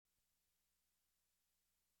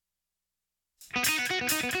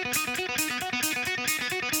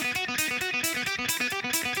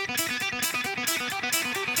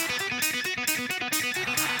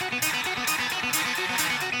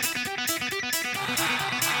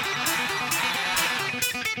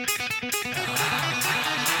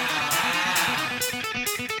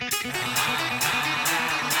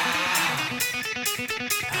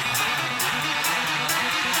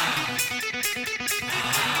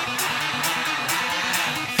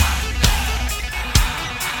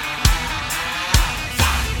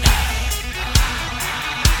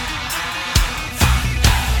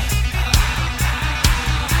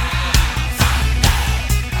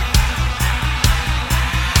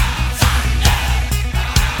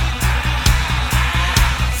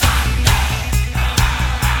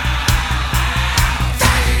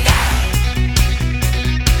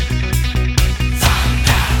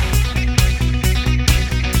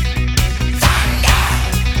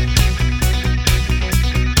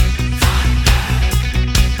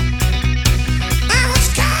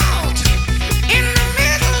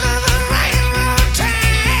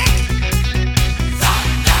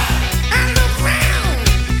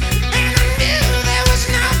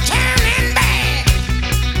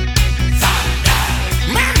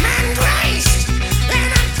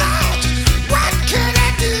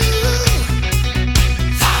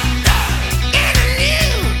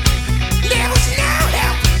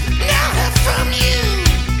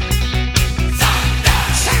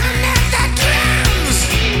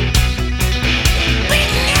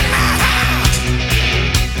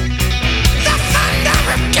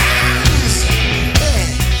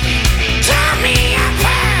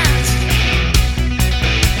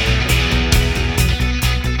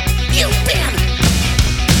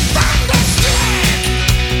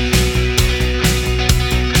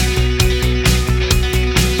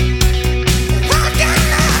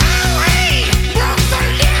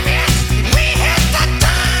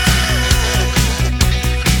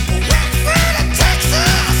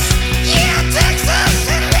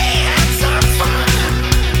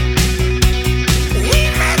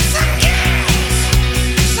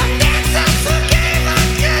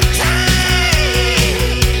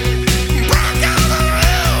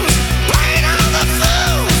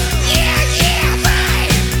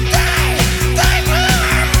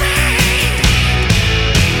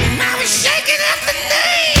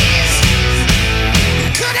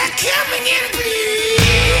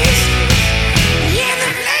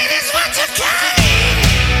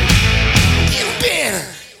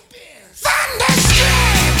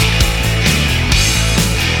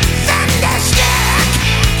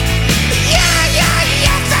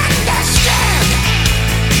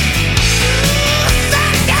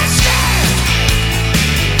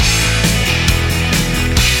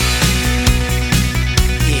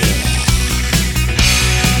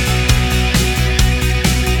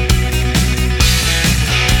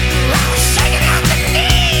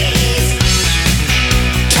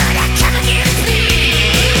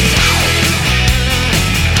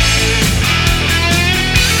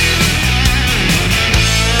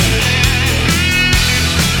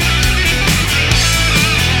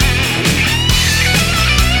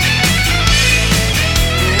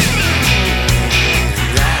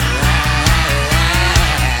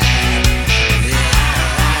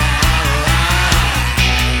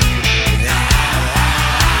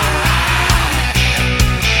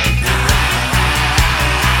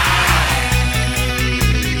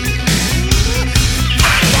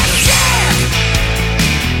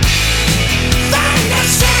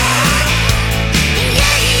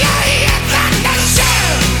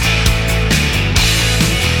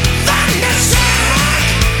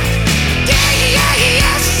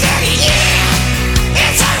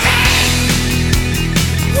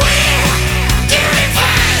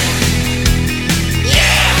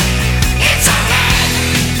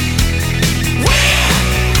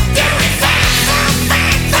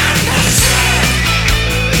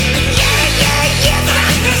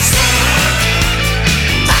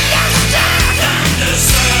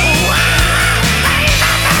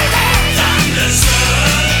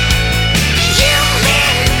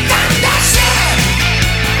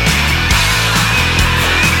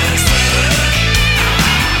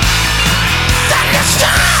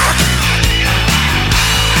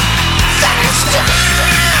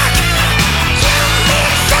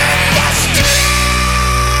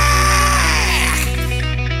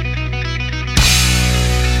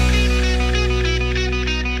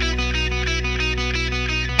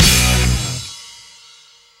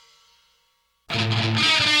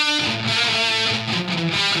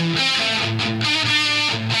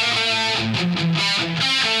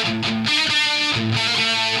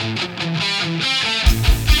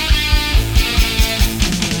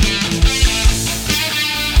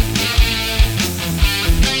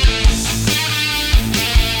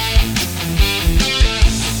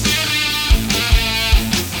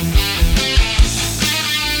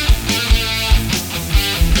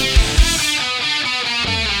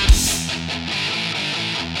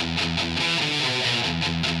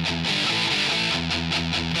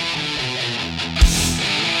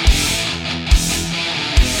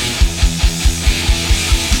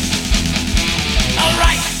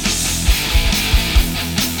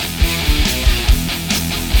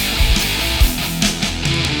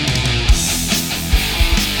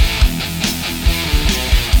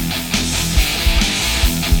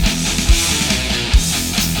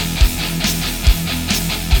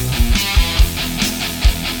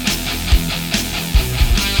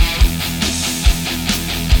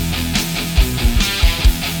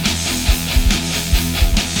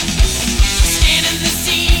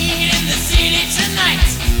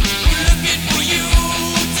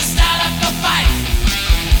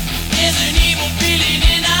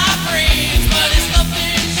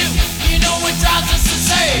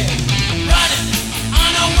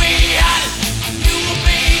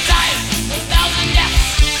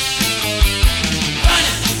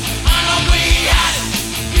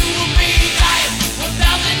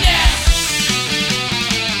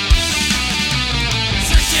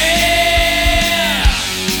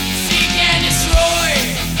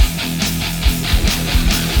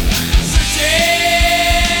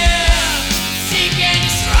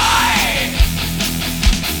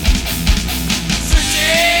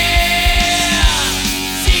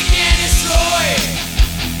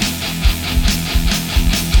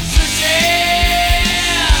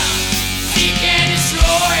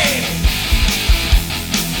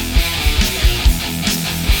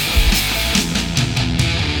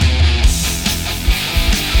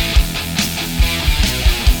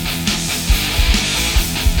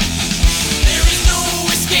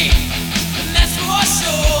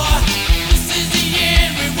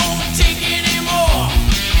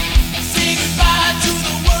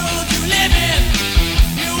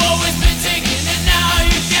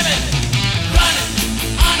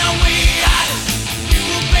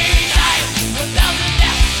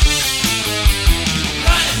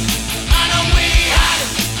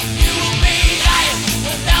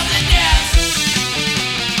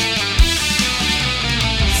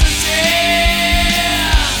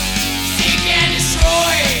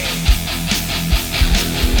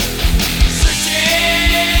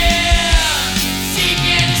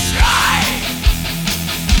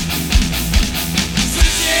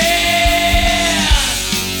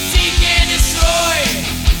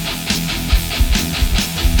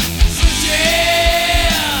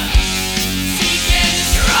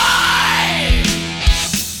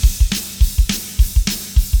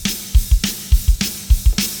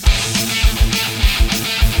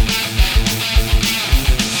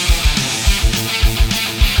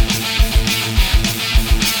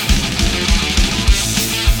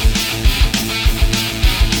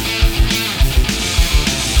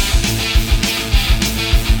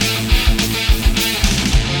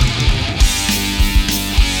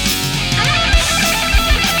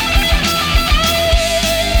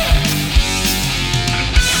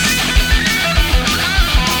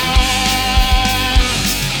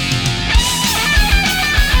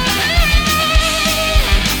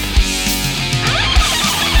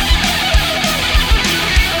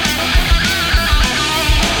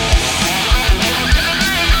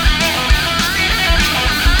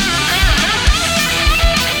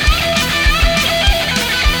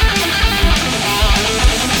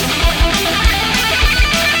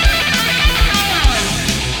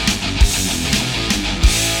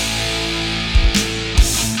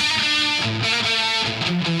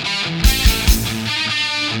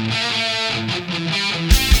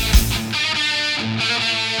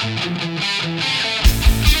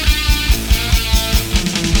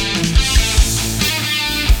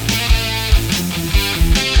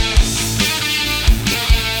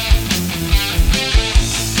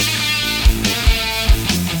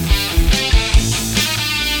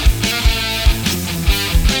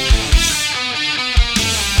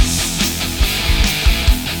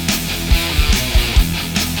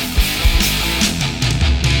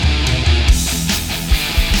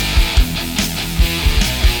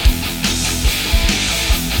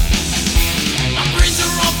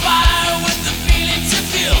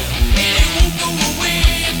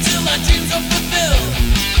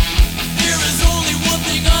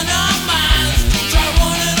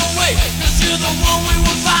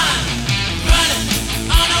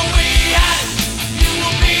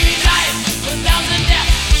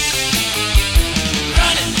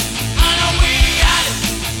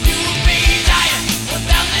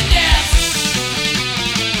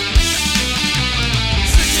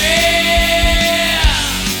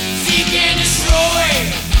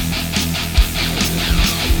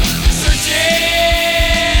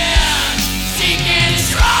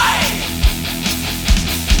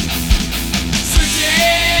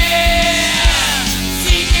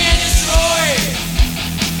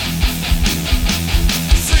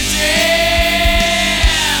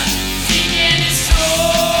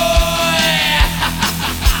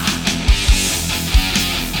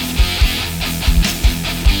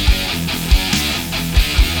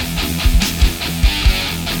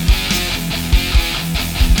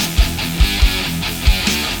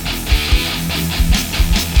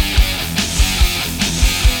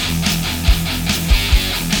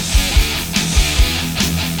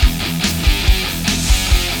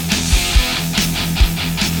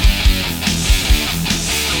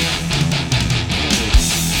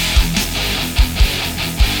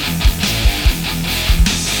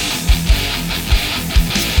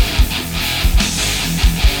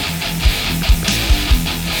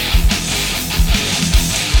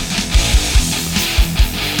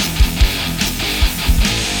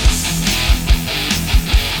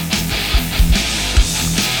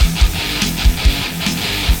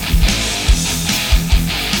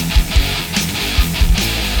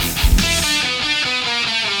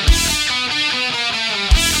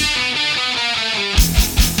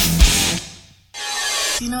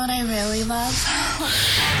You know what I really love?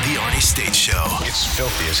 The Arnie State Show. It's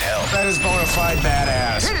filthy as hell. That is bona fide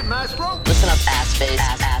badass. Hit it, maestro. Listen up, ass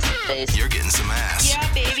face. You're getting some ass. Yeah,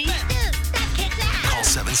 baby. Call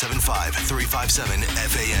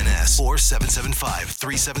 775-357-FANS or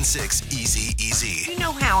 775-376-EASY-EASY. You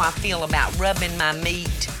know how I feel about rubbing my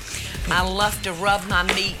meat. I love to rub my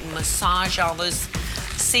meat and massage all those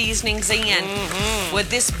seasonings in. Mm-hmm. Well,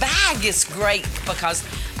 this bag is great because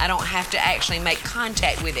I don't have to actually make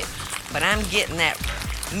contact with it. But I'm getting that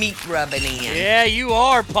meat rubbing in. Yeah, you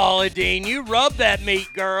are, Paula Dean. You rub that meat,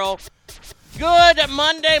 girl. Good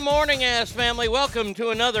Monday morning, ass family. Welcome to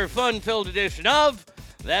another fun-filled edition of,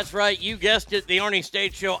 that's right, you guessed it, the Arnie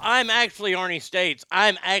States Show. I'm actually Arnie States.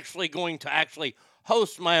 I'm actually going to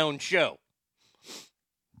host my own show.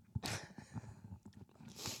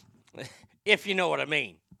 If you know what I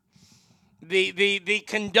mean. The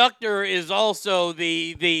conductor is also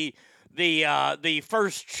the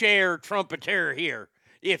first chair trumpeter here,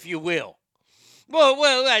 if you will.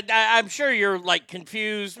 Well, I'm sure you're like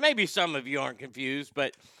confused. Maybe some of you aren't confused,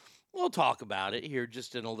 but we'll talk about it here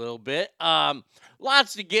just in a little bit.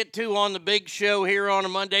 Lots to get to on the big show here on a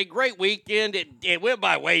Monday. Great weekend. It went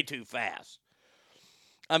by way too fast.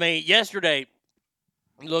 I mean, yesterday,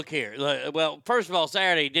 look here. Well, first of all,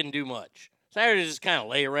 Saturday didn't do much. Saturday just kind of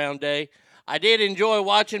lay around day. I did enjoy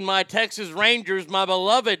watching my Texas Rangers, my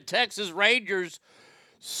beloved Texas Rangers,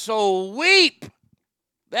 sweep.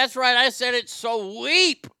 That's right, I said it,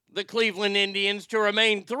 sweep the Cleveland Indians to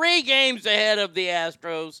remain 3 games ahead of the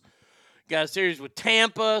Astros. Got a series with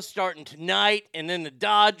Tampa starting tonight, and then the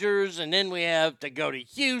Dodgers, and then we have to go to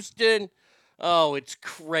Houston. Oh, it's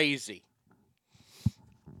crazy.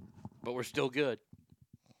 But we're still good.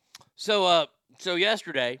 So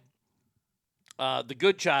yesterday, the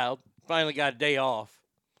good child finally got a day off.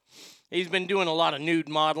 He's been doing a lot of nude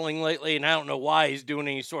modeling lately, and I don't know why he's doing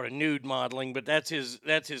any sort of nude modeling, but that's his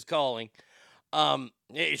calling.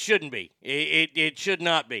 It shouldn't be. It should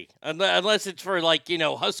not be, unless it's for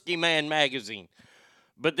Husky Man magazine.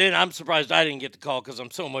 But then I'm surprised I didn't get the call because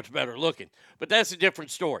I'm so much better looking. But that's a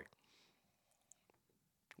different story.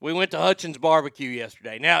 We went to Hutchins Barbecue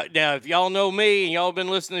yesterday. Now, if y'all know me and y'all been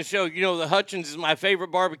listening to the show, you know the Hutchins is my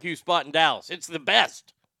favorite barbecue spot in Dallas. It's the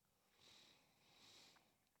best.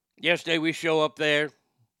 Yesterday we show up there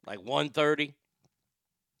like 1:30.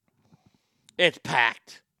 It's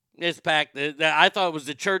packed. It's packed. I thought it was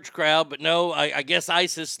the church crowd, but no, I guess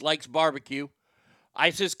ISIS likes barbecue.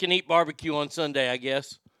 ISIS can eat barbecue on Sunday, I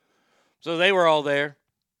guess. So they were all there.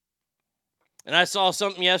 And I saw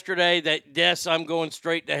something yesterday that, yes, I'm going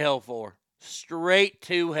straight to hell for. Straight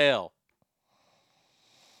to hell.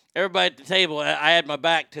 Everybody at the table, I had my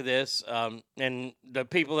back to this, and the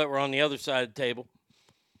people that were on the other side of the table,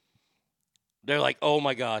 they're like, oh,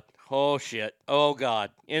 my God. Oh, shit. Oh,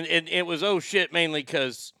 God. And it was oh, shit mainly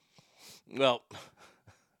because, well,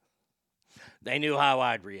 they knew how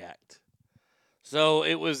I'd react. So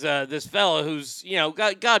it was this fella who's,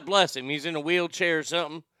 God bless him. He's in a wheelchair or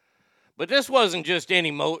something. But this wasn't just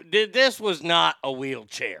any this was not a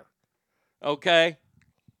wheelchair. Okay?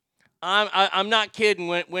 I'm not kidding.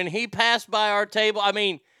 When he passed by our table, I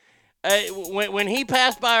mean, when he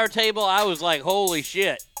passed by our table, I was like, holy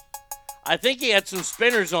shit. I think he had some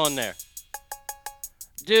spinners on there.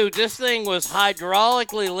 Dude, this thing was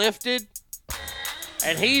hydraulically lifted,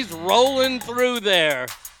 and he's rolling through there.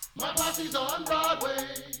 My posse's on Broadway.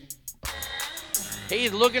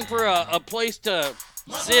 He's looking for a place to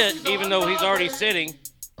sit, even though he's already sitting.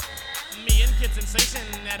 Me and Kid Sensation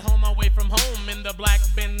at home away from home in the black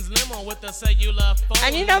Benz limo with the cellular phone.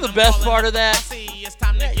 And you know the best part of that?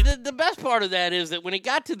 The best part of that is that when he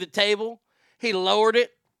got to the table, he lowered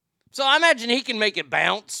it. So I imagine he can make it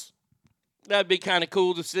bounce. That'd be kind of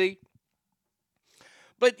cool to see.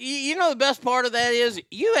 But you know the best part of that is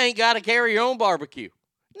you ain't got to carry your own barbecue.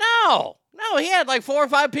 No, he had like 4 or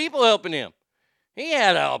 5 people helping him. He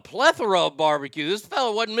had a plethora of barbecue. This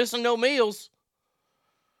fella wasn't missing no meals.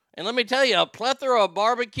 And let me tell you, a plethora of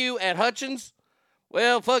barbecue at Hutchins,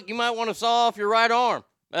 well, fuck, you might want to saw off your right arm.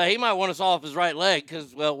 He might want to saw off his right leg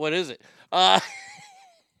because, well, what is it?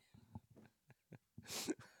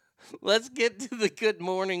 Let's get to the good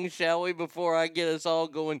morning, shall we, before I get us all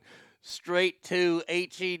going straight to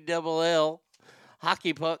HELL,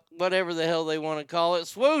 hockey puck, whatever the hell they want to call it.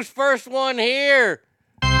 Swoosh, first one here.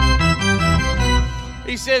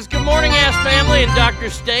 He says, good morning, ass family, and Dr.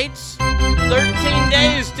 States. 13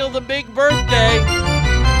 days till the big birthday.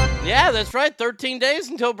 Yeah, that's right, 13 days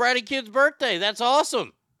until Bratty Kid's birthday. That's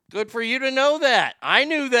awesome. Good for you to know that. I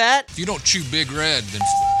knew that. If you don't chew Big Red, then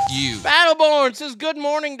you. Battleborn says, good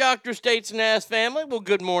morning, Dr. States and ass family. Well,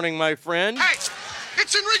 good morning, my friend. Hey,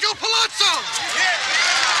 It's Enrico Palazzo!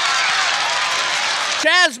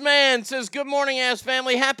 Chazman says, good morning, ass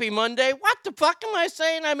family. Happy Monday. What the fuck am I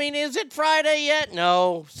saying? I mean, is it Friday yet?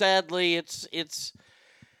 No, sadly, it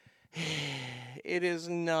is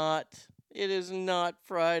not. It is not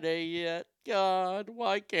Friday yet. God,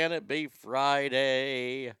 why can't it be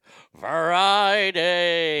Friday?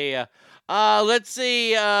 Friday. Let's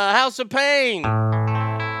see, House of Pain.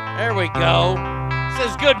 There we go.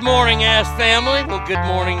 Says, good morning, ass family. Well, good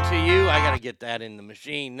morning to you. I got to get that in the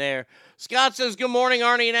machine there. Scott says, good morning,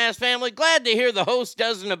 Arnie and ass family. Glad to hear the host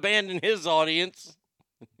doesn't abandon his audience.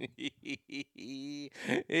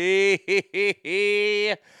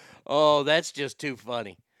 Oh, that's just too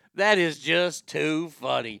funny. That is just too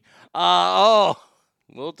funny.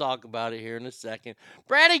 We'll talk about it here in a second.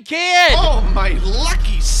 Bratty Kid! Oh, my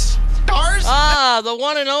lucky stars! The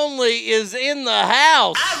one and only is in the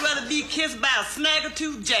house. I'd rather be kissed by a snag or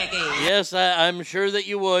two jackass. Yes, I'm sure that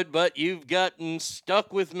you would, but you've gotten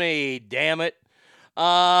stuck with me, damn it.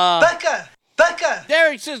 Becca!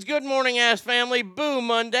 Derek says, good morning, ass family. Boo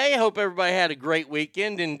Monday. Hope everybody had a great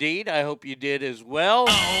weekend. Indeed, I hope you did as well.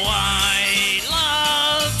 Oh, I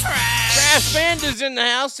love trash. Trash Band is in the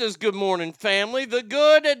house. Says, good morning, family. The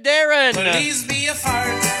good Darren. Please be a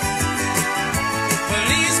fart.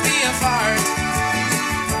 Please be a fart.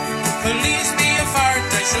 Please be a fart.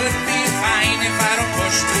 I should be fine if I don't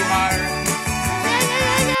push too hard.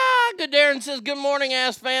 Good Darren says, good morning,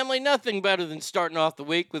 ass family. Nothing better than starting off the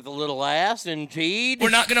week with a little ass, indeed. We're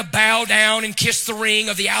not going to bow down and kiss the ring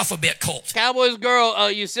of the alphabet cult. Cowboys girl,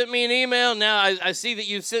 you sent me an email. Now I see that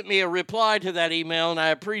you sent me a reply to that email, and I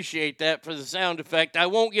appreciate that for the sound effect. I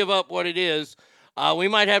won't give up what it is. We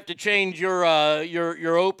might have to change your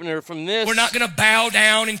opener from this. We're not going to bow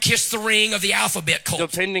down and kiss the ring of the alphabet cult.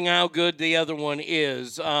 Depending how good the other one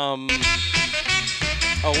is.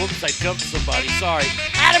 Oh, whoops, I jumped somebody. Sorry.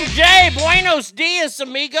 Adam J. Buenos dias,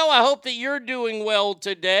 amigo. I hope that you're doing well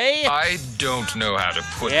today. I don't know how to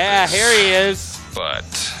put this. Here he is. But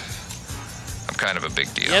I'm kind of a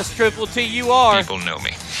big deal. Yes, Triple T, you are. People know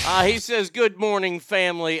me. He says, good morning,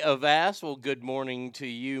 family of ass. Well, good morning to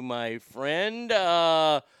you, my friend.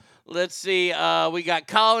 Let's see. We got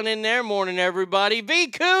Colin in there. Morning, everybody. V.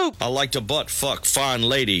 Coop. I like to butt fuck fine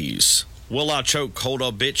ladies. Will I choke hold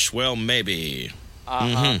a bitch? Well, maybe.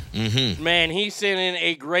 Man, he sent in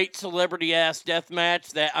a great celebrity ass death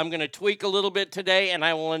match that I'm going to tweak a little bit today, and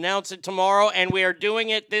I will announce it tomorrow, and we are doing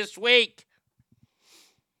it this week.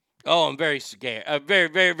 Oh, I'm very scared. Very,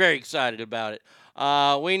 very, very excited about it.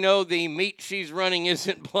 We know the meat she's running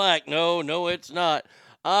isn't black. No, it's not.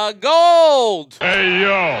 Gold! Hey,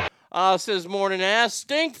 yo! Says morning ass.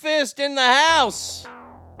 Stinkfist in the house.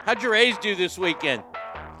 How'd your A's do this weekend?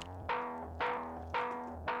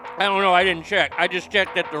 I don't know. I didn't check. I just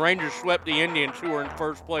checked that the Rangers swept the Indians, who were in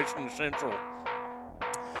first place in the Central.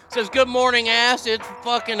 Says, good morning, ass. It's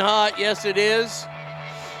fucking hot. Yes, it is.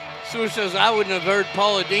 Sue says, I wouldn't have heard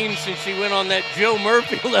Paula Dean since she went on that Joe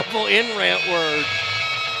Murphy level in-rant word.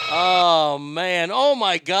 Oh, man. Oh,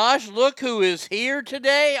 my gosh. Look who is here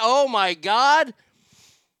today. Oh, my God.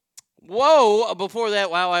 Whoa. Before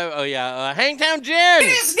that, wow. Hangtown Jen. It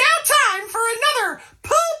is now time for another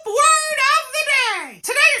poop word of the day.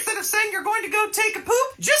 Today, instead of saying you're going to go take a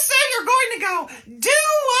poop, just say you're going to go do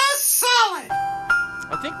a solid.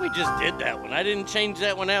 I think we just did that one. I didn't change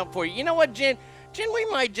that one out for you. You know what, Jen? Jen, we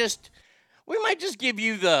might just give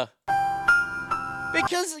you the...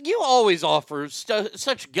 Because you always offer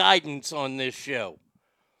such guidance on this show.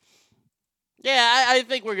 Yeah, I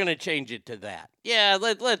think we're going to change it to that. Yeah,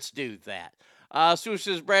 let's do that. Sue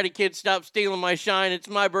says, Bratty Kid, stop stealing my shine. It's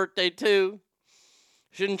my birthday, too.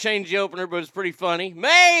 Shouldn't change the opener, but it's pretty funny.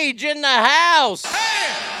 Mage in the house.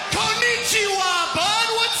 Hey, konnichiwa, bud.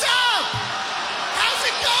 What's up? How's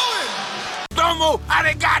it going? Domo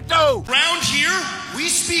arigato. Round here, we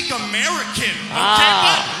speak American.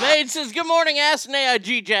 Okay, Mage says, good morning, ass. An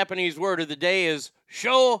AIG Japanese word of the day is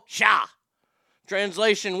shou-sha.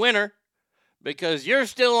 Translation, winner. Because you're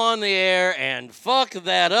still on the air, and fuck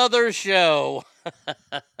that other show.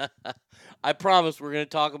 I promise we're going to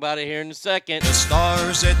talk about it here in a second. The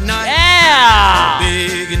stars at night, yeah!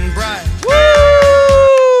 Big and bright.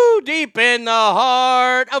 Woo! Deep in the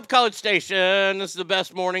heart of College Station. This is the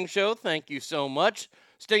best morning show. Thank you so much.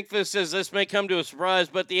 Stinkfist says this may come to a surprise,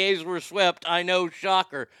 but the A's were swept. I know,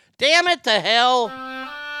 shocker. Damn it to hell.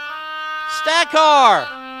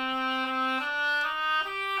 Stackar.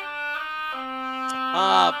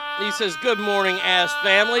 He says, good morning, ass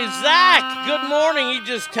family. Zach, good morning. He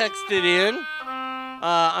just texted in.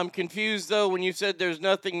 I'm confused, though, when you said there's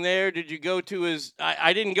nothing there. Did you go to his...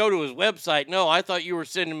 I didn't go to his website. No, I thought you were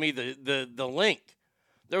sending me the link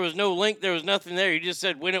There was no link. There was nothing there. He just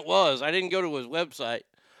said when it was. I didn't go to his website.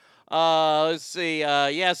 Let's see.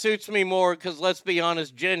 Yeah, suits me more because let's be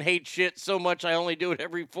honest, Jen hates shit so much I only do it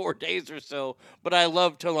every 4 days or so. But I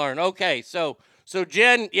love to learn. Okay, so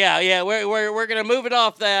Jen, yeah, we're gonna move it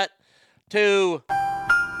off that to.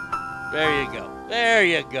 There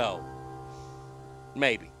you go.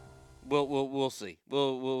 Maybe. We'll see.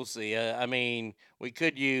 We'll see. I mean, we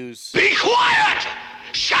could use. Be quiet!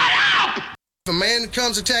 Shut up! If a man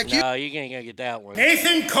comes attack you. No, you ain't gonna get that one.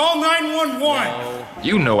 Nathan, call 911. No.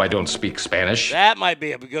 You know I don't speak Spanish. That might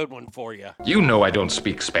be a good one for you. You know I don't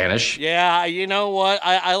speak Spanish. Yeah, you know what?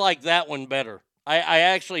 I like that one better. I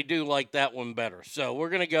actually do like that one better. So we're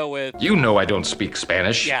gonna go with. You know I don't speak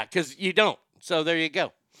Spanish. Yeah, because you don't. So there you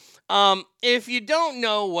go. If you don't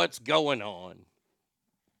know what's going on,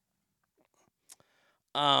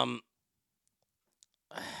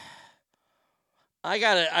 I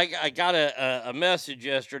got a message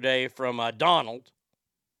yesterday from Donald,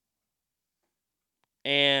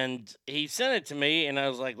 and he sent it to me, and I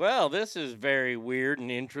was like, well, this is very weird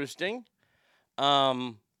and interesting.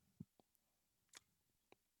 And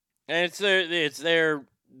it's their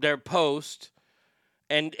post.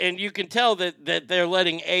 And you can tell that they're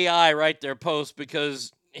letting AI write their post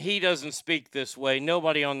because he doesn't speak this way.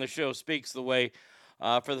 Nobody on the show speaks the way.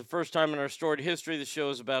 For the first time in our storied history, the show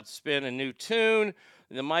is about to spin a new tune.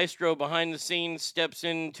 The maestro behind the scenes steps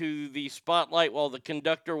into the spotlight while the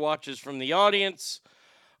conductor watches from the audience.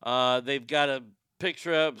 They've got a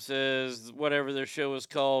picture up, says whatever their show is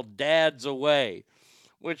called, Dad's Away,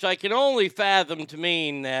 which I can only fathom to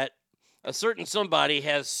mean that a certain somebody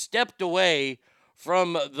has stepped away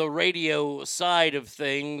from the radio side of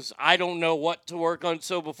things. I don't know what to work on.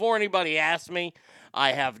 So before anybody asks me,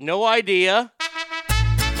 I have no idea.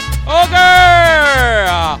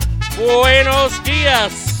 Okay! Buenos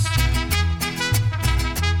dias.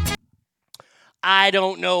 I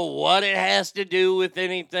don't know what it has to do with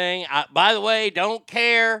anything. By the way, don't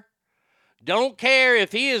care. Don't care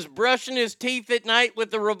if he is brushing his teeth at night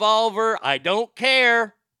with the revolver. I don't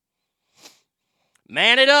care.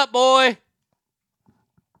 Man it up, boy.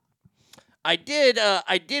 I did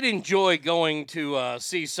enjoy going to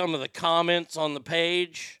see some of the comments on the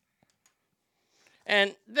page,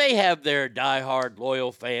 and they have their diehard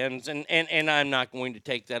loyal fans, and I'm not going to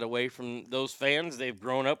take that away from those fans. They've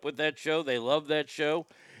grown up with that show. They love that show.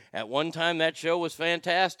 At one time, that show was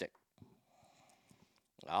fantastic.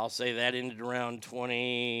 I'll say that ended around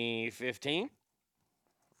 2015,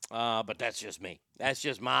 but that's just me. That's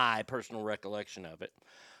just my personal recollection of it.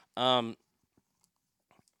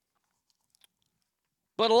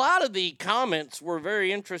 But a lot of the comments were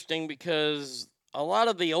very interesting because a lot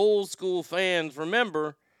of the old school fans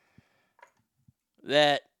remember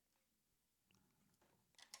that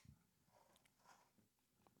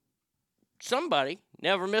somebody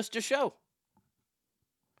never missed a show.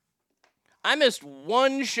 I missed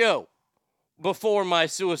one show before my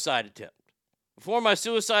suicide attempt. Before my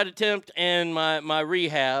suicide attempt and my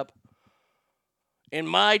rehab, in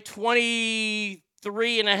my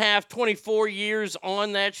 24 years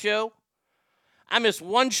on that show, I missed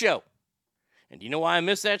one show. And do you know why I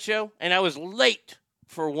missed that show? And I was late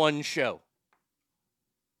for one show.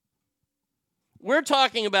 We're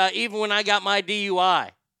talking about even when I got my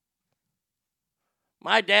DUI.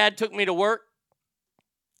 My dad took me to work,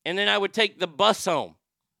 and then I would take the bus home.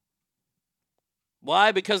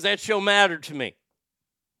 Why? Because that show mattered to me.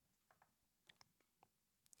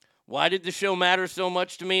 Why did the show matter so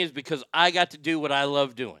much to me? Is because I got to do what I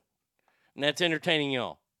love doing. And that's entertaining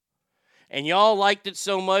y'all. And y'all liked it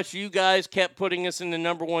so much, you guys kept putting us in the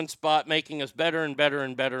number one spot, making us better and better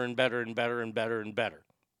and better and better and better and better and better.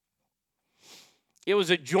 It was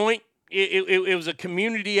a joint, it was a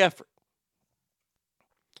community effort.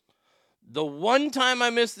 The one time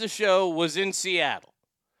I missed the show was in Seattle.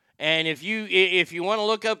 And if you want to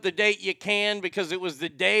look up the date, you can, because it was the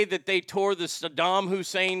day that they tore the Saddam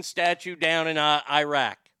Hussein statue down in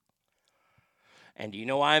Iraq. And do you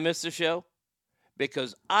know why I missed the show?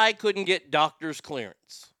 Because I couldn't get doctor's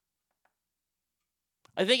clearance.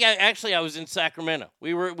 I think I was in Sacramento.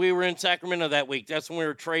 We were in Sacramento that week. That's when we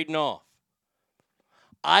were trading off.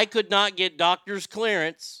 I could not get doctor's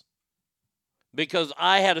clearance because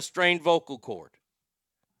I had a strained vocal cord.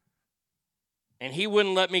 And he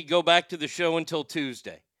wouldn't let me go back to the show until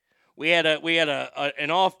Tuesday. We had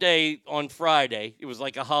an off day on Friday. It was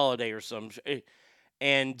like a holiday or something.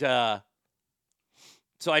 And so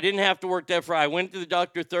I didn't have to work that Friday. I went to the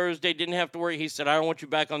doctor Thursday, didn't have to work. He said, I don't want you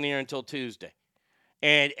back on the air until Tuesday.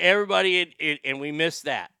 And everybody, and we missed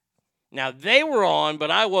that. Now, they were on,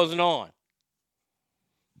 but I wasn't on.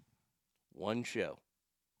 One show.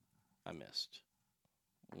 I missed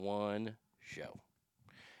one show.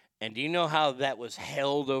 And do you know how that was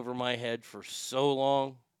held over my head for so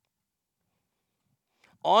long?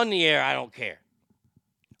 On the air, I don't care.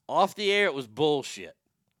 Off the air, it was bullshit.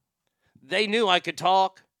 They knew I could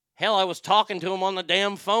talk. Hell, I was talking to them on the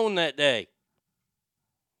damn phone that day.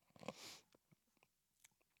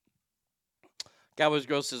 Cowboys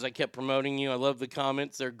Girl says, I kept promoting you. I love the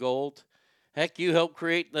comments. They're gold. Heck, you helped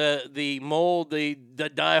create the mold, the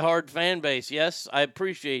diehard fan base. Yes, I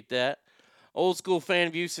appreciate that. Old school fan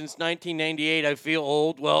of you since 1998. I feel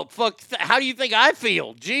old. Well, fuck, how do you think I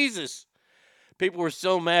feel? Jesus. People were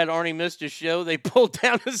so mad Arnie missed a show, they pulled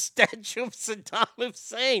down a statue of Saddam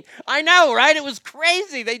Hussein. I know, right? It was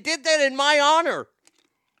crazy. They did that in my honor.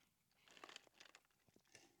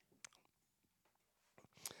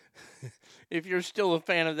 If you're still a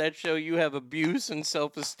fan of that show, you have abuse and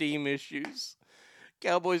self-esteem issues.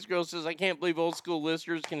 Cowboys Girl says, I can't believe old school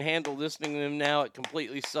listeners can handle listening to them now. It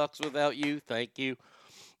completely sucks without you. Thank you.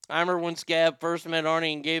 I remember when Scab first met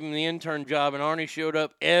Arnie and gave him the intern job, and Arnie showed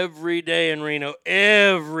up every day in Reno.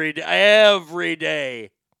 Every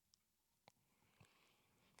day.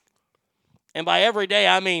 And by every day,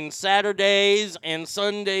 I mean Saturdays and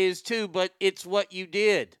Sundays too, but it's what you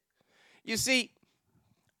did. You see,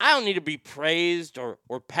 I don't need to be praised or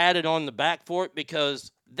patted on the back for it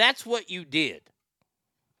because that's what you did.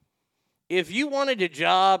 If you wanted a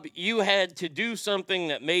job, you had to do something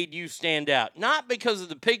that made you stand out. Not because of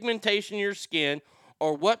the pigmentation of your skin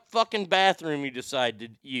or what fucking bathroom you decide to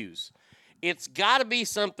use. It's got to be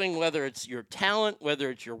something, whether it's your talent, whether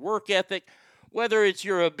it's your work ethic, whether it's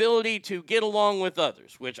your ability to get along with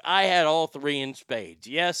others, which I had all three in spades.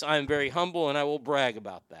 Yes, I'm very humble and I will brag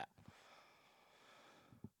about that.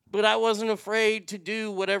 But I wasn't afraid to do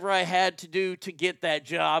whatever I had to do to get that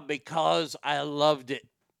job because I loved it.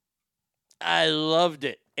 I loved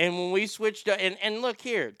it. And when we switched to, and look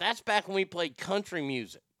here, that's back when we played country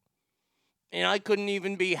music. And I couldn't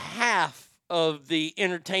even be half of the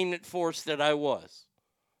entertainment force that I was.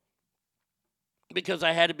 Because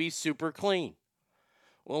I had to be super clean.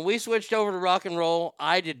 When we switched over to rock and roll,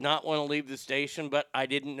 I did not want to leave the station, but I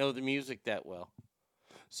didn't know the music that well.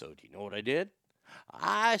 So do you know what I did?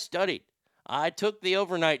 I studied. I took the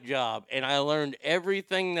overnight job, and I learned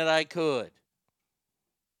everything that I could.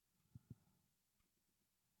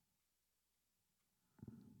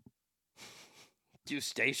 Do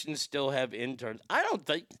stations still have interns? I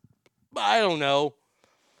don't know.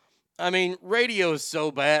 I mean, radio is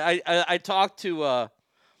so bad. I talked to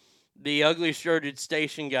the ugly shirted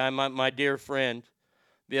station guy, my dear friend,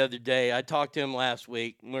 the other day. I talked to him last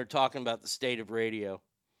week, and we were talking about the state of radio.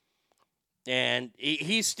 And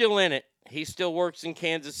he's still in it. He still works in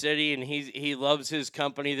Kansas City, and he loves his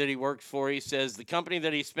company that he works for. He says the company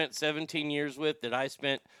that he spent 17 years with, that I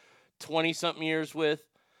spent 20-something years with,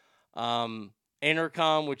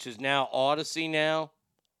 Intercom, which is now Odyssey now.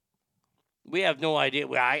 We have no idea.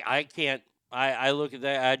 I can't. I look at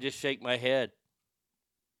that. I just shake my head.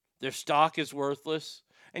 Their stock is worthless.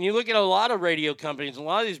 And you look at a lot of radio companies, a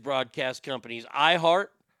lot of these broadcast companies, iHeart.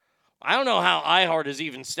 I don't know how iHeart is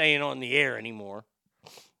even staying on the air anymore.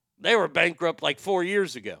 They were bankrupt like 4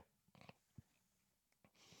 years ago.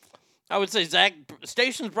 I would say, Zach,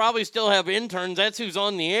 stations probably still have interns. That's who's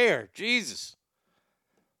on the air. Jesus.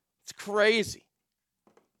 It's crazy.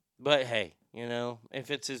 But hey, you know,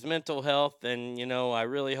 if it's his mental health, then, you know, I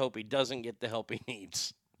really hope he doesn't get the help he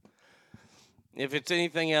needs. If it's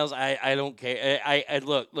anything else, I don't care. I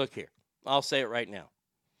look here. I'll say it right now.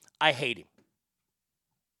 I hate him.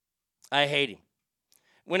 I hate him.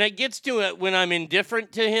 When it gets to it, when I'm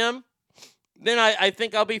indifferent to him, then I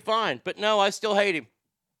think I'll be fine. But no, I still hate him.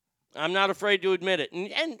 I'm not afraid to admit it.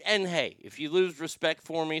 And hey, if you lose respect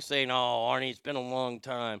for me, saying, oh, Arnie, it's been a long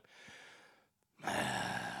time.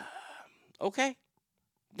 Okay.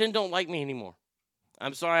 Then don't like me anymore.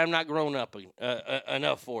 I'm sorry I'm not grown up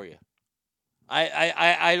enough for you.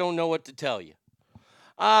 I don't know what to tell you.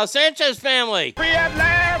 Sanchez family. Free at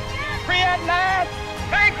last! Free at last!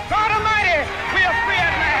 Thank God Almighty! We are free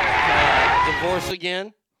at last! Divorce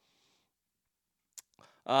again.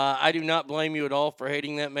 I do not blame you at all for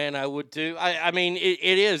hating that man. I would too. I mean, it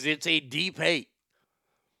is. It's a deep hate.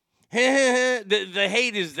 the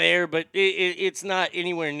hate is there, but it's not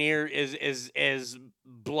anywhere near as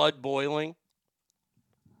blood boiling.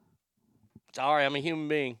 Sorry, I'm a human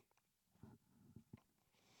being.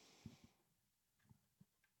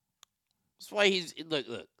 That's why he's look.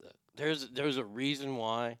 There's a reason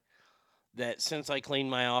why that since I cleaned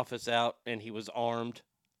my office out and he was armed.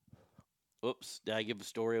 Oops, did I give a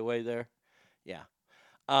story away there? Yeah.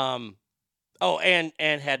 Oh, and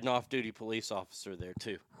had an off-duty police officer there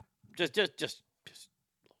too. Just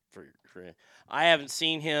for I haven't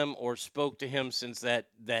seen him or spoke to him since that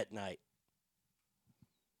night.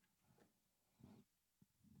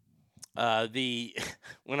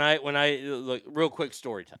 When I look, real quick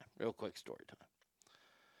story time.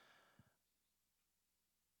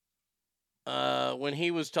 When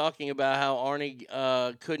he was talking about how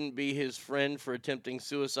Arnie couldn't be his friend for attempting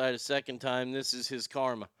suicide a second time, this is his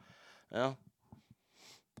karma. Well,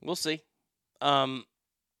 we'll see. What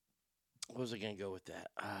was I going to go with that?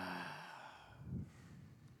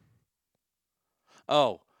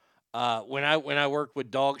 When I worked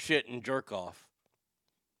with dog shit and jerk off,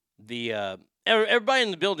 everybody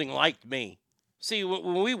in the building liked me. See,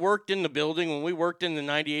 when we worked in the building, when we worked in the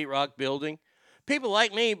 98 Rock building, people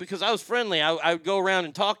liked me because I was friendly. I would go around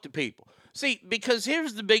and talk to people. See, because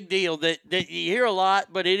here's the big deal that you hear a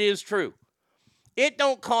lot, but it is true. It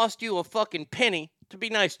don't cost you a fucking penny to be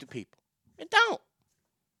nice to people. It don't.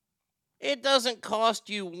 It doesn't cost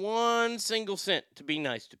you 1 single cent to be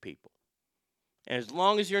nice to people. And as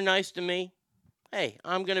long as you're nice to me, hey,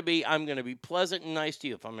 I'm gonna be pleasant and nice to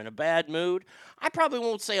you. If I'm in a bad mood, I probably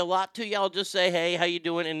won't say a lot to you. I'll just say, hey, how you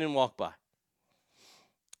doing? And then walk by.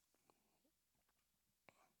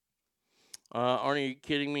 Arnie, are you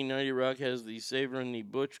kidding me? 90 Rock has the Saver and the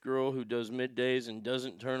Butch girl who does middays and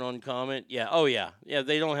doesn't turn on comment. Yeah, oh yeah. Yeah,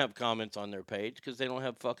 they don't have comments on their page because they don't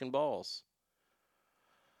have fucking balls.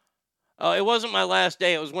 It wasn't my last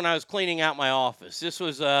day. It was when I was cleaning out my office. This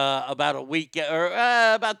was about a week,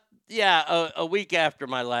 a week after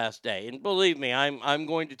my last day. And believe me, I'm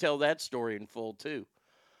going to tell that story in full too.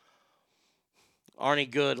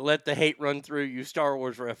 Arnie, good. Let the hate run through you. Star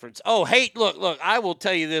Wars reference. Oh, hate. Look. I will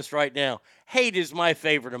tell you this right now. Hate is my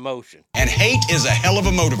favorite emotion. And hate is a hell of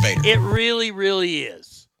a motivator. It really, really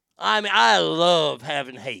is. I mean, I love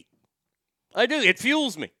having hate. I do. It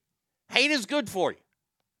fuels me. Hate is good for you.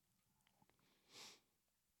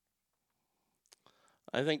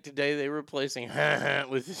 I think today they're replacing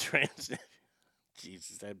with the trans.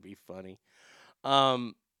 Jesus, that'd be funny.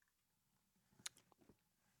 But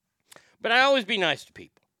I always be nice to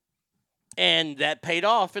people. And that paid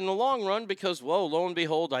off in the long run because, whoa, lo and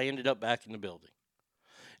behold, I ended up back in the building.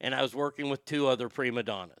 And I was working with 2 other prima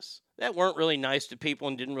donnas that weren't really nice to people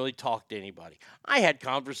and didn't really talk to anybody. I had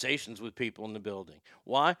conversations with people in the building.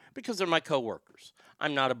 Why? Because they're my coworkers.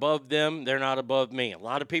 I'm not above them. They're not above me. A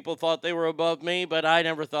lot of people thought they were above me, but I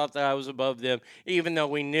never thought that I was above them, even though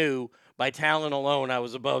we knew by talent alone I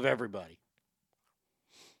was above everybody.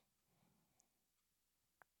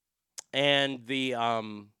 And the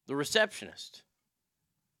receptionist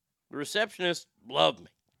loved me.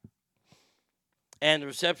 And the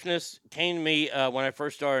receptionist came to me when I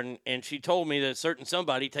first started, and she told me that a certain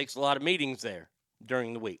somebody takes a lot of meetings there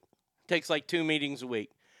during the week. Takes like 2 meetings a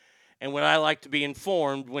week. And would I like to be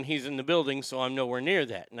informed when he's in the building so I'm nowhere near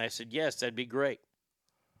that? And I said, yes, that'd be great.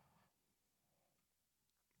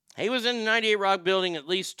 He was in the 98 Rock building at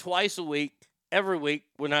least twice a week, every week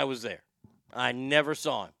when I was there. I never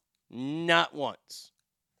saw him. Not once.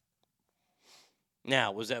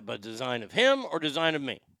 Now, was that by design of him or design of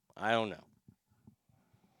me? I don't know.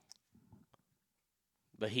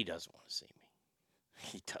 But he doesn't want to see me.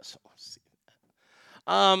 He doesn't want to see that.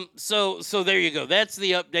 So there you go. That's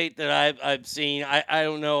the update that I've seen. I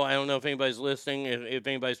don't know. I don't know if anybody's listening, if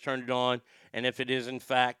anybody's turned it on, and if it is in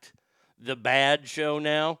fact the bad show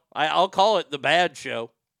now. I'll call it the bad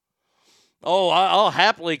show. Oh, I'll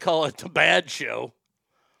happily call it the bad show.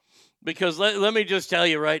 Because let me just tell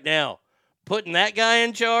you right now, putting that guy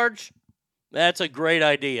in charge, that's a great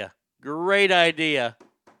idea. Great idea.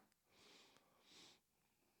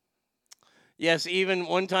 Yes, even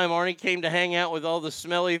one time Arnie came to hang out with all the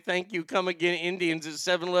smelly thank you come again Indians at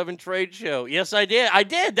 7-Eleven trade show. Yes, I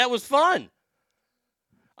did. That was fun.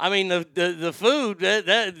 I mean, the food,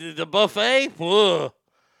 the buffet, whoa.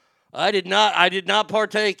 I did not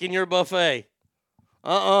partake in your buffet.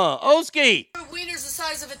 Oski. Wiener's the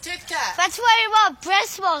size of a Tic Tac. That's why your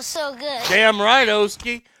breast smells so good. Damn right,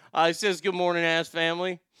 Oski. He says, good morning, ass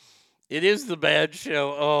family. It is the bad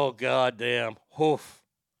show. Oh, god damn. Oof.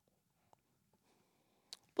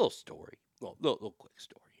 Little story. Little quick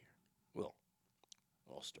story here.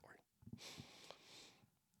 Little story.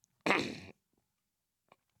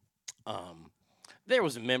 There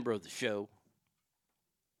was a member of the show.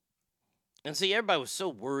 And see, everybody was so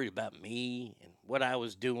worried about me and what I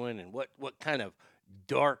was doing and what kind of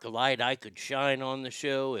dark light I could shine on the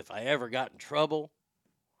show if I ever got in trouble.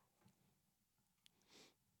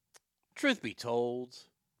 Truth be told,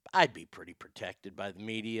 I'd be pretty protected by the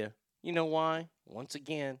media. You know why? Once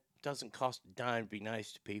again, it doesn't cost a dime to be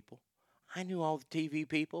nice to people. I knew all the TV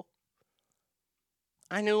people.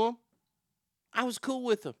 I knew them. I was cool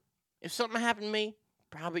with them. If something happened to me,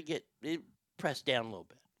 probably get it pressed down a little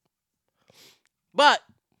bit. But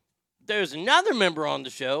there's another member on the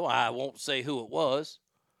show, I won't say who it was,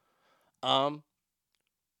 who,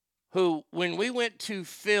 when we went to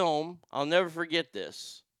film, I'll never forget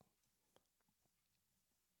this.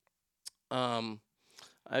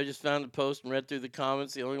 I just found the post and read through the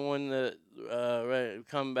comments. The only one that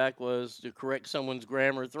come back was to correct someone's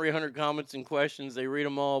grammar. 300 comments and questions. They read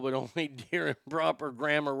them all, but only dear and proper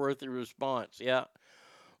grammar-worthy response. Yeah.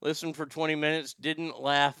 Listened for 20 minutes. Didn't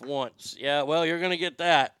laugh once. Yeah, well, you're going to get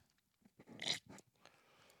that.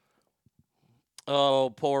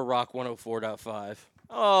 Oh, poor Rock 104.5.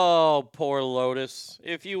 Oh, poor Lotus.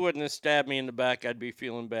 If you wouldn't have stabbed me in the back, I'd be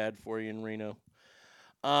feeling bad for you in Reno.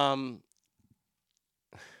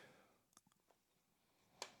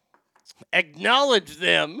 Acknowledge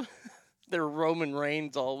them. They're Roman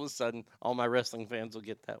Reigns all of a sudden. All my wrestling fans will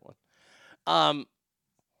get that one.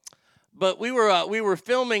 But we were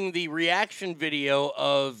filming the reaction video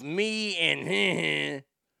of me and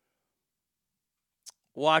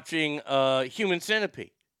watching Human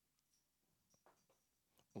Centipede.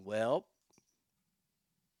 Well,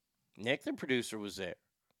 Nick, the producer, was there.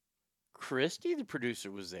 Christy, the producer,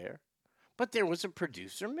 was there. But there was a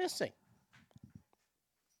producer missing.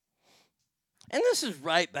 And this is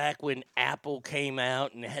right back when Apple came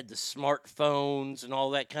out and had the smartphones and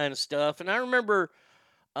all that kind of stuff. And I remember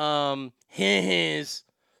his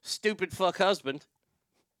stupid fuck husband,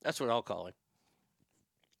 that's what I'll call him,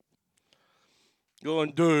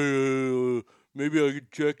 going, maybe I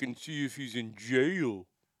could check and see if he's in jail.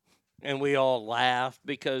 And we all laughed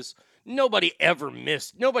because nobody ever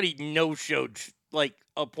missed, nobody no-showed like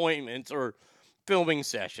appointments or filming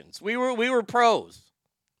sessions. We were pros.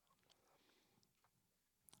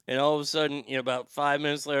 And all of a sudden, about 5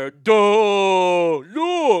 minutes later,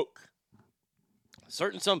 look! A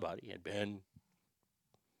certain somebody had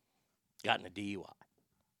gotten a DUI.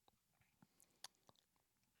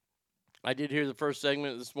 I did hear the first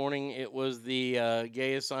segment this morning. It was the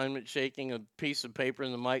gay assignment shaking a piece of paper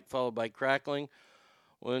in the mic, followed by crackling,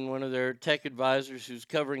 when one of their tech advisors who's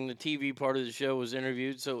covering the TV part of the show was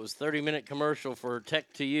interviewed. So it was a 30-minute commercial for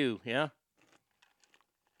Tech to You, yeah?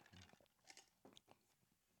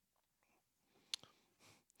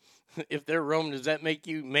 If they're Roman, does that make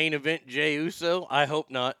you main event Jey Uso? I hope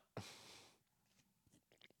not.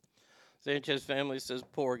 Sanchez family says,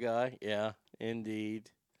 poor guy. Yeah, indeed.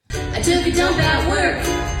 I took a dump at work.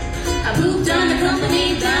 I pooped on the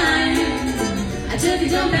company dime. I took a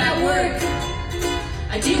dump at work.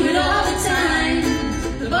 I do it all the time.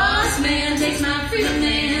 The boss man takes my freedom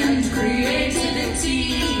and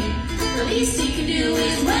creativity. The least he can do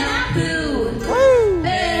is when I poo. Woo!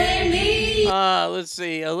 Hey, me. Let's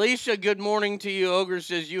see. Alicia, good morning to you. Ogre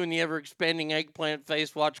says you and the ever-expanding eggplant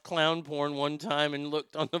face watched clown porn one time and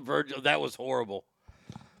looked on the verge of... That was horrible.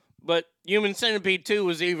 But Human Centipede 2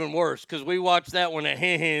 was even worse because we watched that one at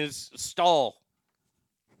his stall.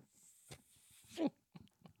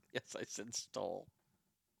 Yes, I said stall.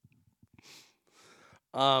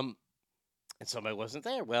 And somebody wasn't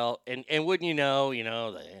there. Well, and wouldn't you know, and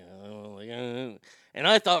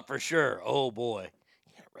I thought for sure, oh boy,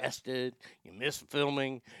 you get arrested, you miss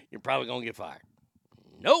filming, you're probably going to get fired.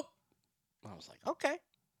 Nope. I was like, okay.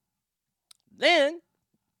 Then,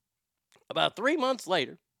 about 3 months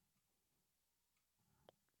later,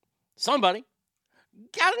 somebody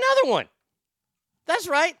got another one. That's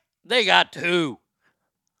right. They got two.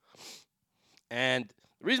 And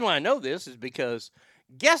the reason why I know this is because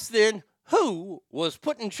guess then who was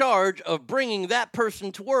put in charge of bringing that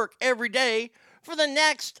person to work every day for the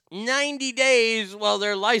next 90 days while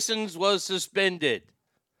their license was suspended?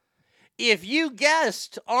 If you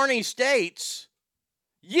guessed Arnie States,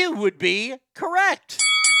 you would be correct.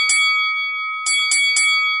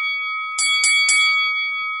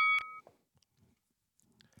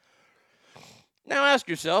 Now ask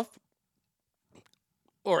yourself,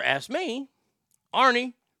 or ask me,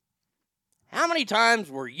 Arnie, how many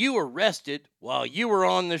times were you arrested while you were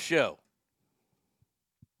on the show?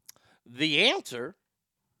 The answer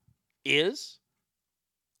is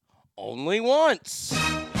only once.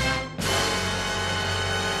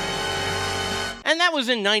 And that was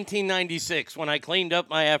in 1996 when I cleaned up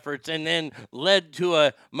my efforts and then led to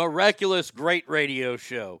a miraculous great radio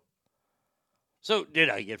show. So, did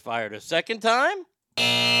I get fired a second time?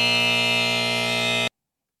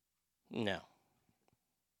 No.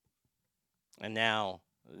 And now,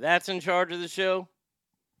 that's in charge of the show?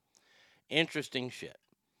 Interesting shit.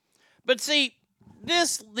 But see,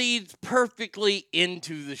 this leads perfectly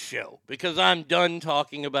into the show, because I'm done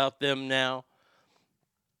talking about them now.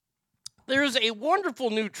 there's a wonderful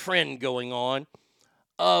new trend going on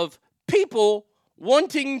of people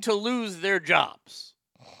wanting to lose their jobs.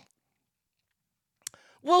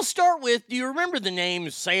 We'll start with, do you remember the name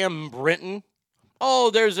Sam Brinton?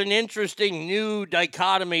 Oh, there's an interesting new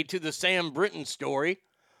dichotomy to the Sam Brinton story.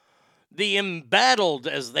 The embattled,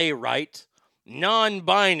 as they write,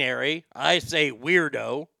 non-binary, I say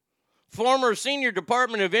weirdo, former senior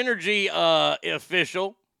Department of Energy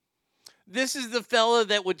official. This is the fella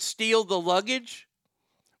that would steal the luggage?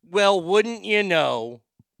 Well, wouldn't you know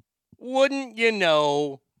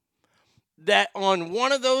that on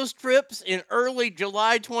one of those trips in early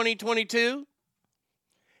July 2022,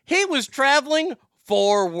 he was traveling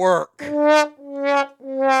for work.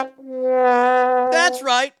 That's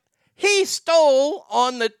right. He stole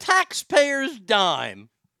on the taxpayer's dime.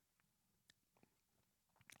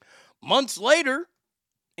 Months later,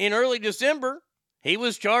 in early December, he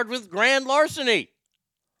was charged with grand larceny.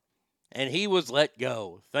 And he was let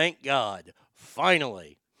go. Thank God.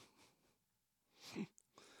 Finally.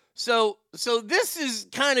 So this is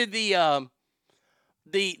kind of the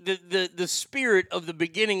spirit of the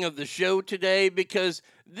beginning of the show today, because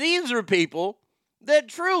these are people that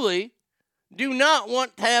truly do not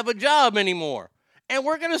want to have a job anymore. And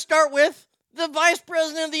we're going to start with the Vice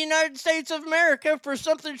President of the United States of America for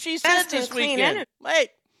something she said this weekend. Wait,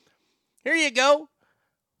 here you go.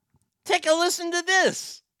 Take a listen to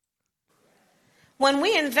this. When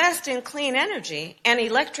we invest in clean energy and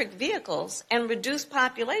electric vehicles and reduce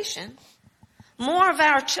population, more of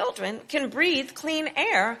our children can breathe clean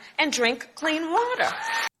air and drink clean water.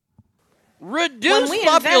 Reduce when we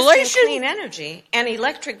population? Invest in clean energy and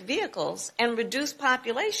electric vehicles and reduce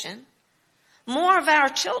population, more of our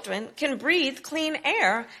children can breathe clean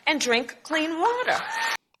air and drink clean water.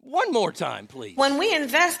 One more time, please. When we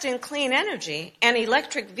invest in clean energy and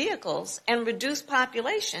electric vehicles and reduce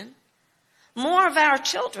population, more of our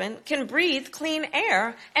children can breathe clean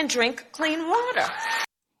air and drink clean water.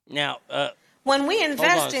 Now, when we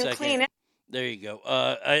invest in clean energy. There you go.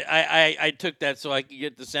 I took that so I could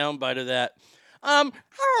get the soundbite of that. How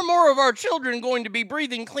are more of our children going to be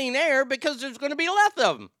breathing clean air because there's going to be less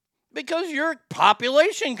of them? Because you're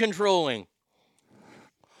population controlling.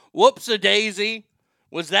 Whoops-a-daisy.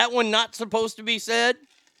 Was that one not supposed to be said?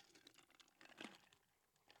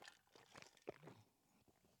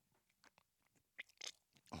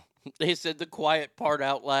 They said the quiet part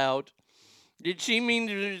out loud. Did she mean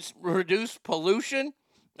to reduce pollution?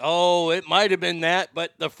 Oh, it might have been that,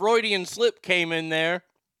 but the Freudian slip came in there.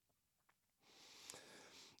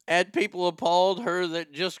 Had people appalled her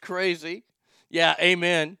that just crazy. Yeah,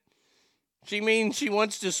 amen. She means she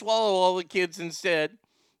wants to swallow all the kids instead.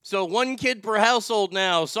 So 1 kid per household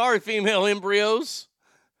now. Sorry, female embryos.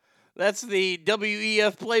 That's the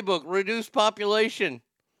WEF playbook. Reduce population.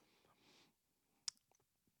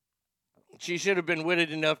 She should have been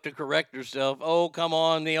witted enough to correct herself. Oh, come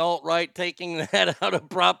on, the alt-right taking that out of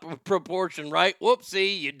proper proportion, right?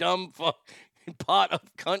 Whoopsie, you dumb pot of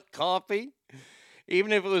cunt coffee.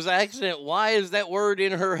 Even if it was accident, why is that word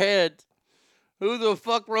in her head? Who the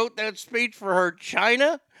fuck wrote that speech for her?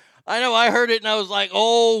 China? I know, I heard it and I was like,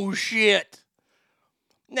 oh, shit.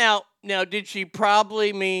 Now, did she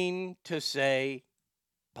probably mean to say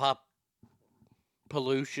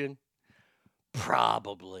pollution?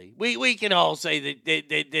 Probably. We can all say that.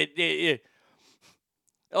 The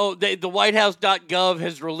WhiteHouse.gov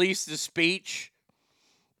has released the speech.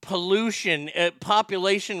 Pollution,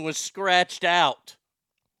 population was scratched out.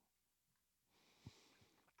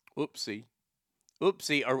 Oopsie.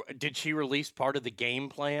 Or did she release part of the game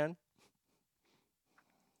plan?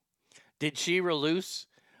 Did she release?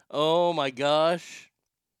 Oh my gosh.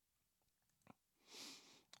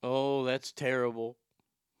 Oh, that's terrible.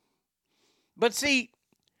 But see,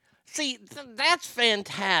 that's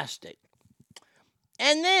fantastic.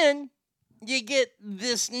 And then you get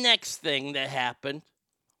this next thing that happened.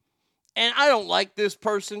 And I don't like this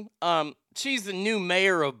person. She's the new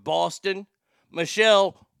mayor of Boston,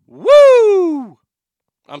 Michelle Wu.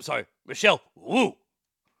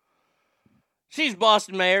 She's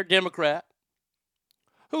Boston mayor, Democrat,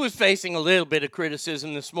 who is facing a little bit of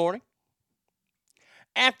criticism this morning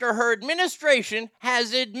after her administration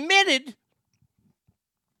has admitted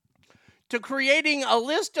to creating a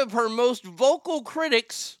list of her most vocal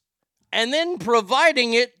critics and then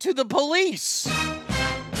providing it to the police.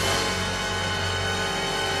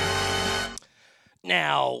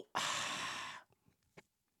 Now,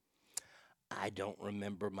 I don't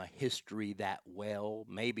remember my history that well.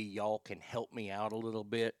 Maybe y'all can help me out a little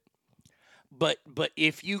bit. But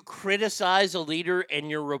if you criticize a leader and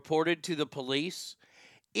you're reported to the police,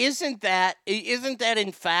 isn't that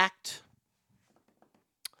in fact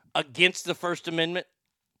against the First Amendment?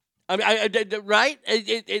 I mean, right?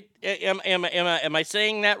 Am I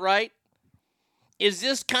saying that right? Is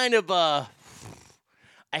this kind of a...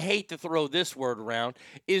 I hate to throw this word around.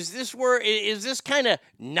 Is this kind of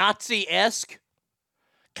Nazi-esque?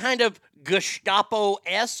 Kind of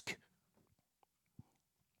Gestapo-esque?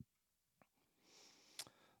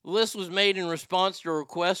 The list was made in response to a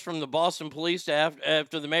request from the Boston police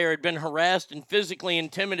after the mayor had been harassed and physically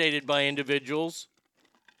intimidated by individuals.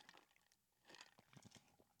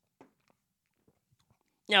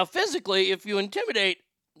 Now, physically, if you intimidate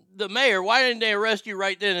the mayor, why didn't they arrest you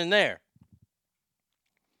right then and there?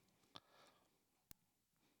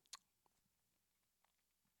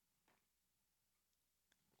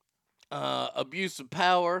 Abuse of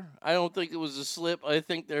power. I don't think it was a slip. I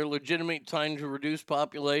think they're legitimate trying to reduce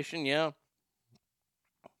population. Yeah.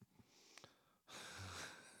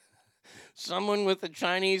 Someone with a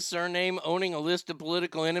Chinese surname owning a list of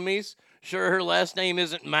political enemies. Sure, her last name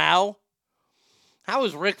isn't Mao. How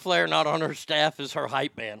is Ric Flair not on her staff as her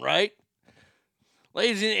hype man, right?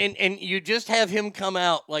 Ladies, and you just have him come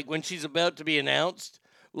out like when she's about to be announced.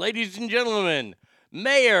 Ladies and gentlemen,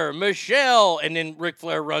 Mayor Michelle, and then Ric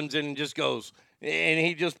Flair runs in and just goes, and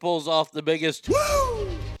he just pulls off the biggest. Woo!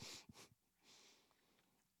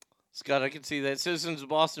 Scott, I can see that. Citizens of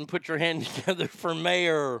Boston, put your hand together for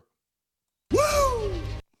Mayor. Woo!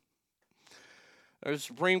 There's a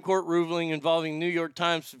Supreme Court ruling involving New York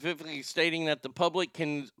Times specifically stating that the public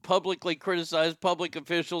can publicly criticize public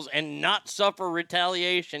officials and not suffer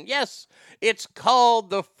retaliation. Yes, it's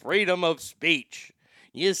called the freedom of speech.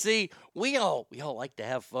 You see, we all like to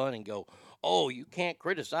have fun and go, oh, you can't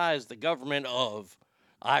criticize the government of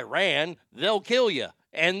Iran. They'll kill you.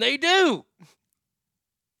 And they do.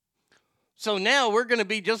 So now we're going to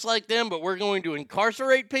be just like them, but we're going to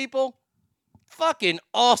incarcerate people? Fucking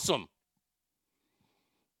awesome.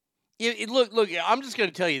 Look, I'm just going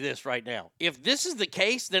to tell you this right now. If this is the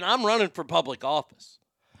case, then I'm running for public office.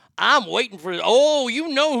 I'm waiting for, you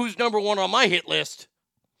know who's number one on my hit list.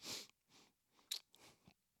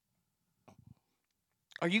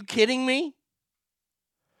 Are you kidding me?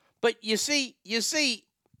 But you see,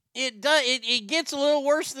 it gets a little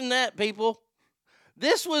worse than that, people.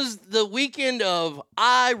 This was the weekend of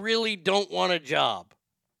I really don't want a job.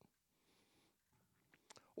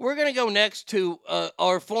 We're going to go next to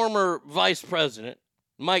our former vice president,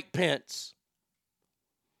 Mike Pence.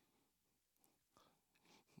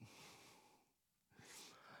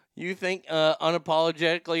 You think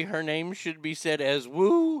unapologetically her name should be said as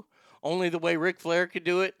woo? Only the way Ric Flair could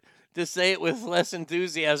do it? To say it with less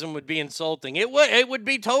enthusiasm would be insulting. It would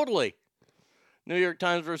be totally. New York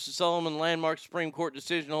Times versus Solomon, landmark Supreme Court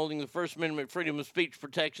decision holding the First Amendment freedom of speech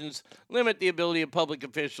protections limit the ability of public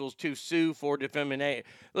officials to sue for defamation.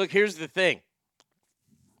 Look, here's the thing.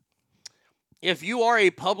 If you are a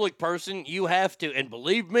public person, you have to, and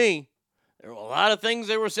believe me, there were a lot of things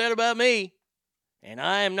that were said about me, and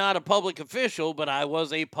I am not a public official, but I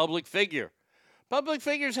was a public figure. Public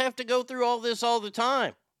figures have to go through all this all the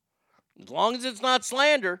time, as long as it's not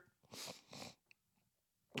slander.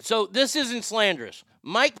 So this isn't slanderous.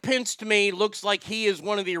 Mike Pence, to me, looks like he is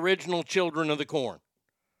one of the original children of the corn.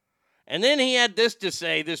 And then he had this to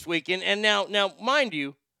say this weekend. And now, mind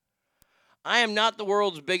you, I am not the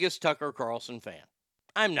world's biggest Tucker Carlson fan.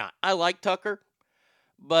 I'm not. I like Tucker,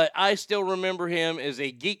 but I still remember him as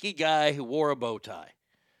a geeky guy who wore a bow tie.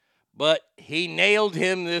 But he nailed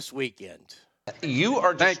him this weekend. You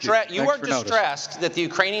are distressed that the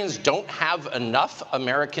Ukrainians don't have enough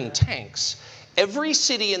American tanks. Every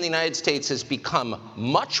city in the United States has become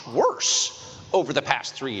much worse over the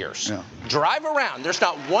past 3 years. Yeah. Drive around. There's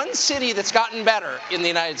not one city that's gotten better in the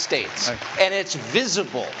United States. And it's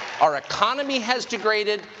visible. Our economy has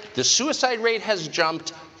degraded. The suicide rate has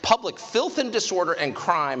jumped. Public filth and disorder and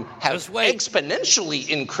crime have exponentially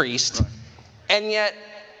increased. Right. And yet,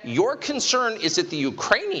 your concern is that the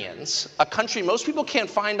Ukrainians, a country most people can't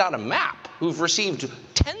find on a map, who've received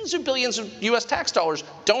tens of billions of U.S. tax dollars,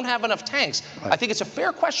 don't have enough tanks. Right. I think it's a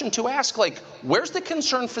fair question to ask, where's the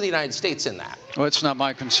concern for the United States in that? Well, it's not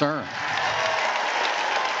my concern.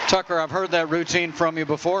 Tucker, I've heard that routine from you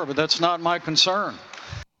before, but that's not my concern.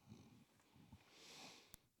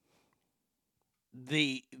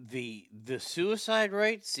 The suicide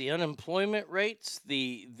rates, the unemployment rates,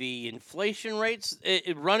 the inflation rates,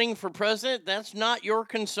 running for president, that's not your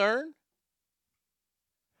concern?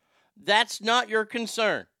 That's not your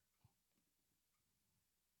concern.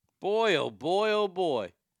 Boy, oh boy, oh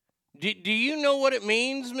boy. Do you know what it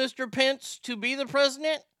means, Mr. Pence, to be the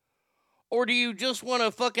president? Or do you just want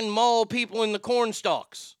to fucking maul people in the corn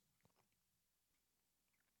stalks?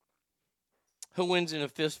 Who wins in a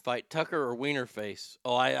fist fight, Tucker or Wienerface?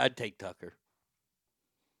 Oh, I'd take Tucker.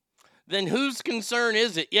 Then whose concern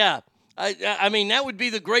is it? Yeah, I mean, that would be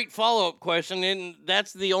the great follow-up question, and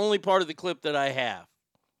that's the only part of the clip that I have.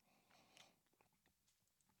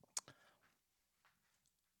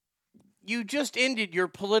 You just ended your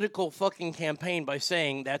political fucking campaign by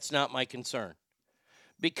saying that's not my concern.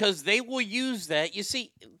 Because they will use that. You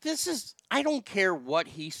see, I don't care what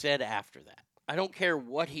he said after that. I don't care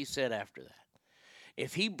what he said after that.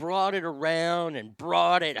 If he brought it around and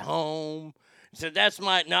brought it home, said that's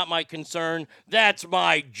not my concern, that's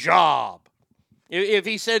my job. If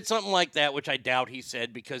he said something like that, which I doubt he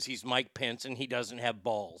said because he's Mike Pence and he doesn't have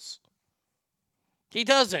balls. He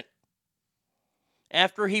doesn't.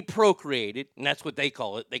 After he procreated, and that's what they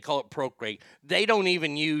call it procreate. They don't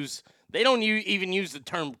even use the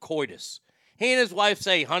term coitus. He and his wife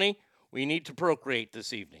say, "Honey, we need to procreate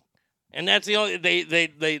this evening," and that's the only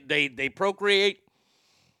they procreate.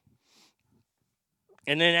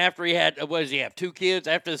 And then after he had, what does he have? 2 kids.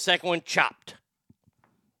 After the second one, chopped.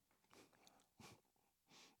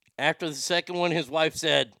 After the second one, his wife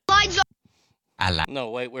said, "No,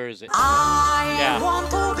 wait, where is it?" I want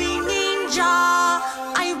to be ninja.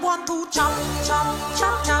 I want to chop, chop,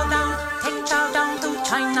 chop, chow down, take chow down to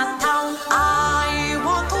Chinatown. I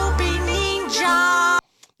want to be ninja.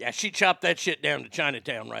 Yeah, she chopped that shit down to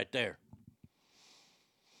Chinatown right there.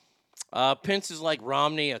 Pence is like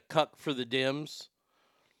Romney, a cuck for the Dems.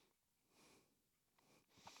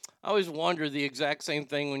 I always wonder the exact same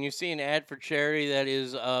thing when you see an ad for charity that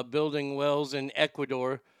is building wells in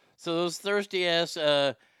Ecuador so those thirsty ass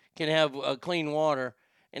can have clean water.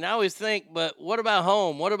 And I always think, but what about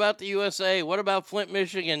home? What about the USA? What about Flint,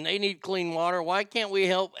 Michigan? They need clean water. Why can't we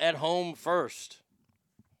help at home first?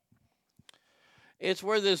 It's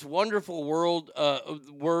where this wonderful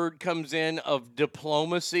word comes in of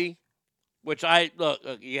diplomacy, which look,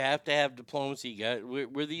 you have to have diplomacy.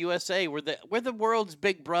 We're the USA. We're the world's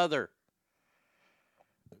big brother.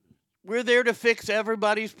 We're there to fix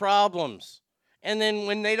everybody's problems. And then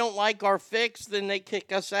when they don't like our fix, then they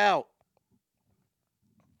kick us out.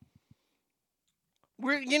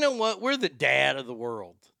 You know what? We're the dad of the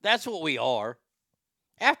world. That's what we are.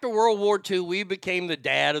 After World War II, we became the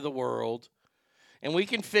dad of the world. And we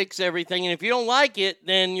can fix everything. And if you don't like it,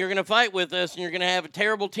 then you're going to fight with us and you're going to have a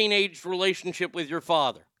terrible teenage relationship with your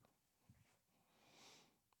father.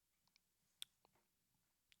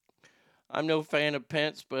 I'm no fan of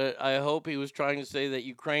Pence, but I hope he was trying to say that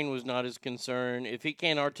Ukraine was not his concern. If he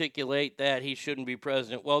can't articulate that, he shouldn't be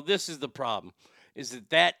president. Well, this is the problem, is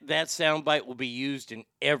that soundbite will be used in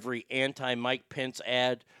every anti-Mike Pence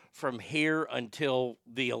ad from here until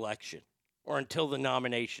the election or until the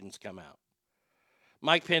nominations come out.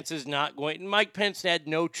 Mike Pence is not going. Mike Pence had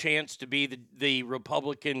no chance to be the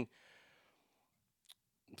Republican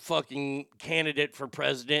fucking candidate for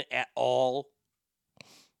president at all,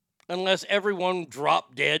 unless everyone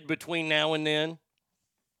dropped dead between now and then.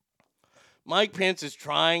 Mike Pence is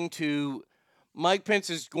going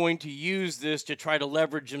to use this to try to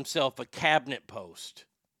leverage himself a cabinet post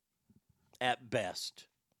at best.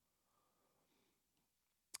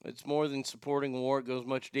 It's more than supporting war. It goes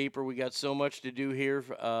much deeper. We got so much to do here.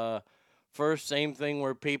 First, same thing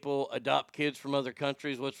where people adopt kids from other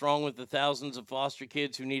countries. What's wrong with the thousands of foster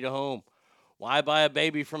kids who need a home? Why buy a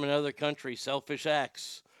baby from another country? Selfish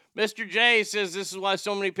acts. Mr. J says this is why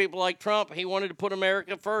so many people like Trump. He wanted to put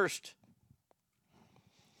America first.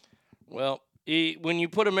 Well, when you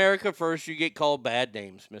put America first, you get called bad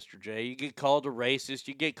names, Mr. J. You get called a racist.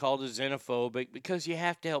 You get called a xenophobic because you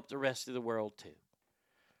have to help the rest of the world too.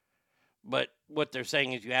 But what they're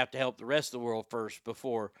saying is you have to help the rest of the world first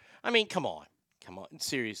before. I mean, come on,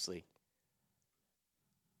 seriously.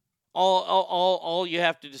 All you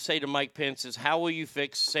have to say to Mike Pence is, how will you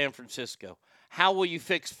fix San Francisco? How will you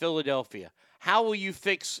fix Philadelphia? How will you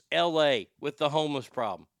fix L.A. with the homeless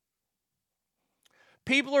problem?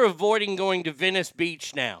 People are avoiding going to Venice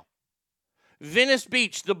Beach now. Venice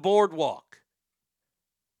Beach, the boardwalk.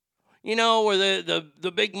 You know, where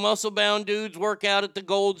the big muscle-bound dudes work out at the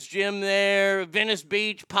Gold's Gym there. Venice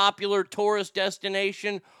Beach, popular tourist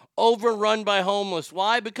destination, overrun by homeless.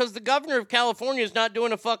 Why? Because the governor of California is not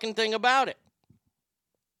doing a fucking thing about it.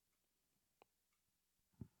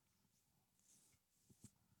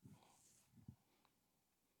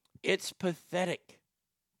 It's pathetic.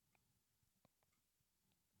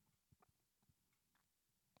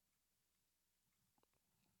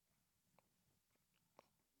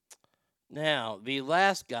 Now, the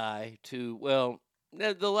last guy the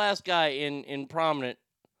last guy in prominent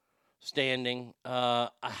standing, and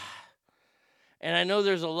And I know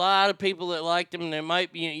there's a lot of people that liked him, and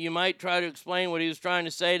you might try to explain what he was trying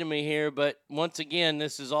to say to me here, but once again,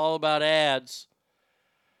 this is all about ads.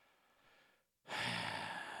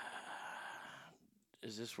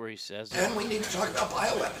 Is this where he says it? And we need to talk about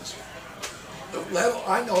bioweapons.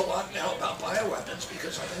 I know a lot now about bioweapons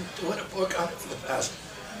because I've been doing a book on it for the past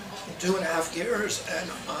 2.5 years. And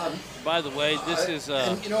by the way, this is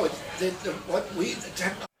and you know the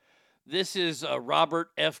technology. This is Robert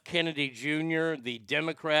F. Kennedy Jr., the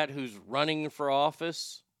Democrat who's running for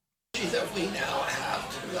office. That we now have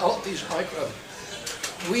to develop these microbes.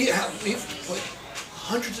 We've put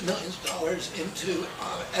hundreds of millions of dollars into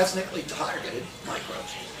ethnically targeted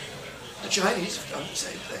microbes. The Chinese have done the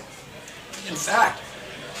same thing. In fact,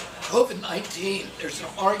 COVID-19, there's an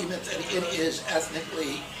argument that it is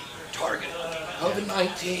ethnically targeted.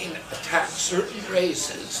 COVID-19 attacks certain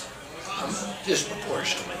races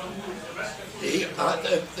disproportionately. The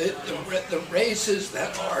races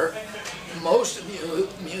that are most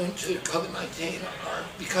immune to COVID-19 are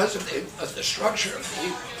because of the structure of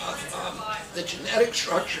the genetic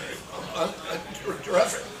structure,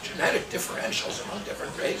 genetic differentials among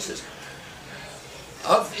different races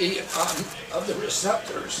of the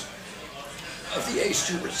receptors of the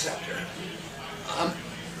ACE2 receptor.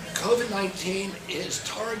 COVID-19 is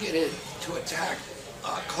targeted to attack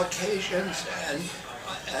Caucasians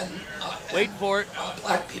and wait for it,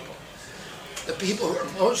 black people. The people who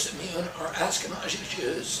are most immune are Ashkenazi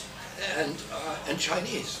Jews and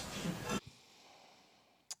Chinese.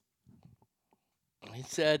 He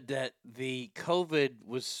said that the COVID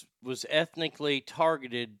was ethnically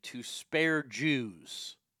targeted to spare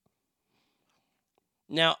Jews.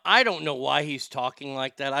 Now, I don't know why he's talking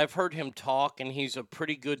like that. I've heard him talk, and he's a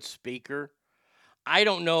pretty good speaker. I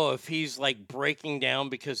don't know if he's like breaking down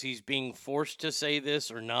because he's being forced to say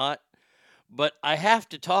this or not, but I have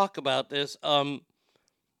to talk about this.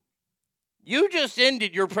 You just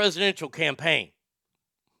ended your presidential campaign.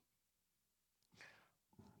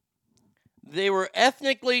 They were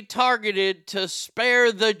ethnically targeted to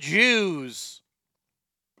spare the Jews.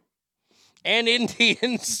 And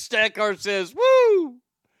Indian Stackar says, woo!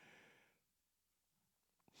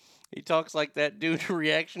 He talks like that due to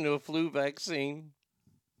reaction to a flu vaccine.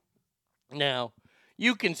 Now,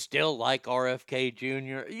 you can still like RFK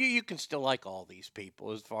Jr. You can still like all these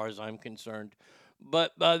people as far as I'm concerned.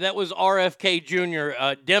 But that was RFK Jr.,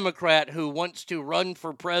 a Democrat who wants to run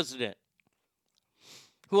for president.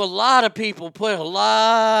 Who a lot of people put a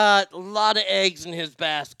lot of eggs in his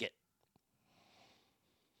basket.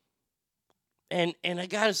 And I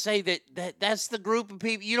gotta say that's the group of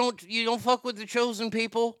people you don't fuck with the chosen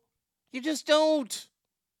people. You just don't.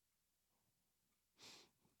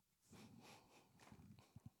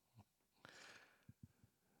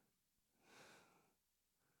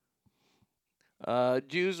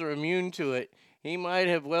 Jews are immune to it. He might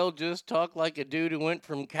have well just talked like a dude who went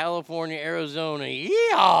from California, Arizona.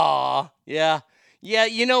 Yeah.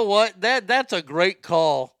 You know what? That's a great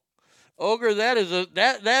call. Ogre, that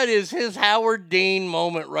is his Howard Dean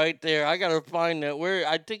moment right there. I gotta find that. Where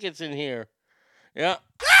I think it's in here. Yeah.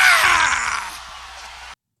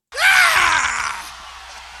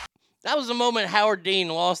 That was the moment Howard Dean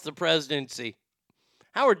lost the presidency.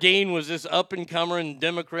 Howard Dean was this up-and-comer in the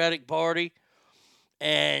Democratic Party,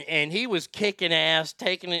 and he was kicking ass,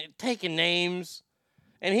 taking names,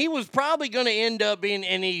 and he was probably going to end up being,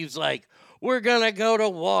 and he's like, we're going to go to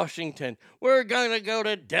Washington. We're going to go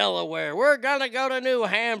to Delaware. We're going to go to New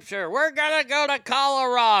Hampshire. We're going to go to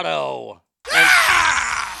Colorado.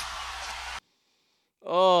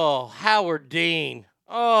 Oh, Howard Dean.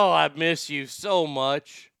 Oh, I miss you so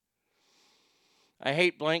much. I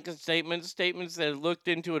hate blanket statements. Statements that looked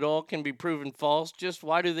into it all can be proven false. Just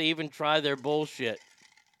why do they even try their bullshit?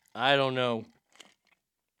 I don't know.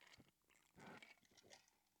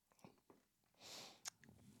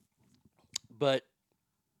 But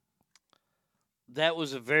that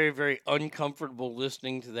was a very, very uncomfortable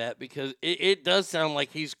listening to that because it does sound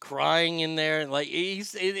like he's crying in there. And like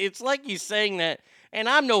it's like he's saying that, and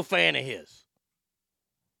I'm no fan of his.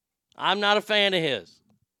 I'm not a fan of his.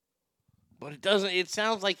 But it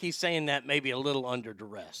sounds like he's saying that maybe a little under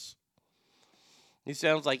duress. He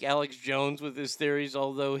sounds like Alex Jones with his theories,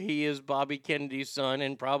 although he is Bobby Kennedy's son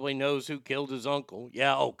and probably knows who killed his uncle.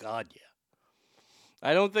 Yeah, oh God, yeah.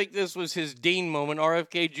 I don't think this was his Dean moment.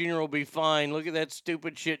 RFK Jr. will be fine. Look at that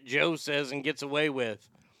stupid shit Joe says and gets away with.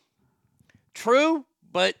 True,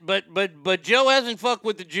 but Joe hasn't fucked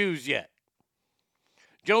with the Jews yet.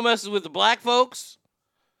 Joe messes with the black folks.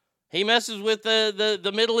 He messes with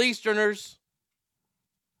the Middle Easterners.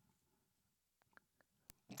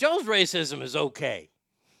 Joe's racism is okay.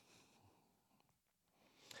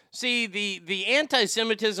 See, the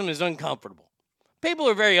anti-Semitism is uncomfortable. People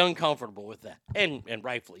are very uncomfortable with that, and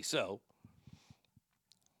rightfully so.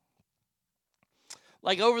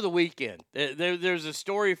 Like over the weekend, there's a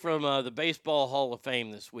story from the Baseball Hall of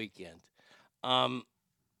Fame this weekend.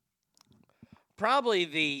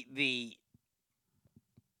 Probably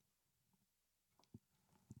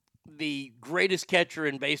the greatest catcher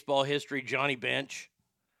in baseball history, Johnny Bench,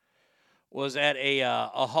 was at a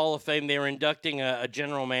Hall of Fame. They were inducting a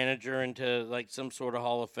general manager into like some sort of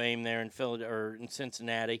Hall of Fame there in Philadelphia or in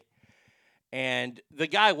Cincinnati. And the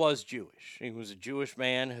guy was Jewish. He was a Jewish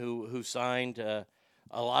man who signed a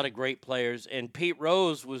lot of great players. And Pete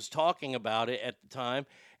Rose was talking about it at the time.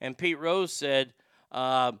 And Pete Rose said,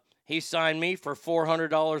 he signed me for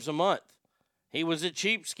 $400 a month. He was a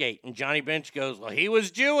cheapskate. And Johnny Bench goes, well, he was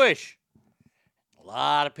Jewish. A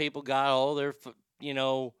lot of people got all their,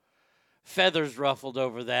 feathers ruffled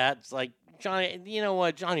over that. It's like, Johnny, you know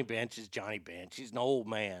what? Johnny Bench is Johnny Bench. He's an old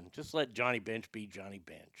man. Just let Johnny Bench be Johnny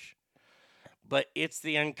Bench. But it's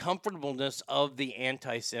the uncomfortableness of the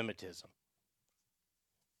anti-Semitism.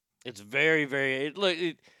 It's very, very...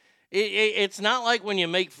 It's not like when you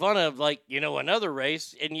make fun of, another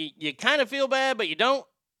race, and you kind of feel bad, but you don't.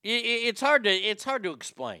 It's hard to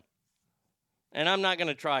explain. And I'm not going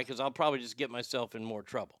to try because I'll probably just get myself in more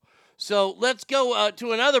trouble. So let's go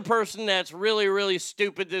to another person that's really, really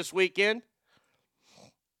stupid this weekend.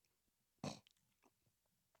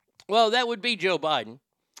 Well, that would be Joe Biden.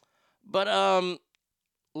 But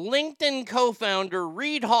LinkedIn co-founder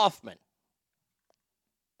Reid Hoffman.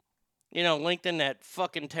 LinkedIn, that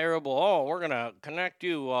fucking terrible, we're going to connect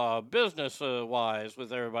you business-wise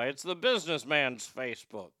with everybody. It's the businessman's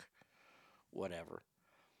Facebook. Whatever.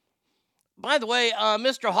 By the way,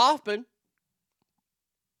 Mr. Hoffman,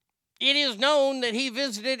 it is known that he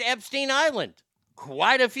visited Epstein Island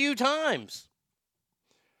quite a few times.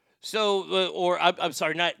 So, I'm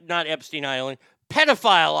sorry, not Epstein Island,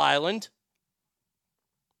 Pedophile Island.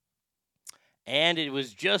 And it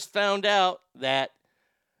was just found out that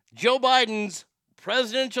Joe Biden's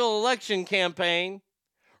presidential election campaign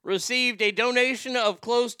received a donation of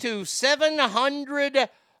close to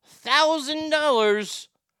 $700,000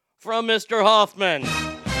 from Mr. Hoffman.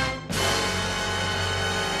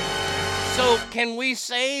 So can we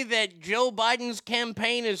say that Joe Biden's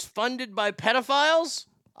campaign is funded by pedophiles?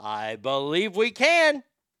 I believe we can.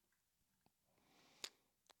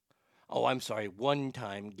 Oh, I'm sorry,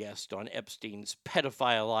 one-time guest on Epstein's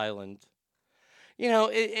Pedophile Island.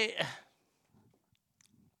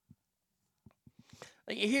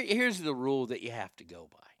 Here's the rule that you have to go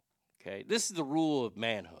by, okay? This is the rule of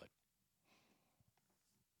manhood.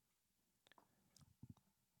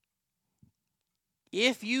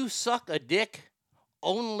 If you suck a dick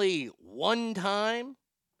only one time,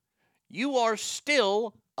 you are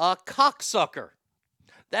still a cocksucker.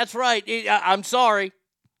 That's right. I'm sorry.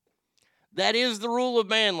 That is the rule of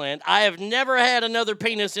manland. I have never had another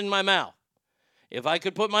penis in my mouth. If I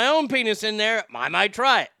could put my own penis in there, I might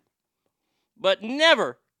try it. But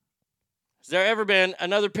never has there ever been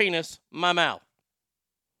another penis in my mouth.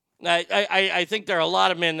 I think there are a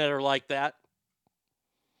lot of men that are like that.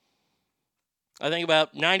 I think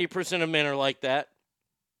about 90% of men are like that.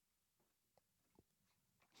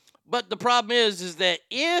 But the problem is that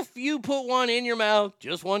if you put one in your mouth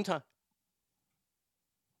just one time,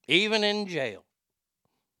 even in jail,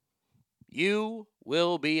 you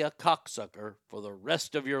will be a cocksucker for the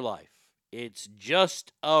rest of your life. It's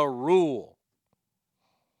just a rule.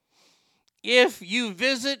 If you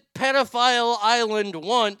visit Pedophile Island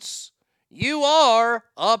once, you are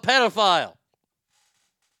a pedophile.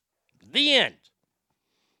 The end.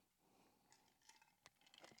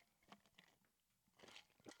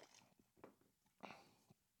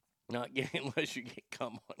 Not getting unless you get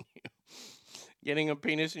cum on you. Getting a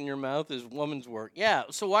penis in your mouth is woman's work. Yeah,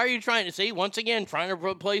 so why are you trying to see? Once again, trying to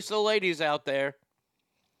replace the ladies out there.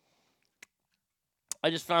 I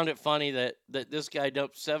just found it funny that this guy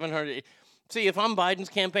dumped 700. See, if I'm Biden's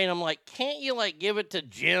campaign, I'm like, can't you give it to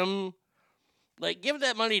Jim? Give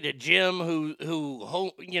that money to Jim who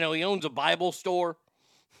he owns a Bible store.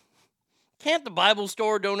 Can't the Bible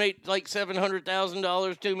store donate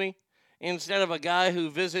 $700,000 to me instead of a guy who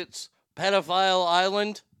visits Pedophile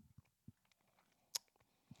Island?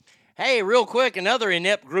 Hey, real quick, another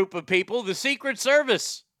inept group of people, the Secret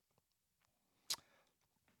Service.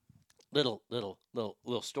 Little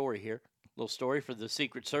story here. Little story for the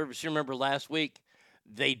Secret Service. You remember last week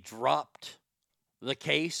they dropped the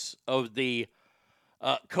case of the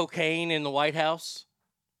cocaine in the White House?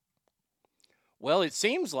 Well, it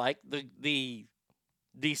seems like the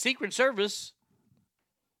Secret Service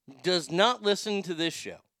does not listen to this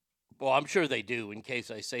show. Well, I'm sure they do in case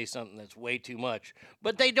I say something that's way too much.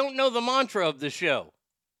 But they don't know the mantra of the show.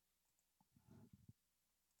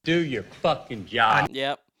 Do your fucking job.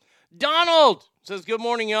 Yep. Donald says, good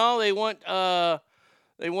morning, y'all. They want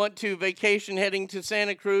to vacation heading to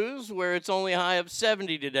Santa Cruz where it's only a high of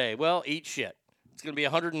 70 today. Well, eat shit. It's going to be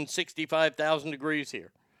 165,000 degrees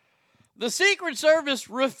here. The Secret Service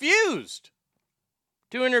refused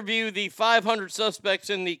to interview the 500 suspects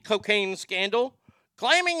in the cocaine scandal,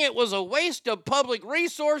 claiming it was a waste of public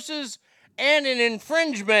resources and an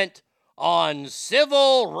infringement on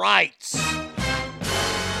civil rights.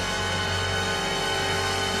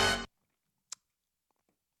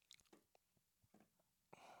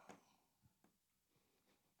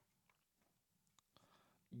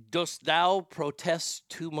 Dost thou protest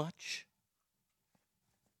too much?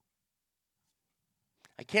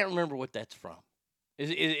 I can't remember what that's from.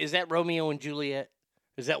 Is that Romeo and Juliet?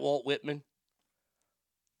 Is that Walt Whitman?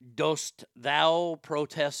 Dost thou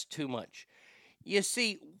protest too much? You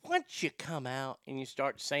see, once you come out and you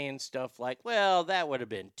start saying stuff like, well, that would have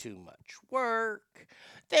been too much work.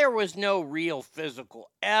 There was no real physical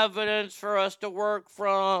evidence for us to work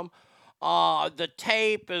from. The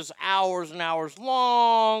tape is hours and hours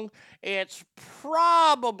long. It's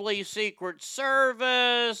probably Secret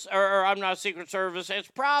Service, or I'm not Secret Service. It's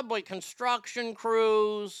probably construction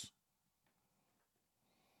crews.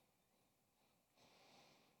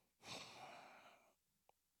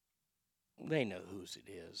 They know whose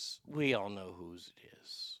it is. We all know whose it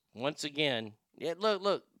is. Once again, yeah,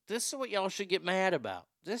 look, this is what y'all should get mad about.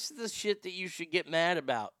 This is the shit that you should get mad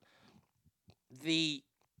about. The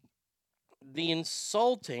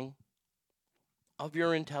insulting of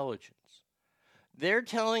your intelligence. They're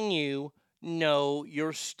telling you, no,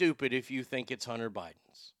 you're stupid if you think it's Hunter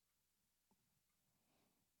Biden's.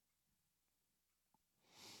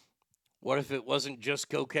 What if it wasn't just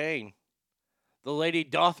cocaine? The lady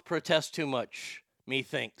doth protest too much,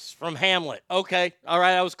 methinks. From Hamlet. Okay, all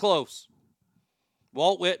right, I was close.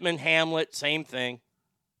 Walt Whitman, Hamlet, same thing.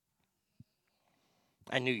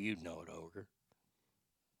 I knew you'd know it, Ogre.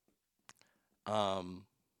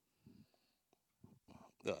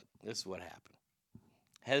 Look, this is what happened.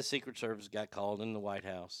 Head of Secret Service got called in the White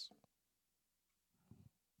House.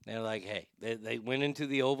 They're like, hey, they went into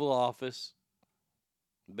the Oval Office.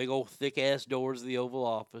 Big old thick-ass doors of the Oval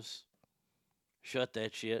Office. Shut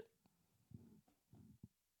that shit.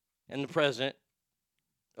 And the president,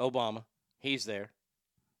 Obama, he's there.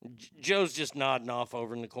 Joe's just nodding off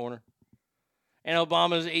over in the corner. And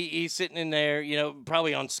Obama's, he's sitting in there, you know,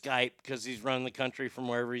 probably on Skype because he's running the country from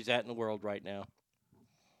wherever he's at in the world right now.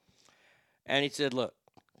 And he said, look,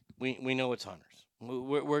 we know it's Hunter's.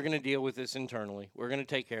 We're going to deal with this internally. We're going to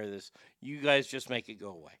take care of this. You guys just make it go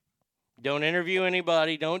away. Don't interview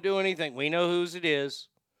anybody. Don't do anything. We know whose it is.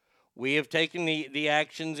 We have taken the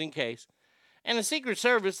actions in case. And the Secret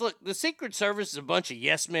Service, look, the Secret Service is a bunch of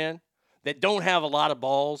yes men that don't have a lot of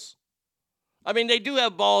balls. I mean, they do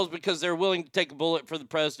have balls because they're willing to take a bullet for the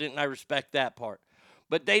president, and I respect that part.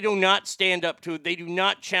 But they do not stand up to it. They do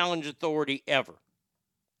not challenge authority ever.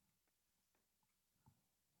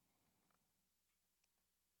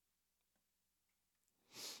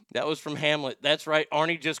 That was from Hamlet. That's right.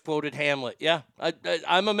 Arnie just quoted Hamlet. Yeah,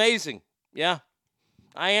 I'm amazing. Yeah,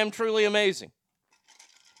 I am truly amazing.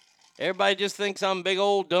 Everybody just thinks I'm a big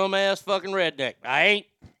old dumbass fucking redneck. I ain't.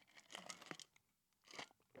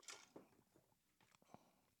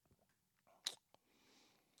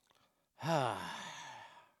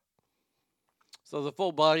 So the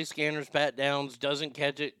full body scanners, pat downs, doesn't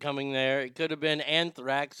catch it coming there. It could have been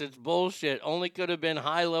anthrax. It's bullshit. Only could have been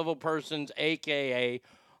high-level persons, a.k.a.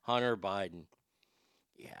 Hunter Biden.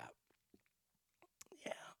 Yeah.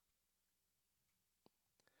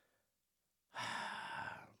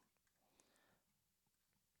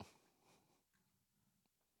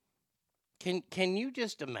 Can you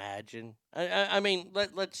just imagine? I mean,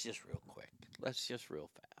 let's just real quick. Let's just real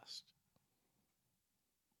fast.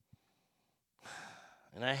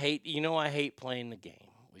 And I hate playing the game.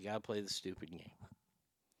 We got to play the stupid game.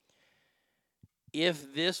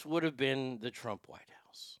 If this would have been the Trump White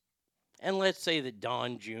House, and let's say that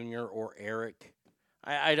Don Jr. or Eric,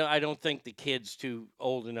 I don't think the kid's too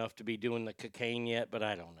old enough to be doing the cocaine yet, but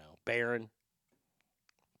I don't know. Barron.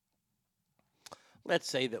 Let's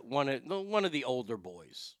say that one of the older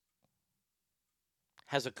boys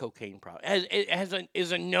has a cocaine problem,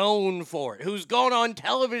 is a known for it, who's gone on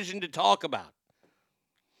television to talk about it.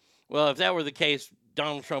 Well, if that were the case,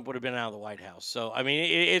 Donald Trump would have been out of the White House. So, I mean,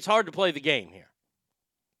 it's hard to play the game here.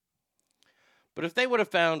 But if they would have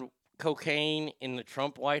found cocaine in the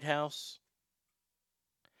Trump White House,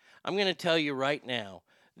 I'm going to tell you right now,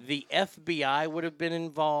 The FBI would have been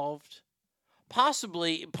involved.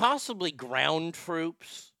 Possibly ground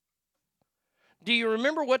troops. Do you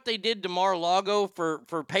remember what they did to Mar-a-Lago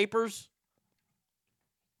for papers?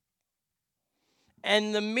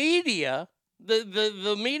 And the media,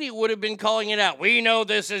 the media would have been calling it out. We know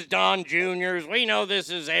this is Don Jr.'s. We know this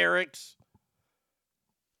is Eric's.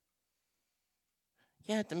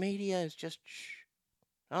 Yeah, the media is just,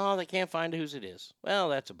 oh, they can't find whose it is. Well,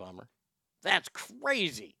 that's a bummer. That's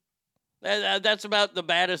crazy. That's about the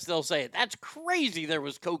baddest they'll say it. That's crazy there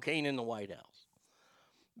was cocaine in the White House.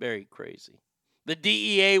 Very crazy. The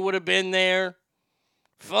DEA would have been there.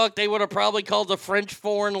 Fuck, they would have probably called the French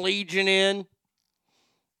Foreign Legion in.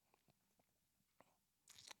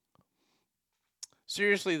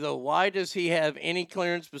 Seriously, though, why does he have any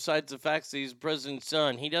clearance besides the fact that he's the president's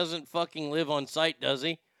son? He doesn't fucking live on site, does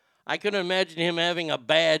he? I couldn't imagine him having a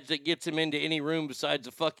badge that gets him into any room besides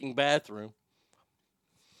a fucking bathroom.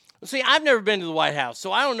 See, I've never been to the White House,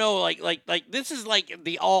 so I don't know, like this is like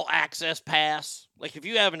the all-access pass. Like, if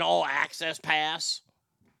you have an all-access pass,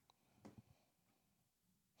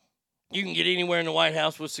 you can get anywhere in the White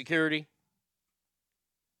House with security.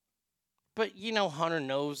 But, you know, Hunter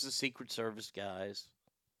knows the Secret Service guys.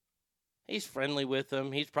 He's friendly with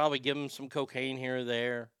them. He's probably giving them some cocaine here or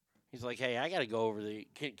there. He's like, hey, I got to go over the...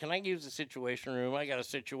 Can I use the situation room? I got a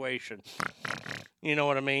situation. You know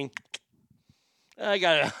what I mean? I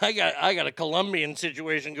got a Colombian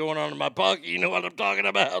situation going on in my pocket. You know what I'm talking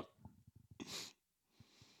about?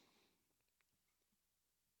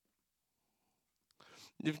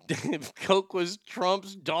 If Coke was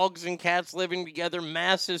Trump's dogs and cats living together,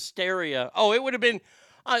 mass hysteria. Oh, it would have been.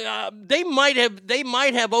 They might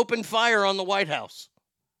have opened fire on the White House.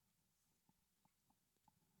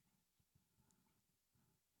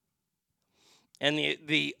 And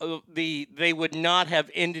they would not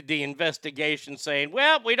have ended the investigation saying,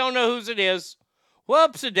 well, we don't know whose it is.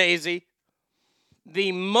 Whoops-a-daisy.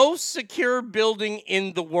 The most secure building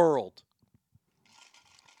in the world.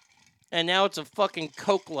 And now it's a fucking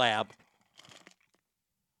coke lab.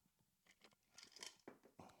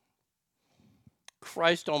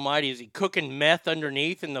 Christ almighty, is he cooking meth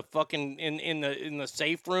underneath in the fucking in the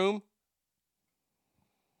safe room?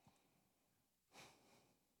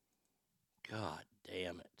 God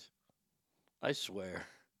damn it. I swear.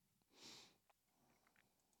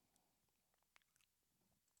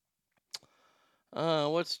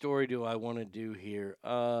 What story do I want to do here?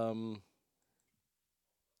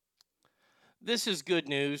 This is good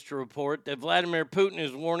news to report that Vladimir Putin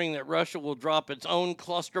is warning that Russia will drop its own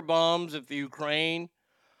cluster bombs if the Ukraine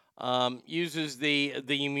uses the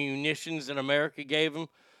munitions that America gave them.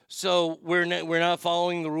 So we're not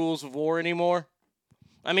following the rules of war anymore.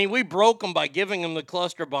 I mean, we broke them by giving them the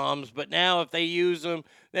cluster bombs, but now if they use them,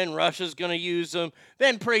 then Russia's going to use them.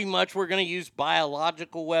 Then pretty much we're going to use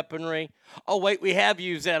biological weaponry. Oh, wait, we have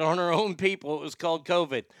used that on our own people. It was called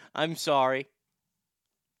COVID. I'm sorry.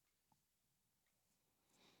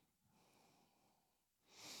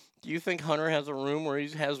 Do you think Hunter has a room where he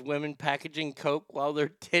has women packaging coke while their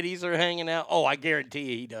titties are hanging out? Oh, I guarantee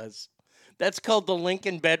you he does. That's called the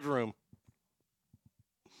Lincoln bedroom.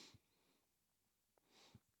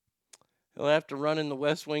 He'll have to run in the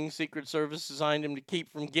West Wing. Secret Service designed him to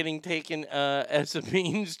keep from getting taken as a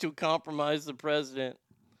means to compromise the president.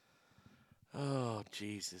 Oh,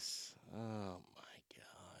 Jesus. Oh, my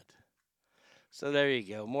God. So there you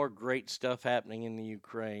go. More great stuff happening in the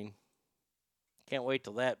Ukraine. Can't wait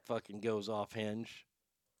till that fucking goes off hinge.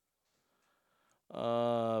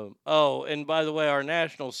 Oh, and by the way, our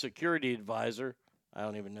national security advisor, I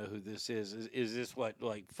don't even know who this is. Is this what,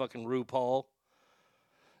 like fucking RuPaul?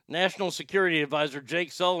 National Security Advisor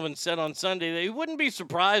Jake Sullivan said on Sunday that he wouldn't be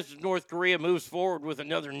surprised if North Korea moves forward with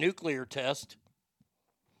another nuclear test.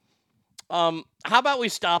 How about we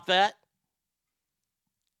stop that?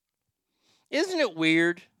 Isn't it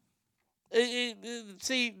weird?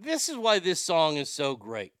 See, this is why this song is so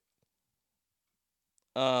great.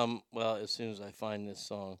 Well, as soon as I find this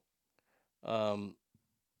song.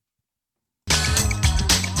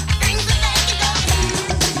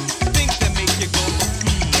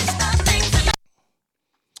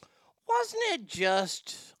 Wasn't it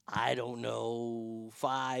just, I don't know,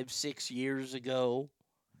 5-6 years ago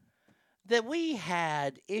that we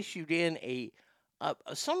had issued in a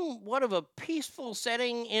somewhat of a peaceful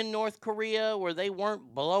setting in North Korea where they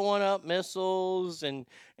weren't blowing up missiles and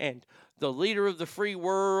the leader of the free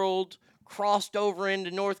world crossed over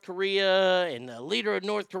into North Korea and the leader of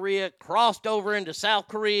North Korea crossed over into South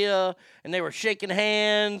Korea and they were shaking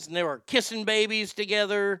hands and they were kissing babies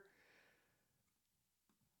together.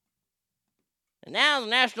 And now the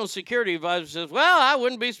National Security Advisor says, well, I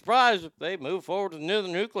wouldn't be surprised if they move forward with another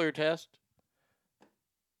nuclear test.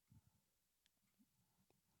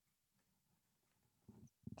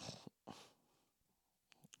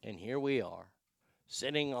 And here we are,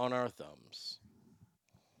 sitting on our thumbs.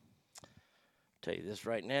 Tell you this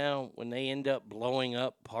right now, when they end up blowing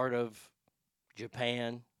up part of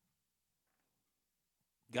Japan,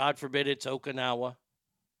 God forbid it's Okinawa,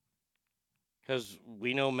 because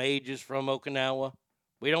we know Mage is from Okinawa.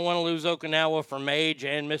 We don't want to lose Okinawa for Mage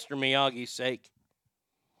and Mr. Miyagi's sake.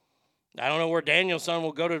 I don't know where Danielson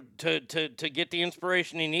will go to get the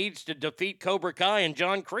inspiration he needs to defeat Cobra Kai and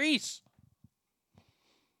John Kreese.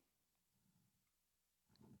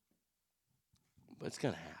 But it's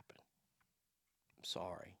going to happen. I'm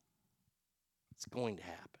sorry. It's going to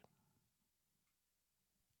happen.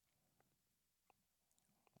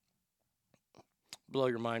 Blow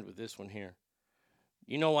your mind with this one here.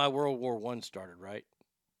 You know why World War I started, right?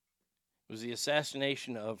 It was the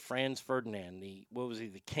assassination of Franz Ferdinand, the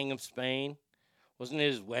King of Spain? Wasn't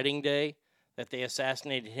it his wedding day that they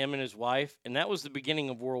assassinated him and his wife? And that was the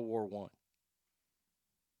beginning of World War I.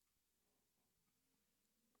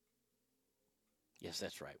 Yes,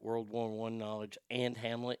 that's right. World War I knowledge and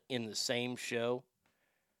Hamlet in the same show.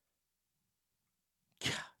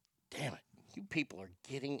 God damn it. You people are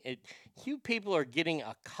getting it. You people are getting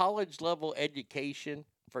a college level education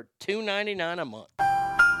for $2.99 a month.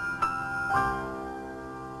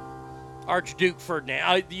 Archduke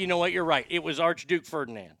Ferdinand. You know what? You're right. It was Archduke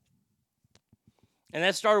Ferdinand. And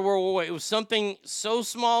that started World War I. It was something so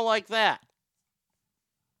small like that.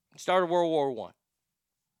 It started World War I.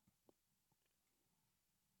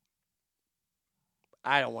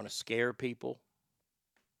 I don't want to scare people.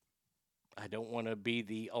 I don't want to be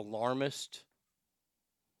the alarmist.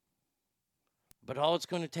 But all it's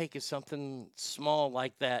going to take is something small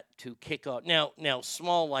like that to kick off. Now,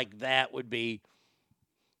 small like that would be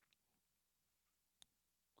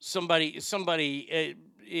somebody,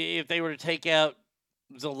 if they were to take out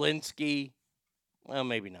Zelensky, well,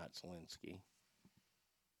 maybe not Zelensky.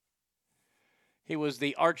 He was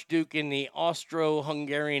the Archduke in the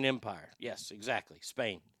Austro-Hungarian Empire. Yes, exactly.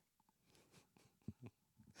 Spain.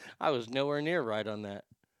 I was nowhere near right on that.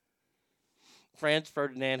 Franz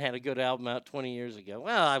Ferdinand had a good album out 20 years ago.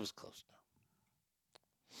 Well, I was close enough.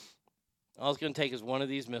 All it's going to take is one of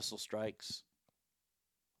these missile strikes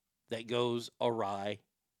that goes awry.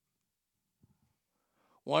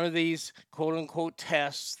 One of these quote-unquote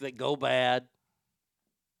tests that go bad.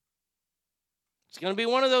 It's going to be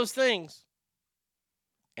one of those things.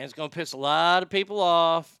 And it's going to piss a lot of people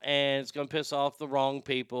off, and it's going to piss off the wrong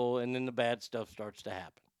people, and then the bad stuff starts to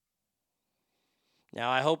happen. Now,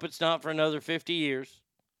 I hope it's not for another 50 years.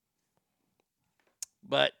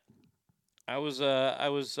 But I was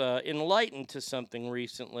enlightened to something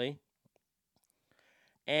recently,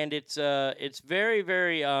 and it's very,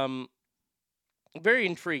 very, very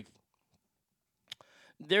intriguing.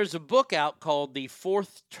 There's a book out called The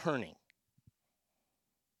Fourth Turning.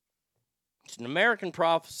 It's an American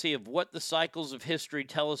prophecy of what the cycles of history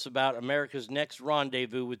tell us about America's next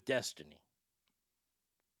rendezvous with destiny.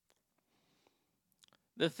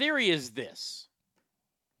 The theory is this,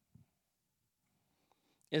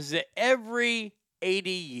 is that every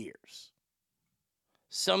 80 years,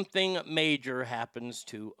 something major happens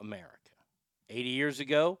to America. 80 years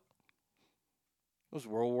ago, it was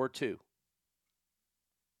World War II.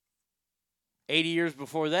 80 years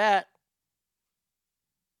before that,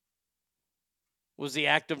 was the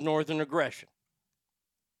act of northern aggression,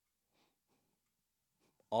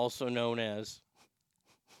 also known as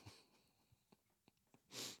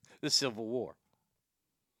the Civil War.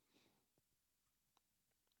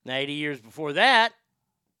 Now, 80 years before that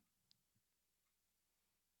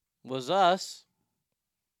was us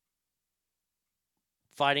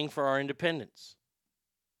fighting for our independence.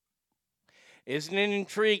 Isn't it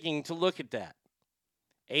intriguing to look at that?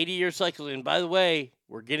 80-year cycle. And by the way,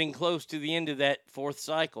 we're getting close to the end of that fourth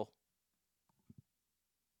cycle.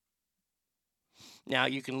 Now,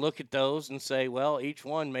 you can look at those and say, well, each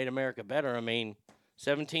one made America better. I mean,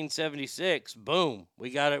 1776, boom, we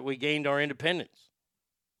got it. We gained our independence.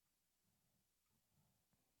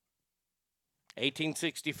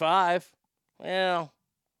 1865, well,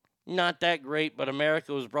 not that great, but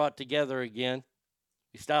America was brought together again.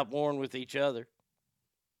 We stopped warring with each other.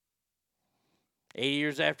 80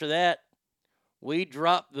 years after that, we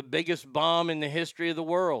dropped the biggest bomb in the history of the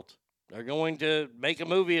world. They're going to make a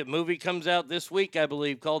movie. A movie comes out this week, I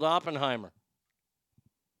believe, called Oppenheimer.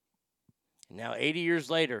 And now, 80 years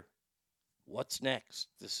later, what's next?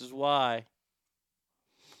 This is why.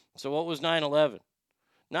 So what was 9/11?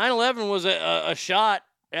 9/11 was a shot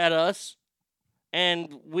at us,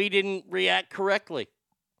 and we didn't react correctly.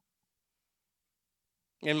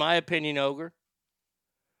 In my opinion, Ogre.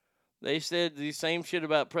 They said the same shit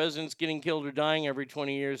about presidents getting killed or dying every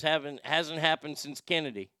 20 years hasn't happened since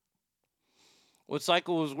Kennedy. What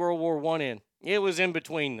cycle was World War I in? It was in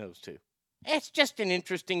between those two. It's just an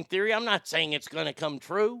interesting theory. I'm not saying it's going to come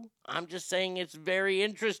true. I'm just saying it's very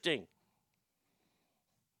interesting.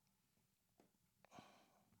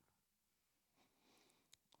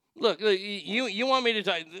 Look, you want me to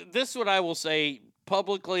talk? This is what I will say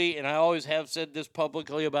publicly, and I always have said this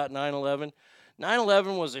publicly about 9/11.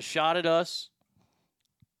 9/11 was a shot at us,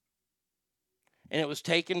 and it was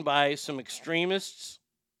taken by some extremists.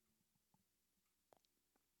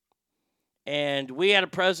 And we had a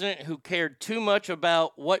president who cared too much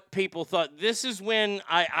about what people thought. This is when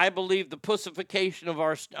I believe the pussification of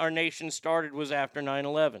our nation started, was after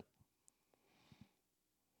 9/11.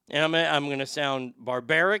 And I'm going to sound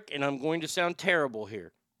barbaric, and I'm going to sound terrible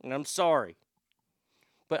here. And I'm sorry.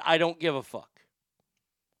 But I don't give a fuck.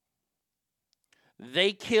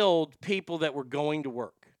 They killed people that were going to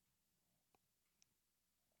work.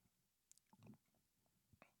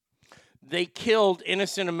 They killed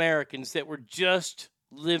innocent Americans that were just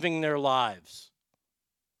living their lives.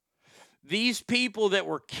 These people that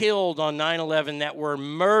were killed on 9/11, that were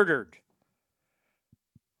murdered,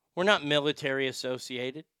 were not military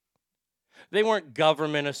associated. They weren't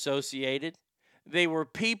government associated. They were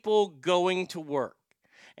people going to work.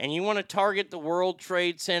 And you want to target the World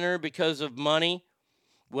Trade Center because of money?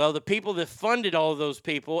 Well, the people that funded all of those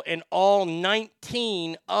people, and all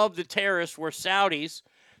 19 of the terrorists, were Saudis.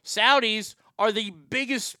 Saudis are the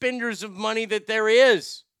biggest spenders of money that there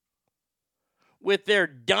is, with their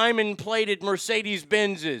diamond-plated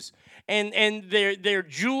Mercedes-Benzes and their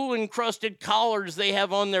jewel-encrusted collars they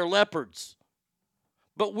have on their leopards.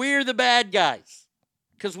 But we're the bad guys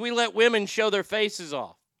because we let women show their faces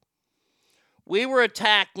off. We were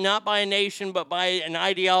attacked not by a nation but by an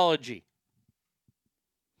ideology.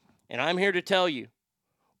 And I'm here to tell you,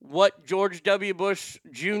 what George W. Bush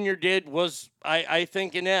Jr. did was, I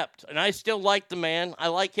think, inept. And I still like the man. I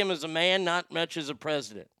like him as a man, not much as a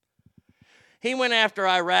president. He went after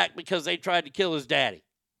Iraq because they tried to kill his daddy.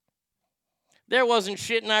 There wasn't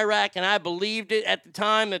shit in Iraq, and I believed it at the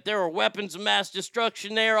time that there were weapons of mass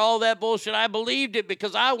destruction there, all that bullshit. I believed it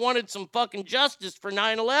because I wanted some fucking justice for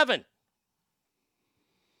 9/11.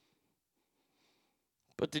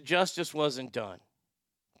 But the justice wasn't done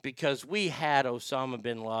because we had Osama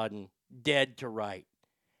bin Laden dead to right,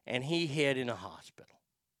 and he hid in a hospital.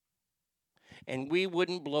 And we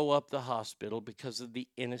wouldn't blow up the hospital because of the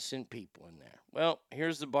innocent people in there. Well,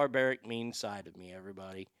 here's the barbaric, mean side of me,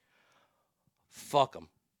 everybody. Fuck them.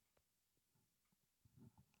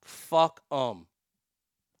 Fuck them.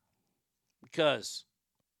 Because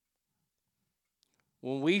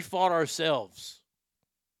when we fought ourselves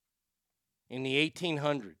in the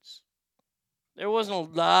 1800s, there wasn't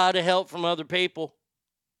a lot of help from other people.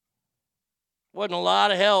 Wasn't a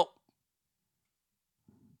lot of help.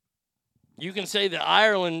 You can say that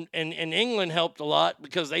Ireland and England helped a lot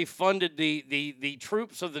because they funded the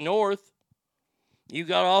troops of the North. You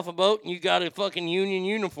got off a boat and you got a fucking Union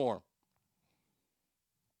uniform.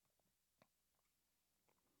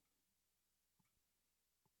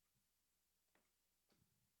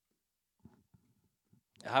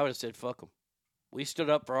 I would have said, fuck them. We stood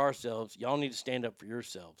up for ourselves. Y'all need to stand up for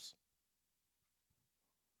yourselves.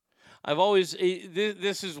 I've always,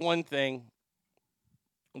 this is one thing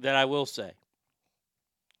that I will say.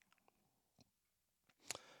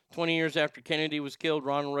 20 years after Kennedy was killed,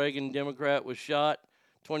 Ronald Reagan, Democrat, was shot.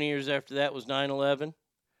 20 years after that was 9/11.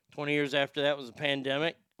 20 years after that was the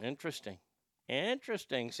pandemic. Interesting.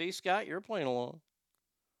 Interesting. See, Scott, you're playing along.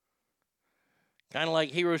 Kind of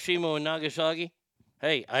like Hiroshima and Nagasaki.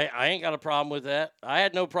 Hey, I ain't got a problem with that. I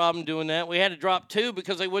had no problem doing that. We had to drop 2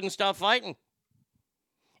 because they wouldn't stop fighting.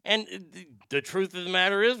 And the truth of the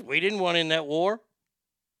matter is, we didn't want in that war.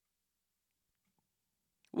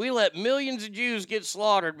 We let millions of Jews get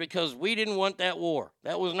slaughtered because we didn't want that war.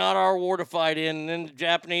 That was not our war to fight in. And then the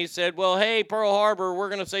Japanese said, well, hey, Pearl Harbor, we're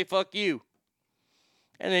going to say fuck you.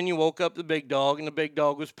 And then you woke up the big dog, and the big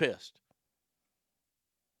dog was pissed.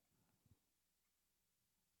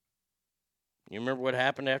 You remember what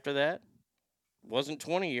happened after that? It wasn't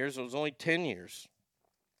 20 years. It was only 10 years.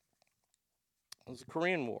 It was the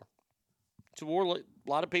Korean War. It's a war a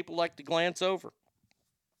lot of people like to glance over.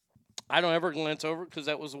 I don't ever glance over because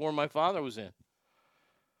that was the war my father was in.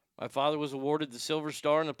 My father was awarded the Silver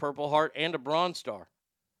Star and the Purple Heart and a Bronze Star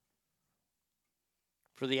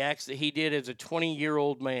for the acts that he did as a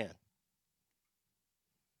 20-year-old man.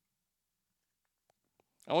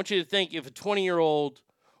 I want you to think if a 20-year-old,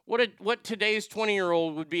 what today's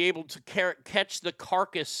 20-year-old would be able to catch the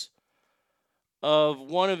carcass of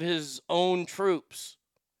one of his own troops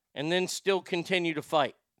and then still continue to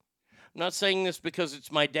fight. I'm not saying this because it's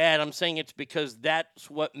my dad. I'm saying it's because that's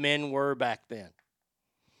what men were back then.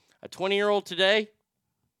 A 20-year-old today,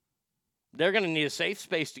 they're going to need a safe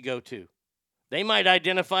space to go to. They might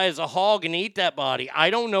identify as a hog and eat that body. I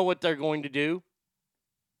don't know what they're going to do.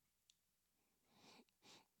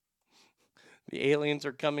 The aliens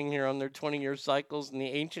are coming here on their 20-year cycles, and the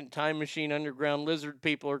ancient time machine underground lizard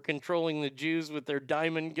people are controlling the Jews with their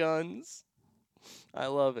diamond guns. I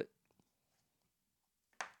love it.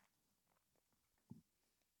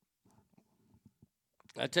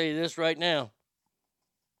 I tell you this right now.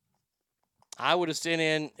 I would have sent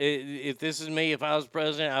in, if this is me, if I was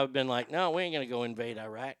president, I would have been like, no, we ain't going to go invade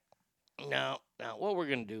Iraq. No. What we're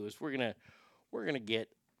going to do is we're going to get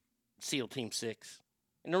SEAL Team 6.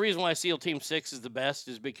 And the reason why SEAL Team 6 is the best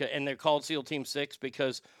is because, and they're called SEAL Team 6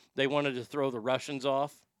 because they wanted to throw the Russians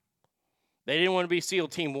off. They didn't want to be SEAL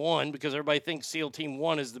Team 1 because everybody thinks SEAL Team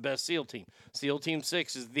 1 is the best SEAL team. SEAL Team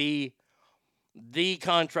 6 is the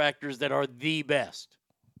contractors that are the best.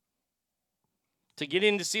 To get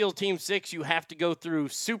into SEAL Team 6, you have to go through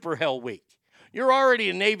Super Hell Week. You're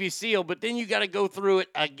already a Navy SEAL, but then you got to go through it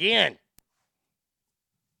again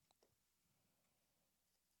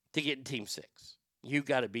to get in Team 6. You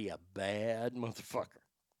got to be a bad motherfucker.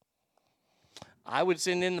 I would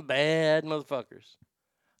send in the bad motherfuckers.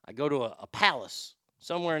 I go to a palace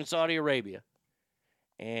somewhere in Saudi Arabia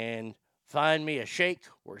and find me a sheikh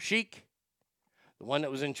or sheik, the one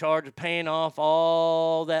that was in charge of paying off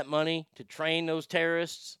all that money to train those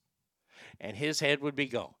terrorists, and his head would be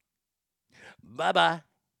gone. Bye-bye.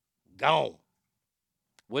 Gone.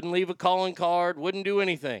 Wouldn't leave a calling card, wouldn't do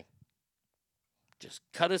anything. Just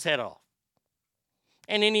cut his head off.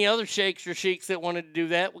 And any other sheikhs or sheiks that wanted to do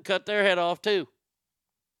that would cut their head off too.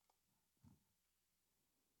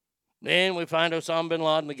 Then we find Osama bin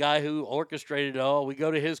Laden, the guy who orchestrated it all. We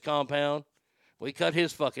go to his compound. We cut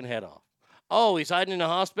his fucking head off. Oh, he's hiding in the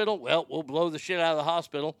hospital? Well, we'll blow the shit out of the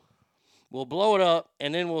hospital. We'll blow it up,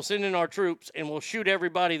 and then we'll send in our troops, and we'll shoot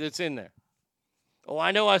everybody that's in there. Oh,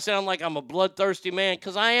 I know I sound like I'm a bloodthirsty man,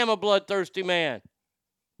 because I am a bloodthirsty man.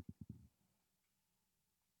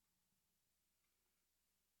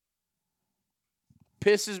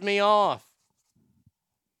 Pisses me off.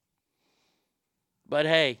 But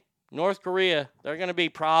hey, North Korea, they're going to be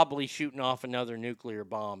probably shooting off another nuclear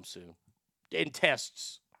bomb soon. In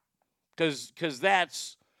tests. Because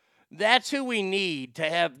that's who we need to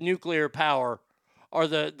have nuclear power, are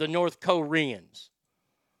the North Koreans.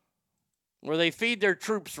 Where they feed their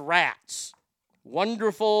troops rats.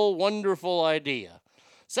 Wonderful, wonderful idea.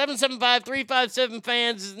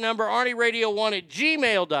 775-357-FANS is the number.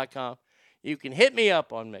 ArnieRadio1@gmail.com. You can hit me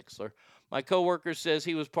up on Mixler. My coworker says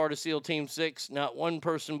he was part of SEAL Team 6. Not one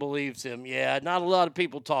person believes him. Yeah, not a lot of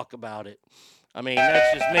people talk about it. I mean,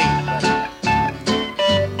 that's just me.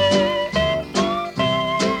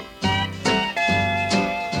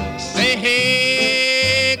 Say,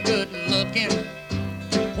 hey, good looking,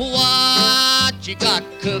 what you got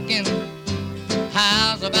cooking?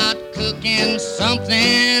 How's about cooking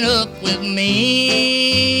something up with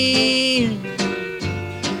me?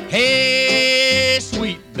 Hey,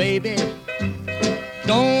 sweet baby,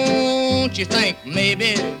 don't you think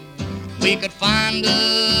maybe we could find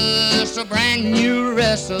us a brand new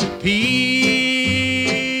recipe?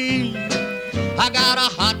 I got a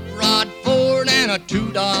hot rod Ford and a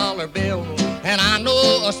 $2 bill, and I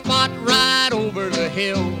know a spot right over the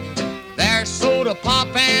hill. There's soda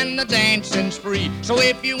pop and the dancing's free. So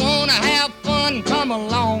if you wanna have fun, come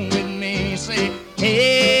along with me. Say,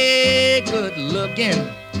 hey, good looking,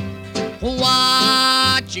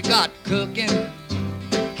 what you got cooking?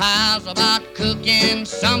 How's about cooking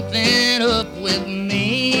something up with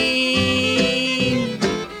me?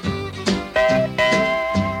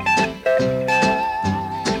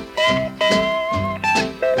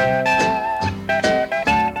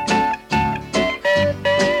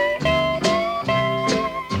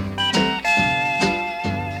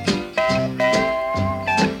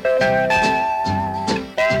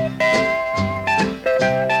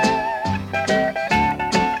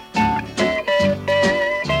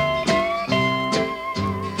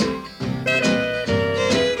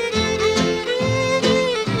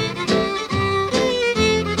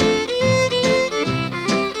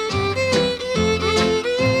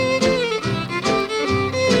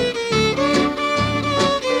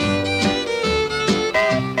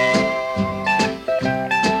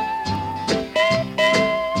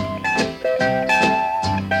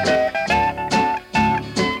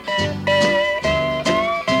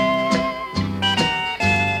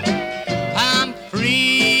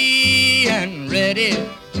 ready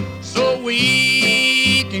so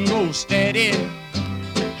we can go steady.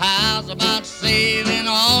 How's about saving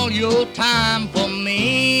all your time for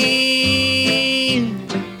me?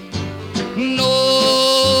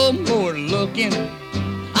 No more looking,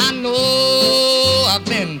 I know I've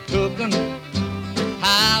been tooken.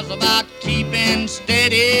 How's about keeping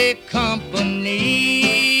steady company?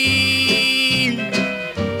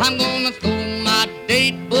 I'm gonna throw my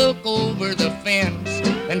date book over the fence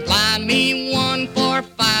and find me one for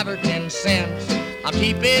 5 or 10 cents. I'll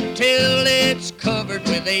keep it till it's covered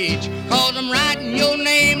with age, 'cause I'm writing your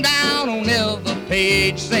name down on every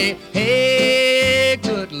page. Say, hey,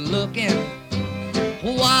 good looking,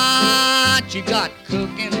 what you got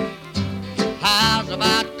cooking? How's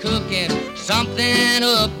about cooking something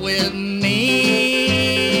up with me?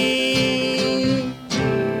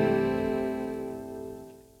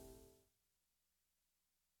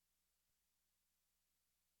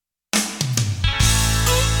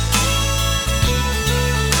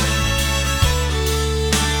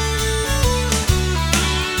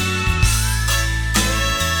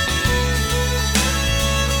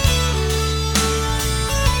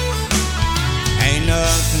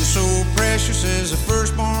 So precious as a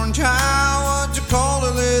firstborn child, what to call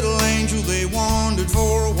a little angel, they wandered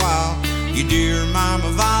for a while. Your dear mama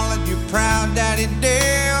Violet, your proud daddy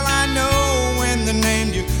Dale, I know when they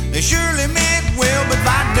named you, they surely meant well. But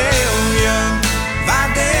Vidalia,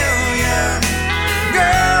 Vidalia,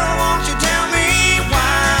 girl, won't you tell me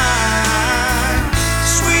why?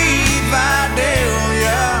 Sweet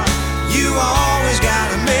Vidalia, you always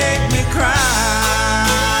gotta make me cry.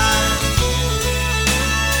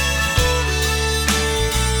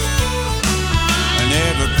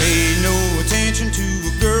 Paid no attention to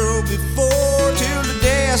a girl before, till the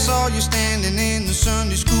day I saw you standing in the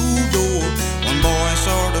Sunday school door. One boy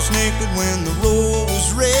sort of snickered when the roll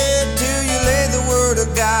was read, till you laid the word of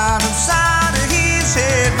God inside of his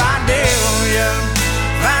head. Vidalia,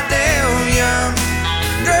 Vidalia,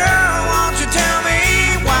 girl, won't you tell me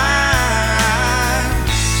why?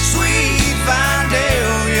 Sweet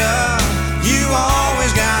Vidalia, you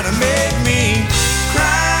always gotta make me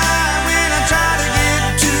cry.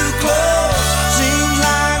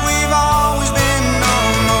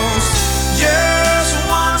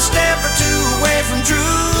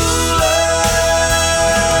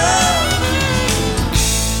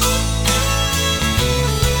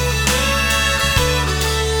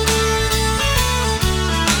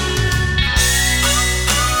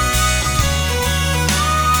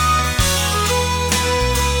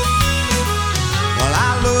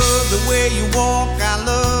 You walk, I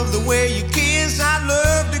love the way you kiss. I'd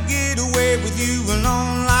love to get away with you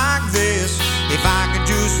alone like this. If I could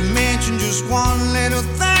just mention just one little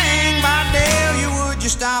thing, Vidalia, would you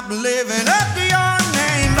stop living up to your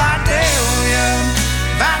name? Vidalia,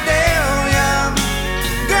 Vidalia,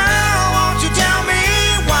 girl, won't you tell me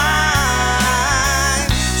why?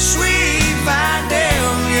 Sweet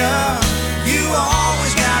Vidalia, you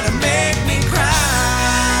always gotta make me cry.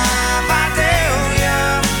 Vidalia,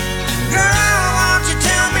 girl, won't you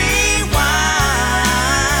tell me why?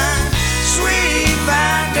 Sweet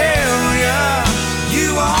Vidalia, you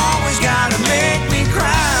always gotta make me cry.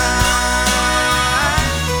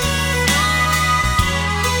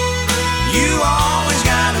 You always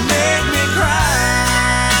gotta make me cry.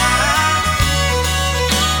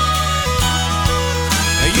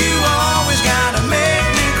 You always gotta make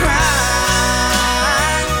me cry.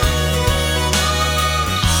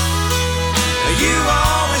 You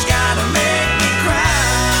always gotta make me cry.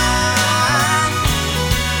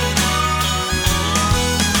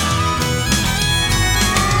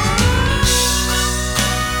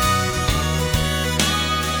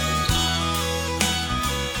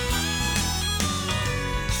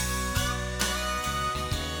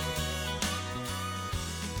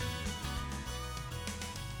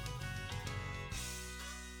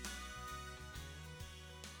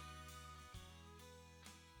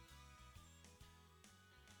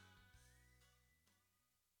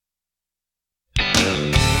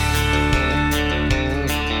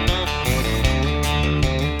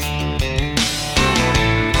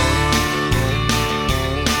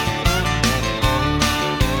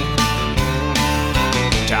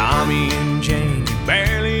 Tommy and Jane,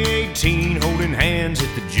 barely 18, holding hands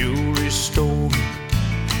at the jewelry store.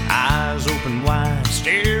 Eyes open wide,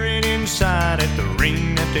 staring inside at the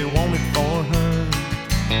ring that they wanted for her.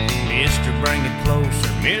 Mister, bring it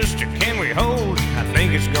closer. Mister, can we hold it? I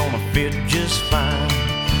think it's gonna fit just fine.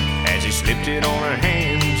 As he slipped it on her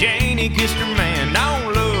hand, Janie kissed her man.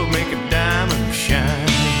 Don't love make a diamond shine.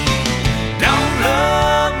 Don't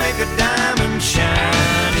love make a diamond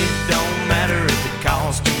shine. It don't matter if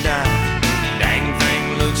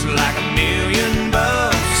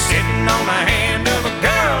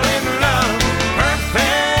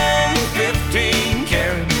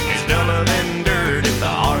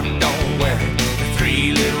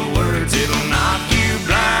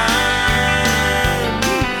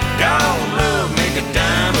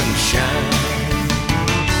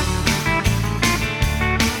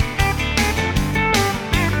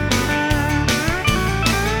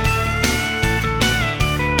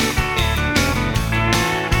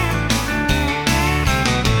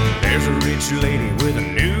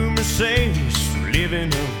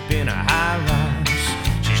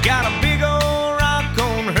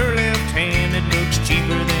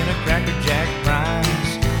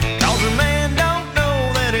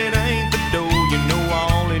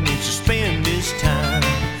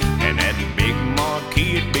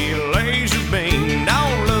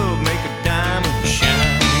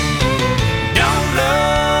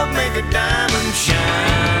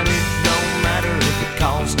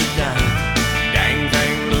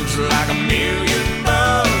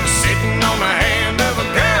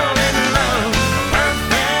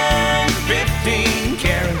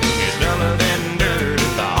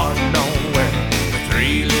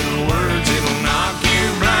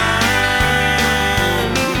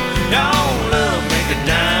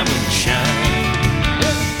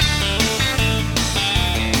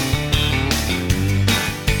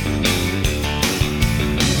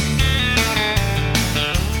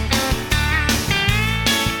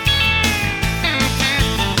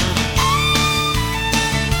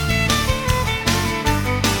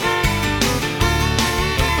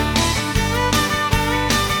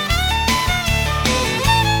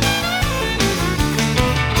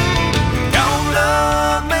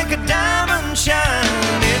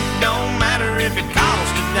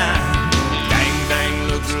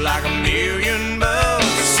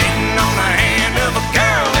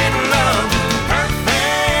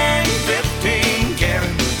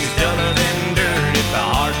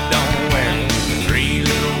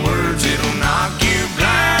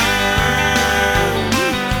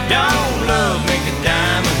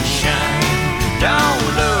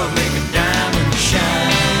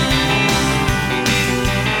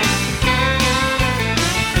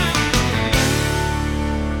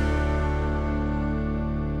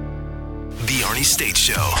Arnie State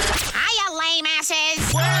Show. Hiya, lame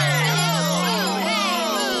asses. We're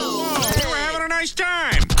having a nice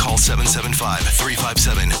time. Call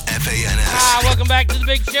 775-357-FANS. Welcome back to the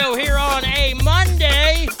big show here on a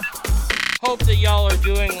Monday. Hope that y'all are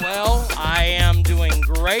doing well. I am doing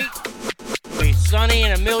great. It'll be sunny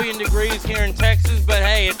and 1,000,000 degrees here in Texas, but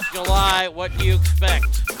hey, it's July. What do you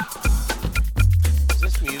expect? Is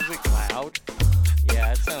this music loud?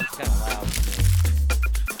 Yeah, it sounds kind of loud to me.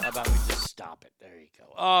 How about we just stop it? There you go.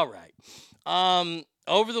 All right.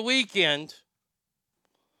 Over the weekend,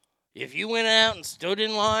 if you went out and stood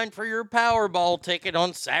in line for your Powerball ticket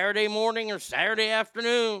on Saturday morning or Saturday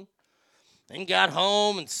afternoon, and got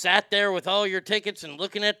home and sat there with all your tickets and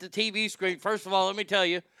looking at the TV screen, first of all, let me tell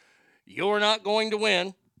you, you're not going to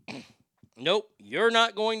win. Nope, you're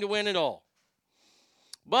not going to win at all.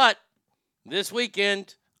 But this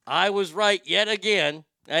weekend, I was right yet again.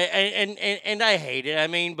 And I hate it. I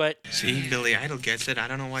mean, but... See, Billy Idol gets it. I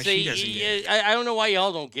don't know why she doesn't get it. I don't know why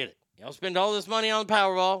y'all don't get it. Y'all spend all this money on the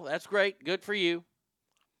Powerball. That's great. Good for you.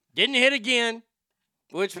 Didn't hit again,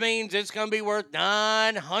 which means it's going to be worth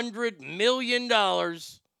 $900 million the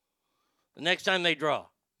next time they draw,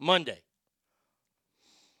 Monday.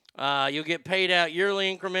 You'll get paid out yearly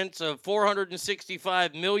increments of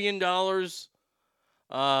 $465 million.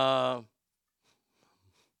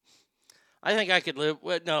 I think I could live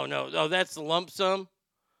with, no, that's the lump sum.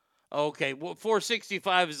 Okay, well,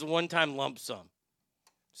 465 is the one-time lump sum.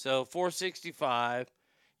 So 465,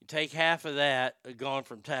 you take half of that, gone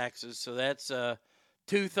from taxes, so that's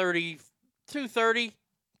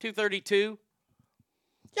 232.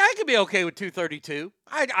 Yeah, I could be okay with 232.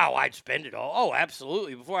 I'd spend it all. Oh,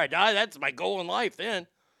 absolutely. Before I die, that's my goal in life then.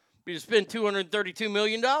 Be to spend $232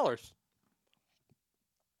 million.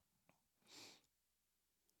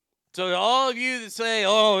 So to all of you that say,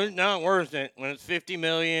 oh, it's not worth it when it's $50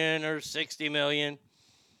 million or $60 million,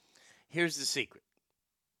 here's the secret.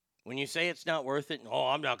 When you say it's not worth it, oh,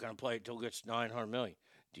 I'm not going to play it until it gets $900 million.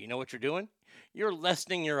 Do you know what you're doing? You're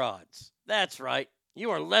lessening your odds. That's right. You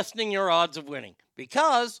are lessening your odds of winning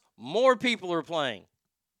because more people are playing.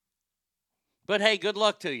 But hey, good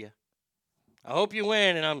luck to you. I hope you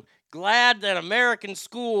win, and I'm glad that American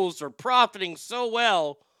schools are profiting so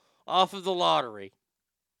well off of the lottery.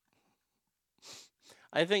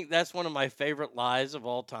 I think that's one of my favorite lies of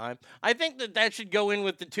all time. I think that should go in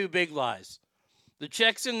with the two big lies. The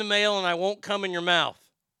check's in the mail and I won't come in your mouth.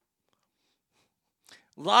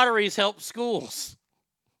 Lotteries help schools.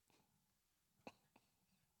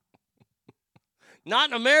 Not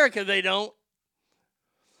in America, they don't.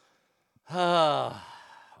 All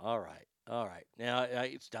right. Now,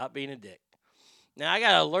 stop being a dick. Now, I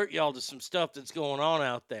got to alert y'all to some stuff that's going on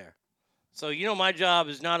out there. So, you know, my job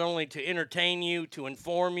is not only to entertain you, to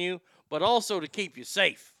inform you, but also to keep you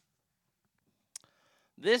safe.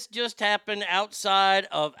 This just happened outside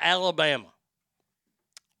of Alabama.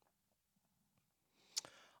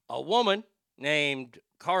 A woman named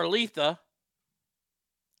Carletha,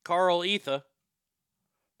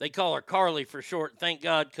 they call her Carly for short, thank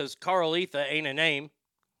God, because Carletha ain't a name.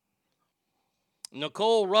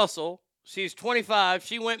 Nicole Russell, she's 25,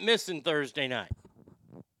 she went missing Thursday night.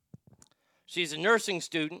 She's a nursing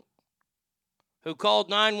student who called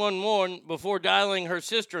 911 before dialing her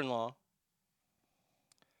sister-in-law.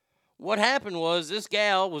 What happened was this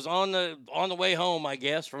gal was on the way home, I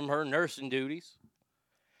guess, from her nursing duties,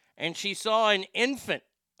 and she saw an infant,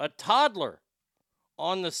 a toddler,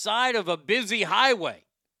 on the side of a busy highway.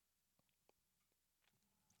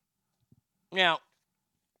 Now,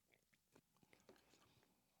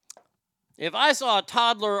 if I saw a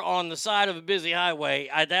toddler on the side of a busy highway,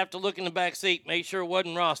 I'd have to look in the back seat, make sure it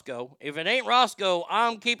wasn't Roscoe. If it ain't Roscoe,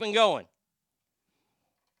 I'm keeping going.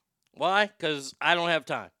 Why? Because I don't have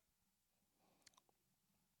time.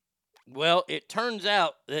 Well, it turns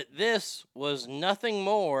out that this was nothing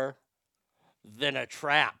more than a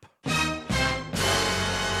trap.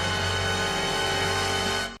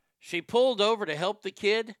 She pulled over to help the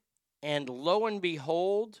kid, and lo and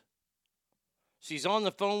behold, she's on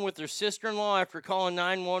the phone with her sister-in-law after calling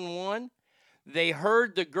 911. They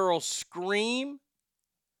heard the girl scream,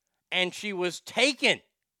 and she was taken.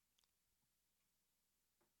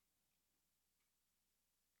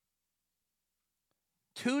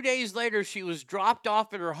 Two days later, she was dropped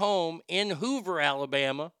off at her home in Hoover,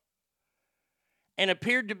 Alabama, and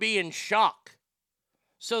appeared to be in shock.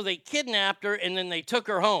 So they kidnapped her, and then they took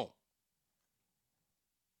her home.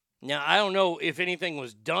 Now, I don't know if anything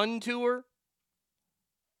was done to her.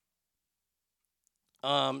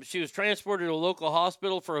 She was transported to a local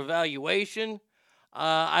hospital for evaluation.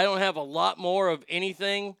 I don't have a lot more of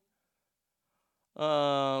anything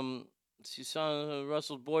She saw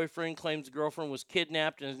Russell's boyfriend claims the girlfriend was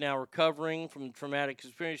kidnapped and is now recovering from the traumatic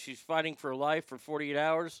experience. She's fighting for her life for 48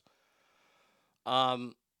 hours.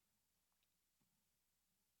 I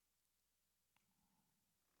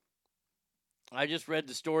just read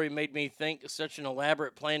the story, made me think such an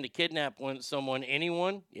elaborate plan to kidnap someone,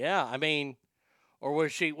 anyone. Yeah, I mean, or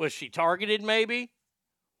was she targeted maybe?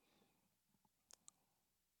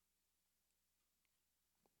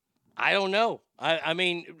 I don't know. I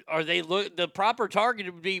mean, are they the proper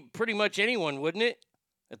target would be pretty much anyone, wouldn't it?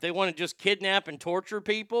 If they want to just kidnap and torture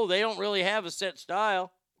people, they don't really have a set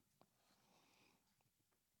style.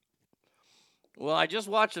 Well, I just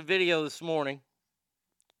watched a video this morning.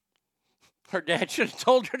 Her dad should have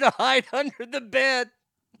told her to hide under the bed.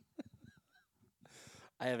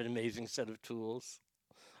 I have an amazing set of tools.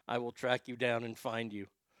 I will track you down and find you.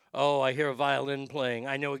 Oh, I hear a violin playing.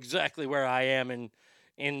 I know exactly where I am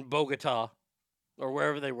in Bogota or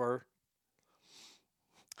wherever they were.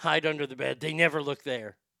 Hide under the bed. They never look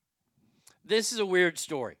there. This is a weird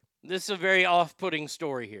story. This is a very off-putting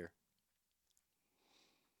story here.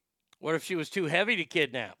 What if she was too heavy to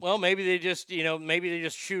kidnap? Well, maybe they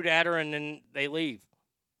just shoot at her and then they leave.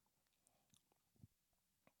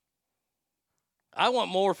 I want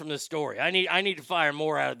more from this story. I need to fire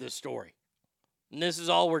more out of this story. And this is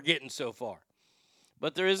all we're getting so far.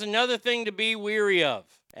 But there is another thing to be weary of,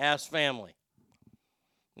 Ask Family.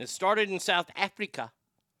 It started in South Africa,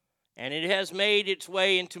 and it has made its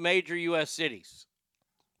way into major U.S. cities.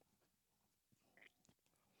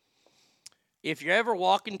 If you're ever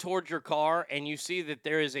walking towards your car and you see that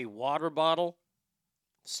there is a water bottle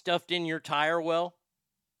stuffed in your tire well,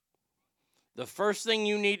 the first thing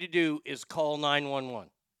you need to do is call 911.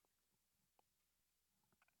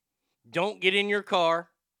 Don't get in your car.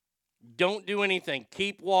 Don't do anything.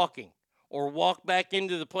 Keep walking or walk back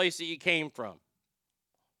into the place that you came from.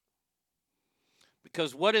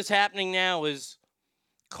 Because what is happening now is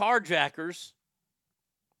carjackers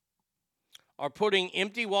are putting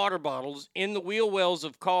empty water bottles in the wheel wells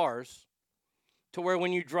of cars to where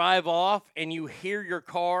when you drive off and you hear your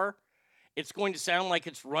car, it's going to sound like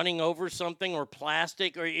it's running over something or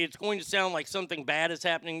plastic, or it's going to sound like something bad is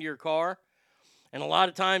happening to your car. And a lot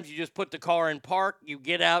of times you just put the car in park, you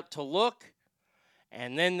get out to look,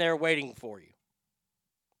 and then they're waiting for you.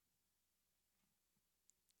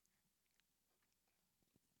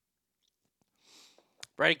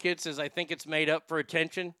 Brady Kid says, I think it's made up for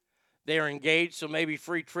attention. They are engaged, so maybe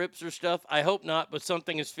free trips or stuff. I hope not, but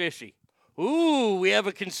something is fishy. Ooh, we have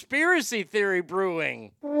a conspiracy theory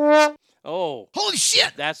brewing. Oh. Holy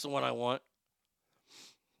shit! That's the one I want.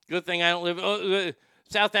 Good thing I don't live...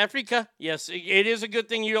 South Africa? Yes, it is a good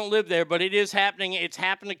thing you don't live there, but it is happening. It's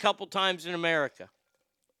happened a couple times in America.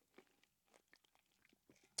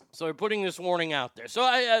 So they're putting this warning out there. So,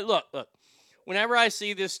 I look. Whenever I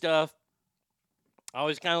see this stuff, I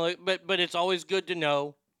always kind of look, but it's always good to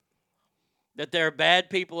know that there are bad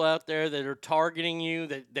people out there that are targeting you,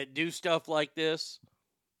 that do stuff like this.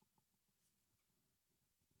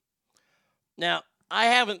 Now, I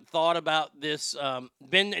haven't thought about this. I've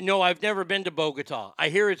never been to Bogota. I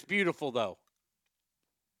hear it's beautiful, though.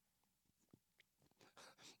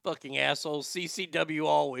 Fucking assholes. CCW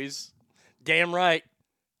always. Damn right.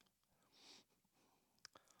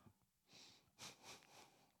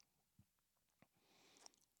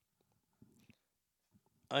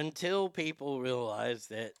 Until people realize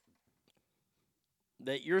that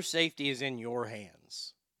your safety is in your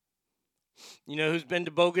hands. You know who's been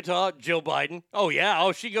to Bogota? Jill Biden. Oh, yeah.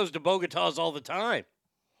 Oh, she goes to Bogotas all the time.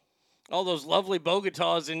 All those lovely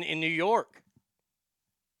Bogotas in New York.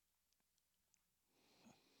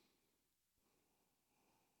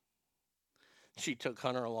 She took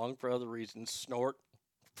Hunter along for other reasons. Snort.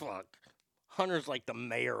 Fuck. Hunter's like the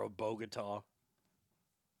mayor of Bogota.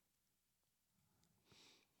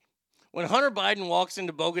 When Hunter Biden walks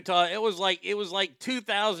into Bogota, it was like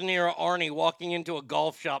 2000 era Arnie walking into a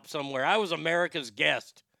golf shop somewhere. I was America's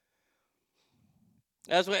guest.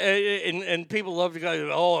 That's what, and people love to go,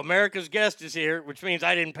 oh, America's guest is here, which means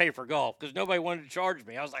I didn't pay for golf because nobody wanted to charge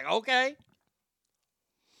me. I was like, okay.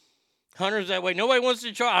 Hunter's that way. Nobody wants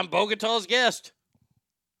to charge. I'm Bogota's guest.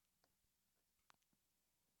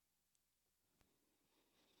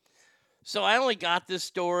 So I only got this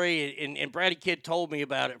story, and Brady Kid told me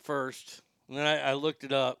about it first, and then I looked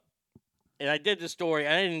it up, and I did the story.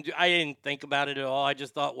 I didn't think about it at all. I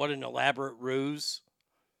just thought, what an elaborate ruse.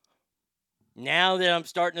 Now that I'm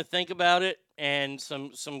starting to think about it, and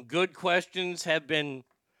some good questions have been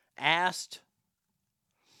asked.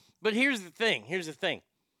 But here's the thing.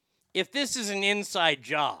 If this is an inside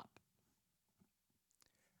job,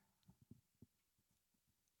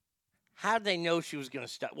 How did they know she was going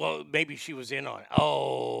to stop? Well, maybe she was in on it.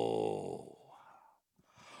 Oh.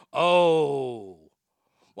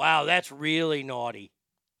 Wow, that's really naughty.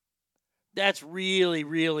 That's really,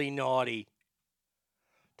 really naughty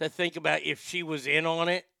to think about if she was in on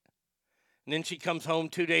it, and then she comes home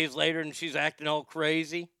 2 days later and she's acting all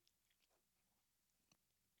crazy.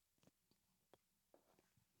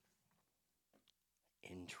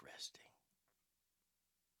 Interesting.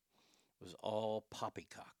 It was all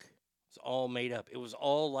poppycock. It was all made up. It was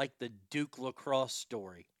all like the Duke Lacrosse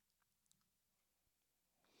story.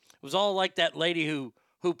 It was all like that lady who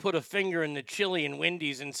put a finger in the chili and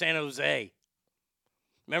Wendy's in San Jose.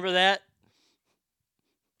 Remember that?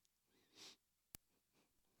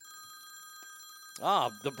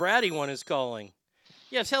 The bratty one is calling.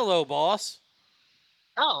 Yes, hello, boss.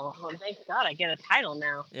 Oh, well, thank God I get a title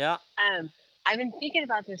now. Yeah. I've been thinking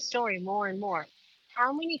about this story more and more.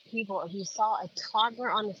 How many people, if you saw a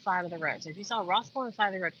toddler on the side of the road, so if you saw Russell on the side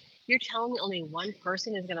of the road, you're telling me only one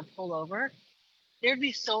person is going to pull over? There'd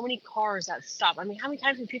be so many cars that stop. I mean, how many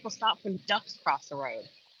times do people stop when ducks cross the road?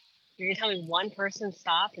 You're going to tell me one person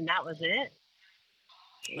stopped and that was it?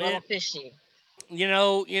 A little fishy.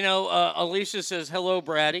 Alicia says, hello,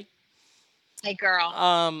 Bratty. Hey,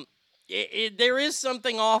 girl. There is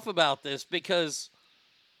something off about this because,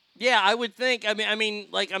 yeah, I would think, I mean,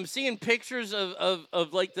 like I'm seeing pictures of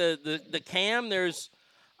like the cam.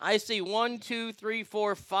 I see 1, 2, 3,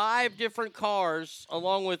 4, 5 different cars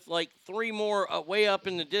along with like 3 more way up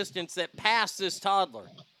in the distance that pass this toddler.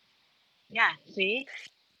 Yeah, see?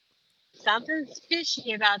 Something's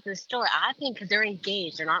fishy about this story. I think because they're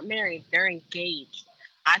engaged. They're not married. They're engaged.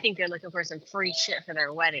 I think they're looking for some free shit for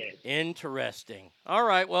their wedding. Interesting. All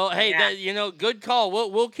right. Well, hey, good call.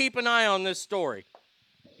 We'll keep an eye on this story.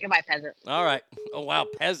 Goodbye, peasant. All right. Oh, wow,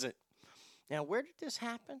 peasant. Now, where did this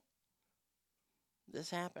happen? This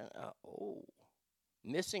happened.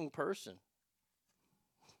 Missing person.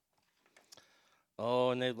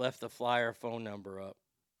 Oh, and they left the flyer phone number up.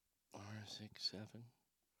 R67.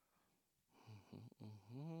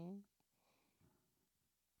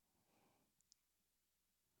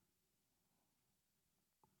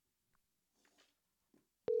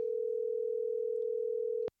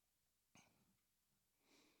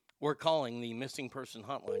 We're calling the missing person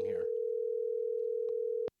hotline here.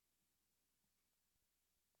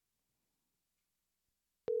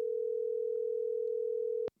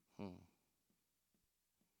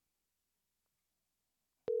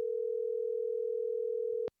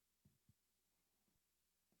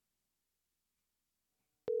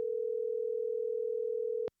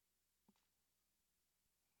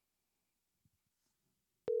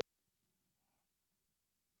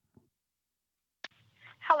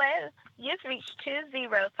 Hello, you've reached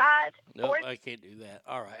 205. Nope, I can't do that.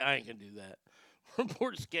 All right, I ain't gonna do that.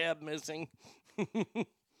 Report scab missing.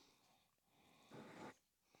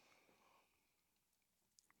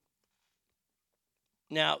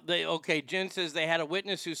 Now, Jen says they had a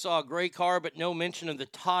witness who saw a gray car, but no mention of the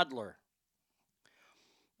toddler.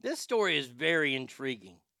 This story is very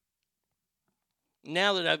intriguing.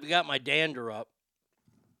 Now that I've got my dander up,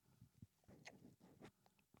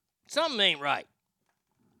 something ain't right.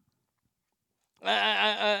 Where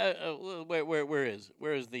is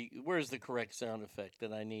the correct sound effect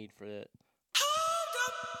that I need for that? Hold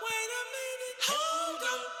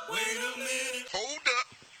up,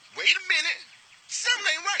 wait a minute. Something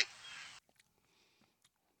ain't right.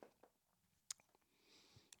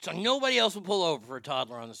 So nobody else will pull over for a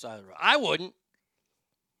toddler on the side of the road. I wouldn't.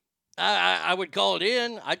 I would call it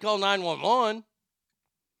in. I'd call 911.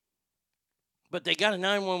 But they got a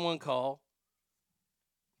 911 call.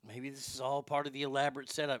 Maybe this is all part of the elaborate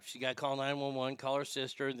setup. She got to call 911, call her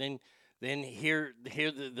sister, then hear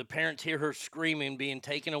the parents hear her screaming, being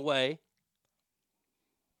taken away.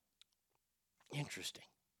 Interesting.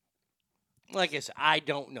 Like I said, I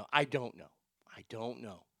don't know.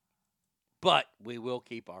 But we will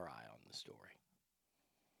keep our eye on the story.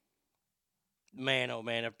 Man, oh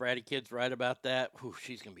man, if Bratty Kid's right about that,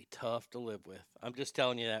 she's going to be tough to live with. I'm just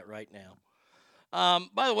telling you that right now.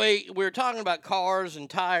 By the way, we were talking about cars and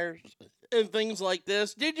tires and things like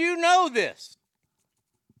this. Did you know this?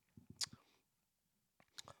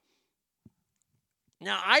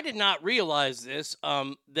 Now, I did not realize this,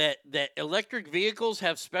 that electric vehicles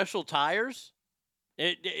have special tires.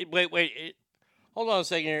 Wait. Hold on a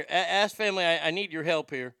second here. Ask family, I need your help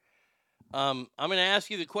here. I'm going to ask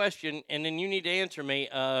you the question, and then you need to answer me.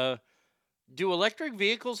 Do electric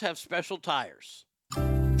vehicles have special tires?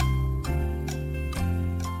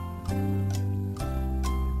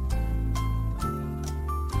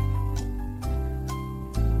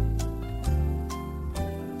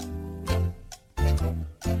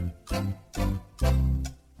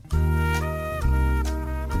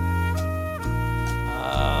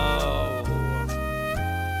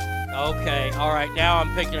 All right, now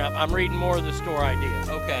I'm picking up. I'm reading more of the store idea.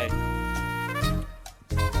 Okay.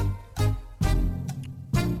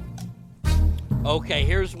 Okay,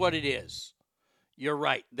 here's what it is. You're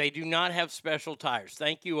right. They do not have special tires.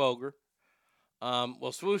 Thank you, Ogre.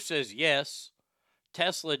 Well, Swoosh says yes.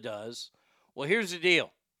 Tesla does. Well, here's the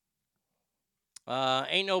deal.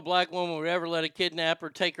 Ain't no black woman would ever let a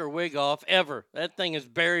kidnapper take her wig off, ever. That thing is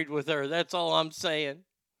buried with her. That's all I'm saying.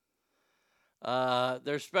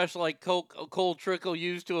 There's special like cold trickle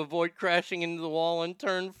used to avoid crashing into the wall in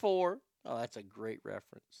turn 4. Oh, that's a great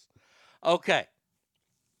reference. Okay.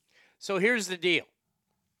 So here's the deal.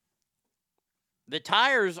 The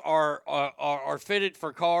tires are fitted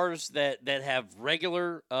for cars that have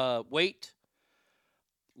regular weight.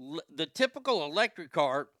 The typical electric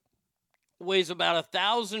car weighs about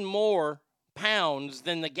 1,000 more pounds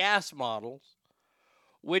than the gas models,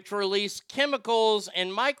 which release chemicals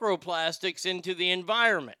and microplastics into the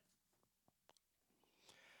environment.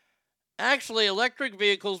 Actually, electric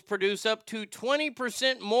vehicles produce up to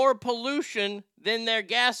 20% more pollution than their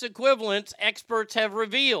gas equivalents, experts have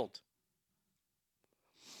revealed.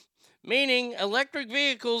 Meaning, electric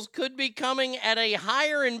vehicles could be coming at a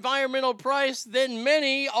higher environmental price than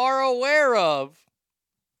many are aware of.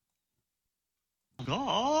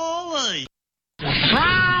 Golly.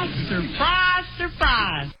 Surprise, surprise,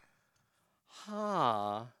 surprise.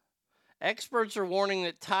 Experts are warning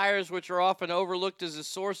that tires, which are often overlooked as a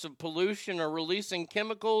source of pollution, are releasing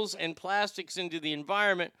chemicals and plastics into the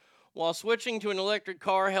environment. While switching to an electric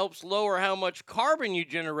car helps lower how much carbon you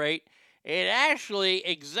generate, it actually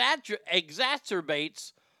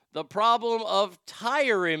exacerbates the problem of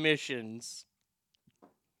tire emissions.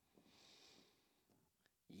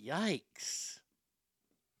 Yikes.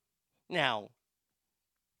 Now,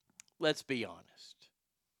 let's be honest.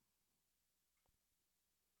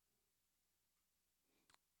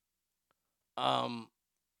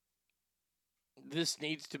 This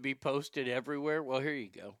needs to be posted everywhere. Well, here you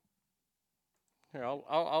go. Here,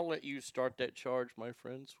 I'll let you start that charge, my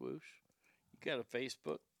friend Swoosh. You got a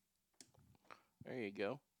Facebook. There you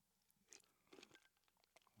go.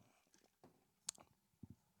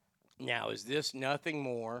 Now, is this nothing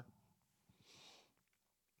more?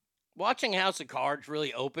 Watching House of Cards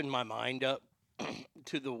really opened my mind up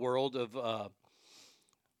to the world of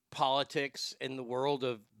politics and the world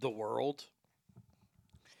of the world.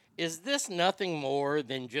 Is this nothing more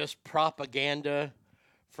than just propaganda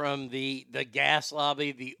from the gas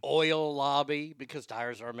lobby, the oil lobby, because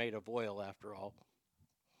tires are made of oil after all?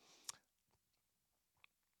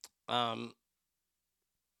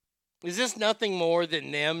 Is this nothing more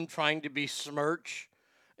than them trying to besmirch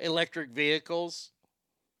electric vehicles?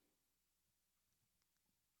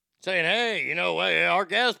 Saying, hey, you know, our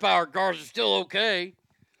gas-powered cars are still okay.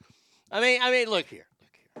 I mean, look here.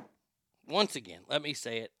 Once again, let me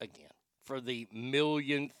say it again for the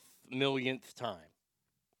millionth time.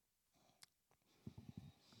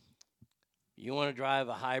 You want to drive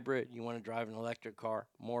a hybrid, you want to drive an electric car,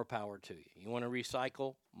 more power to you. You want to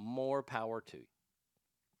recycle, more power to you.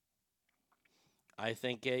 I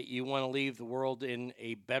think you want to leave the world in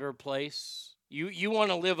a better place. You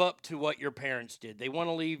want to live up to what your parents did. They want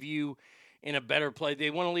to leave you in a better place. They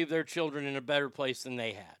want to leave their children in a better place than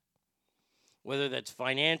they had. Whether that's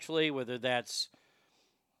financially, whether that's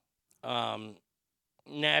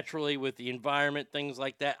naturally with the environment, things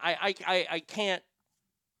like that. I can't.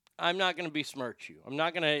 I'm not going to besmirch you. I'm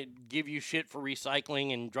not going to give you shit for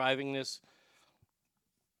recycling and driving this.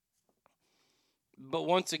 But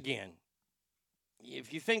once again,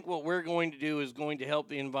 if you think what we're going to do is going to help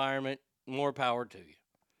the environment, more power to you.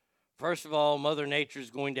 First of all, Mother Nature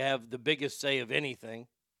is going to have the biggest say of anything.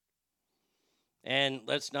 And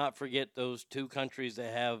let's not forget those two countries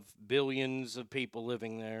that have billions of people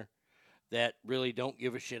living there that really don't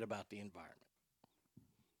give a shit about the environment.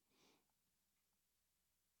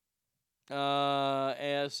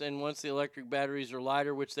 And once the electric batteries are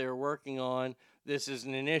lighter, which they're working on, this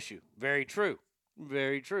isn't an issue. Very true.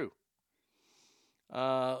 Very true.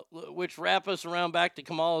 Which wrap us around back to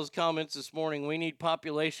Kamala's comments this morning. We need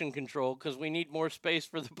population control because we need more space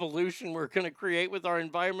for the pollution we're going to create with our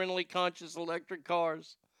environmentally conscious electric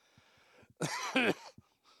cars.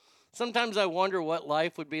 Sometimes I wonder what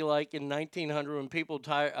life would be like in 1900 when people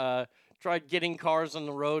tried getting cars on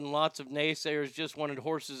the road and lots of naysayers just wanted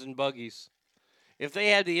horses and buggies. If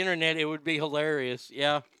they had the internet, it would be hilarious.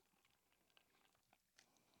 Yeah.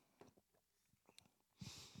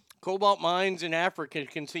 Cobalt mines in Africa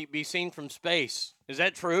can be seen from space. Is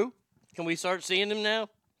that true? Can we start seeing them now?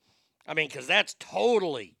 I mean, because that's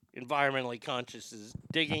totally environmentally conscious, is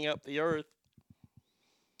digging up the earth.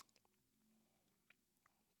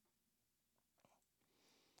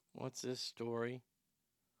 What's this story?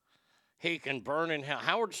 He can burn in hell.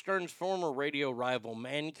 Howard Stern's former radio rival,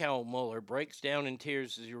 Mancow Muller, breaks down in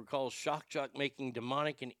tears as he recalls Shock Jock making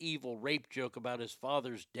demonic and evil rape joke about his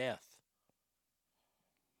father's death.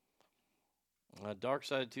 Dark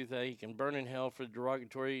Side of 2000, he can burn in hell for the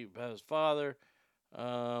derogatory about his father.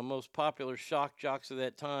 Most popular shock jocks of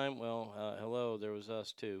that time. Well, hello, there was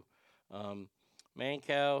us too.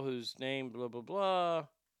 Mancow, whose name, blah, blah, blah.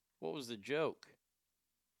 What was the joke?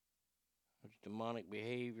 Demonic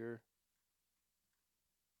behavior.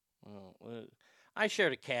 Well, I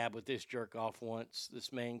shared a cab with this jerk off once, this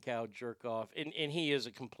Mancow jerk off, and he is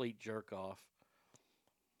a complete jerk off.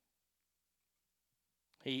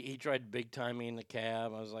 He tried big time me in the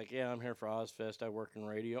cab. I was like, yeah, I'm here for Ozfest. I work in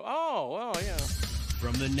radio. Oh, well, yeah.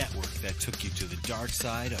 From the network that took you to the dark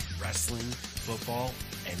side of wrestling, football,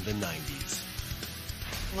 and the 90s.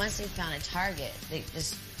 Once they found a target, they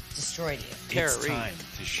just destroyed you. It's time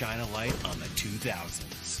to shine a light on the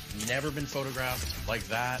 2000s. Never been photographed like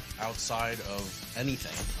that outside of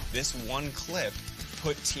anything. This one clip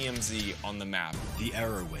put TMZ on the map. The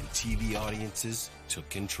era when TV audiences took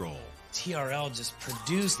control. TRL just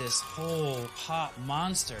produced this whole pop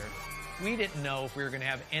monster. We didn't know if we were going to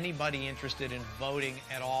have anybody interested in voting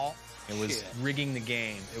at all. It was rigging the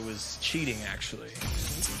game. It was cheating, actually.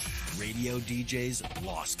 Radio DJs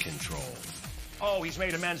lost control. Oh, he's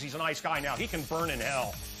made amends. He's a nice guy now. He can burn in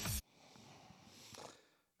hell.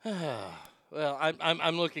 Well,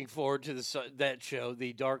 I'm looking forward to that show,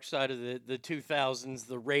 the Dark Side of the 2000s,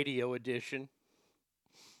 the radio edition.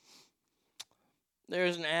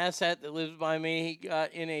 There's an asshat that lives by me. He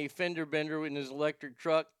got in a fender bender in his electric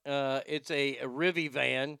truck. It's a Rivi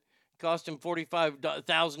van. Cost him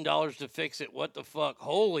 $45,000 to fix it. What the fuck?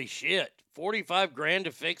 Holy shit. $45,000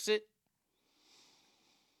 to fix it?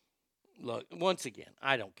 Look, once again,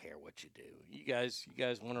 I don't care what you do. You guys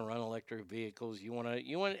want to run electric vehicles. You want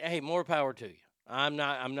hey, more power to you. I'm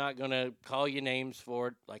not going to call you names for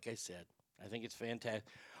it. Like I said, I think it's fantastic.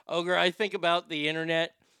 Ogre, I think about the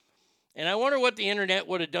internet. And I wonder what the internet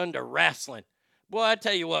would have done to wrestling. Boy, I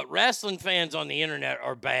tell you what, wrestling fans on the internet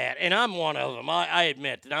are bad. And I'm one of them. I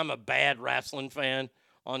admit that I'm a bad wrestling fan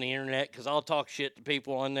on the internet because I'll talk shit to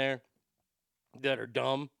people on there that are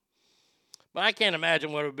dumb. But I can't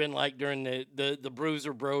imagine what it would have been like during the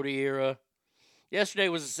Bruiser Brody era. Yesterday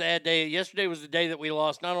was a sad day. Yesterday was the day that we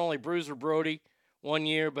lost not only Bruiser Brody 1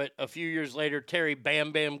 year, but a few years later, Terry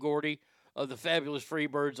Bam Bam Gordy of the Fabulous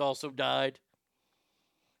Freebirds also died.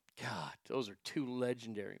 God, those are two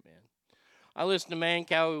legendary, man. I listened to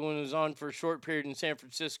Mancow when he was on for a short period in San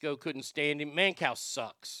Francisco. Couldn't stand him. Mancow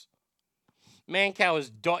sucks. Mancow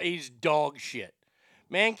is he's dog shit.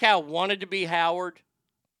 Mancow wanted to be Howard,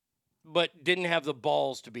 but didn't have the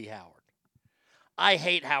balls to be Howard. I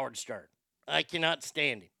hate Howard Stern. I cannot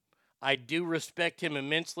stand him. I do respect him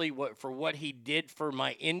immensely for what he did for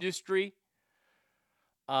my industry.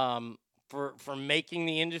 For making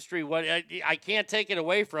the industry what I can't take it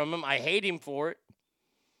away from him. I hate him for it.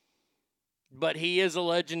 But he is a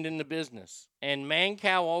legend in the business. And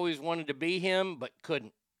Mancow always wanted to be him, but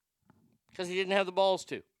couldn't. Because he didn't have the balls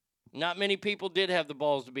to. Not many people did have the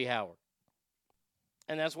balls to be Howard.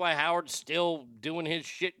 And that's why Howard's still doing his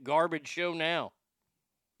shit garbage show now.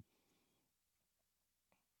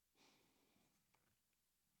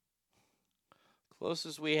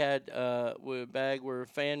 Closest we had were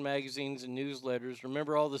fan magazines and newsletters.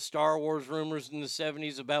 Remember all the Star Wars rumors in the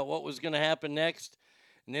 70s about what was going to happen next?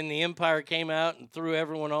 And then the Empire came out and threw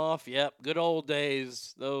everyone off. Yep, good old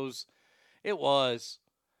days. Those, it was.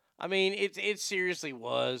 I mean, it seriously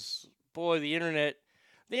was. Boy, the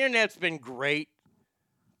internet's been great.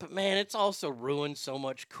 But, man, it's also ruined so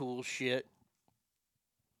much cool shit.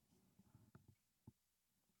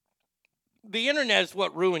 The internet is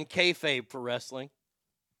what ruined kayfabe for wrestling.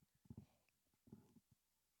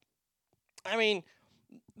 I mean,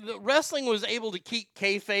 the wrestling was able to keep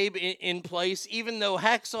kayfabe in place, even though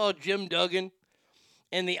Hacksaw Jim Duggan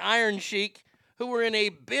and the Iron Sheik, who were in a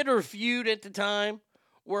bitter feud at the time,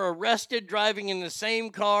 were arrested driving in the same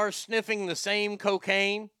car, sniffing the same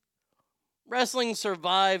cocaine. Wrestling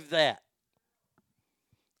survived that.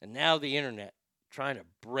 And now the internet, trying to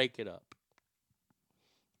break it up.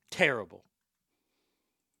 Terrible.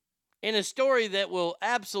 In a story that will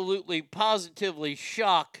absolutely, positively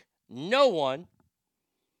shock no one,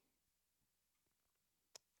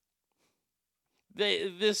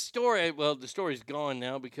 the story's gone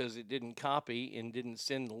now because it didn't copy and didn't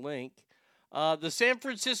send the link. The San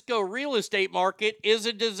Francisco real estate market is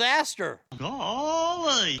a disaster.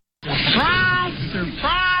 Golly. Surprise,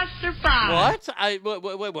 surprise, surprise. What?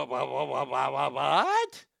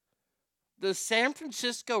 What? The San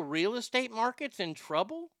Francisco real estate market's in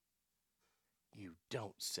trouble? You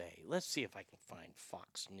don't say. Let's see if I can find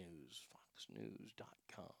Fox News,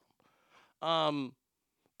 foxnews.com.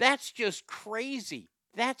 That's just crazy.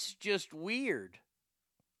 That's just weird.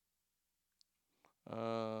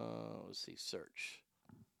 Let's see, search.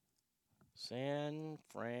 San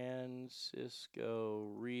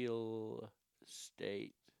Francisco real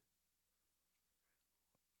estate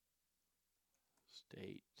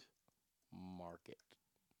market.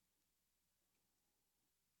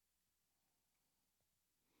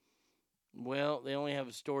 Well, they only have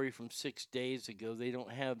a story from 6 days ago. They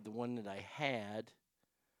don't have the one that I had.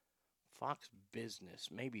 Fox Business.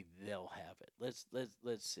 Maybe they'll have it. Let's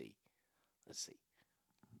see. Let's see.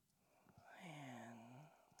 San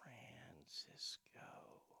Francisco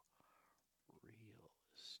real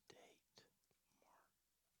estate market.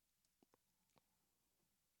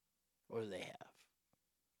 What do they have?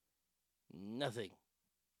 Nothing.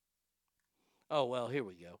 Oh, well, here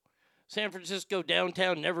we go. San Francisco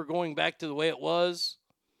downtown never going back to the way it was.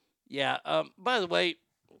 Yeah, by the way,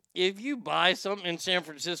 if you buy something in San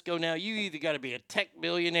Francisco now, you either got to be a tech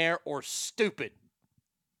billionaire or stupid.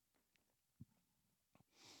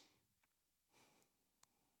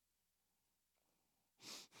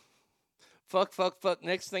 Fuck.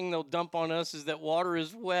 Next thing they'll dump on us is that water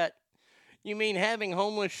is wet. You mean having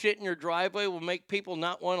homeless shit in your driveway will make people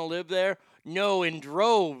not want to live there? No, in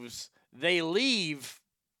droves. They leave.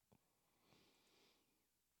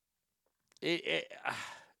 Here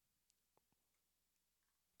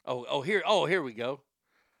we go.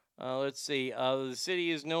 Let's see. The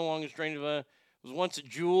city is no longer strange. It was once a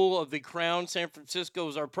jewel of the crown. San Francisco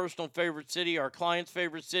was our personal favorite city, our client's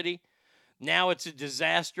favorite city. Now it's a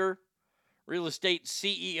disaster. Real estate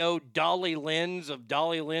CEO Dolly Lenz of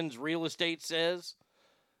Dolly Lenz Real Estate says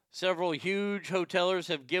several huge hotelers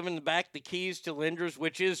have given back the keys to lenders,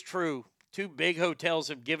 which is true. 2 big hotels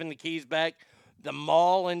have given the keys back. The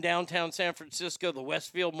mall in downtown San Francisco, the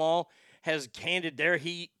Westfield Mall, has handed their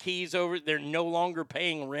keys over. They're no longer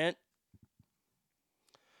paying rent.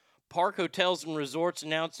 Park Hotels and Resorts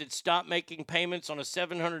announced it stopped making payments on a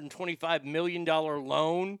 $725 million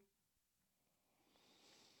loan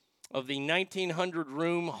of the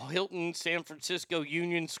 1,900-room Hilton San Francisco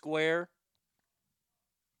Union Square.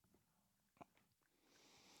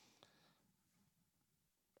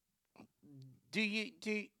 Do you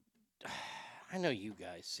I know you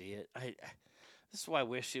guys see it. This is why I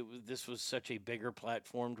wish this was such a bigger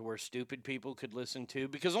platform to where stupid people could listen to,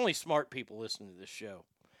 because only smart people listen to this show.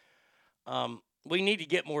 We need to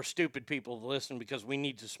get more stupid people to listen because we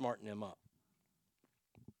need to smarten them up.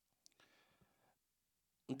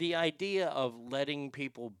 The idea of letting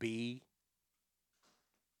people be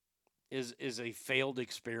is a failed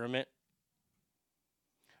experiment.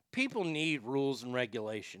 People need rules and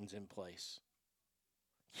regulations in place.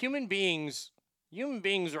 Human beings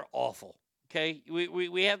are awful, okay?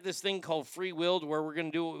 We have this thing called free will to where we're going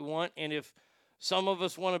to do what we want, and if some of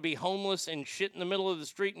us want to be homeless and shit in the middle of the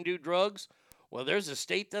street and do drugs, well, there's a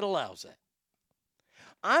state that allows that.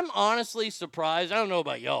 I'm honestly surprised. I don't know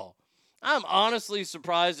about y'all. I'm honestly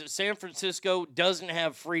surprised that San Francisco doesn't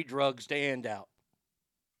have free drugs to hand out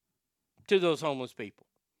to those homeless people.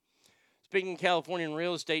 Speaking of Californian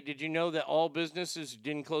real estate, did you know that all businesses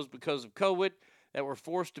didn't close because of COVID that were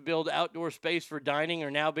forced to build outdoor space for dining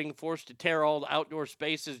are now being forced to tear all the outdoor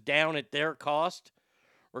spaces down at their cost,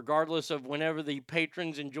 regardless of whenever the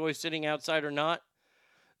patrons enjoy sitting outside or not?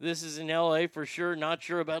 This is in LA for sure, not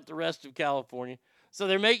sure about the rest of California. So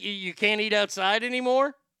they're making you can't eat outside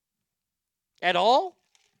anymore? At all?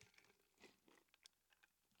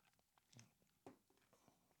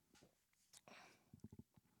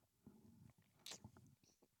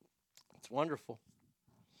 It's wonderful.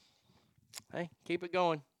 Hey, keep it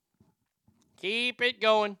going. Keep it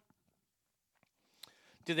going.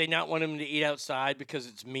 Do they not want them to eat outside because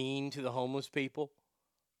it's mean to the homeless people?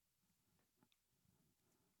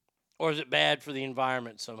 Or is it bad for the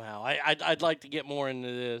environment somehow? I'd like to get more into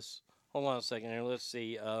this. Hold on a second here. Let's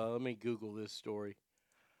see. Let me Google this story.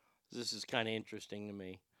 This is kind of interesting to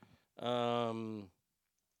me.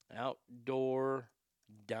 Outdoor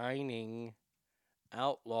dining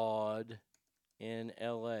outlawed in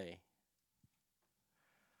L.A.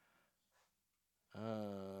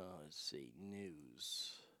 Let's see.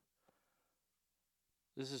 News.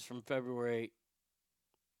 This is from February.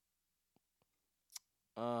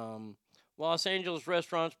 Los Angeles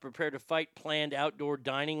restaurants prepare to fight planned outdoor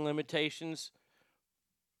dining limitations.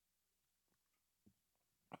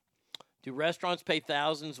 Do restaurants pay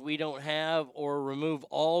thousands we don't have, or remove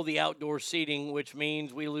all the outdoor seating, which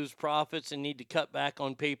means we lose profits and need to cut back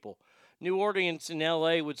on people? New ordinance in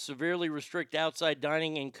L.A. would severely restrict outside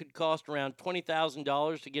dining and could cost around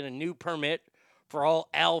 $20,000 to get a new permit for all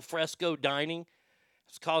al fresco dining.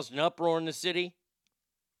 It's caused an uproar in the city.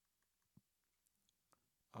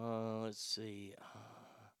 Let's see.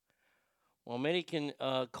 While many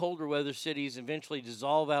colder weather cities eventually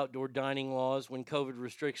dissolve outdoor dining laws when COVID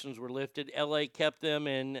restrictions were lifted, L.A. kept them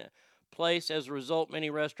in place. As a result,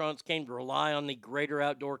 many restaurants came to rely on the greater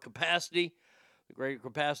outdoor capacity. The greater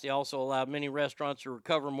capacity also allowed many restaurants to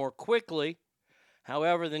recover more quickly.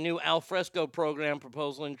 However, the new al fresco program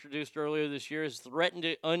proposal introduced earlier this year has threatened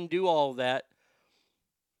to undo all of that.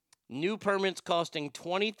 New permits costing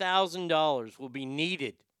 $20,000 will be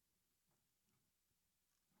needed.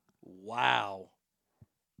 Wow.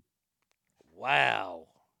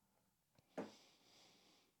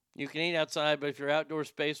 You can eat outside, but if your outdoor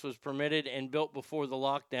space was permitted and built before the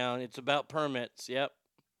lockdown, it's about permits. Yep.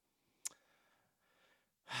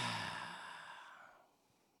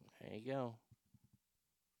 There you go.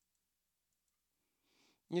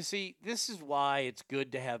 You see, this is why it's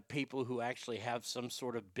good to have people who actually have some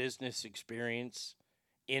sort of business experience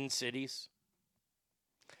in cities.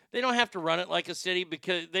 They don't have to run it like a city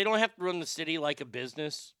because they don't have to run the city like a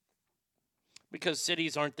business because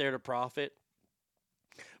cities aren't there to profit.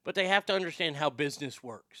 But they have to understand how business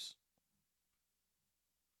works.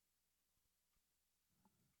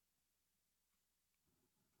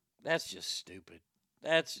 That's just stupid.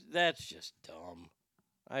 That's just dumb.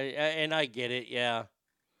 I get it. Yeah.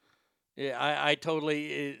 I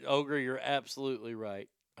totally Ogre. You're absolutely right.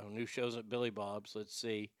 Oh, new shows at Billy Bob's. Let's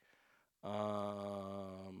see.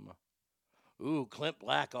 Clint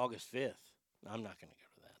Black, August 5th. I'm not going to go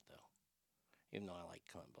to that though, even though I like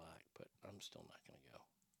Clint Black, but I'm still not going to go.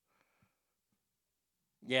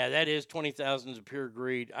 Yeah, that is 20,000 of pure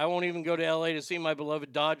greed. I won't even go to L.A. to see my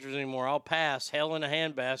beloved Dodgers anymore. I'll pass. Hell in a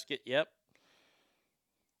handbasket. Yep.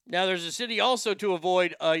 Now, there's a city also to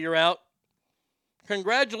avoid. You're out.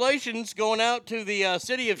 Congratulations going out to the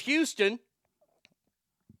city of Houston.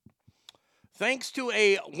 Thanks to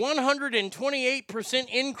a 128%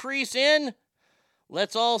 increase in,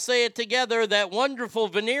 let's all say it together, that wonderful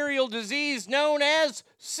venereal disease known as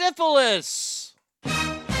syphilis.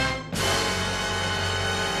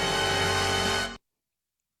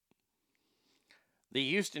 The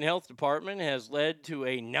Houston Health Department has led to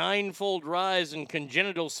a 9-fold rise in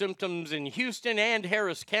congenital symptoms in Houston and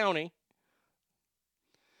Harris County.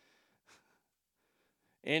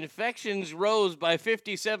 Infections rose by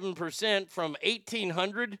 57% from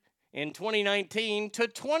 1,800 in 2019 to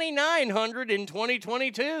 2,900 in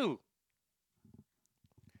 2022.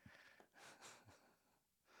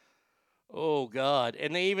 Oh, God.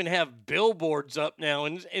 And they even have billboards up now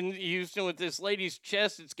in Houston with this lady's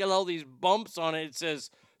chest. It's got all these bumps on it. It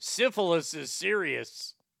says, syphilis is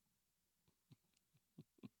serious.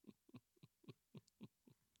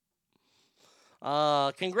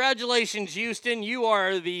 Congratulations, Houston. You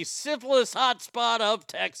are the syphilis hotspot of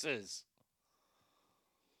Texas.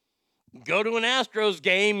 Go to an Astros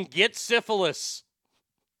game, get syphilis.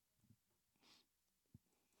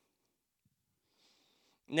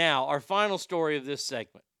 Now, our final story of this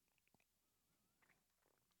segment.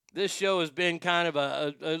 This show has been kind of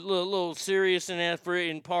a little serious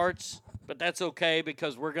in parts, but that's okay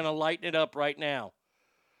because we're going to lighten it up right now.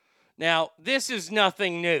 Now, this is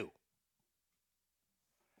nothing new.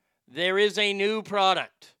 There is a new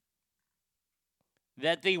product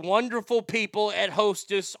that the wonderful people at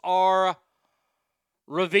Hostess are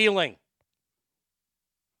revealing.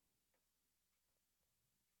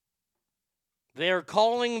 They're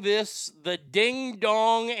calling this the Ding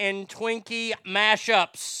Dong and Twinkie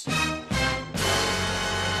mashups.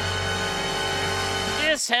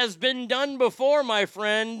 This has been done before, my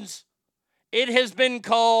friends. It has been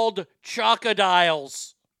called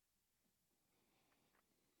Chocodiles.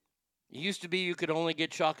 It used to be you could only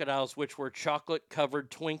get Chocodiles, which were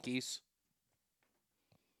chocolate-covered Twinkies.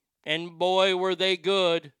 And boy, were they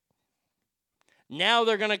good. Now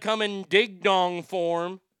they're going to come in Ding Dong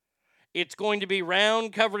form. It's going to be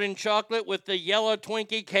round, covered in chocolate with the yellow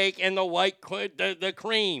Twinkie cake and the white the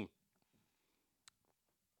cream.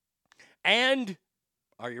 And,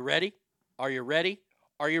 are you ready? Are you ready?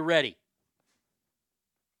 Are you ready?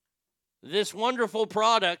 This wonderful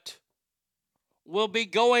product will be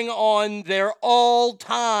going on their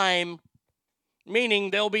all-time, meaning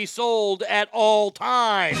they'll be sold at all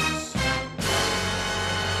times.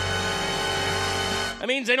 That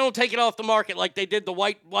means they don't take it off the market like they did the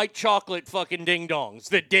white chocolate fucking ding-dongs,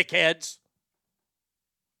 the dickheads.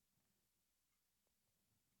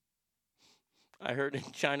 I heard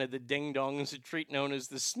in China the ding-dong is a treat known as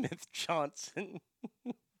the Smith Johnson.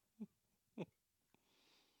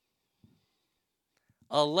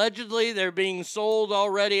 Allegedly, they're being sold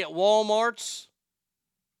already at Walmarts.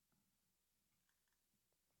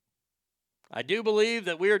 I do believe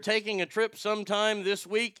that we are taking a trip sometime this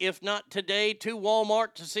week, if not today, to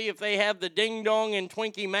Walmart to see if they have the Ding Dong and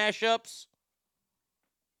Twinkie mashups.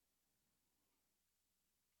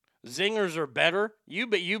 Zingers are better. You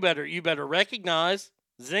better recognize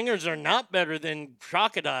Zingers are not better than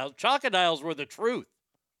Chocodiles. Chocodiles were the truth.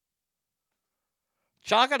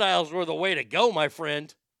 Chocodiles were the way to go, my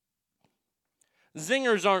friend.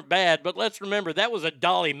 Zingers aren't bad, but let's remember that was a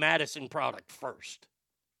Dolly Madison product first.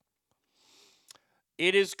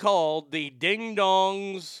 It is called the Ding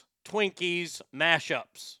Dongs Twinkies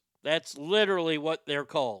mashups. That's literally what they're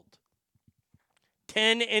called.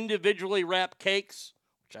 10 individually wrapped cakes,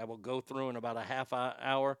 which I will go through in about a half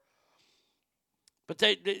hour. But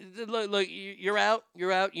they look, you're out.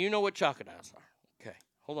 You know what Chocodiles are. Okay,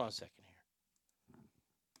 hold on a second here.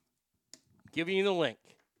 Giving you the link.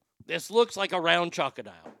 This looks like a round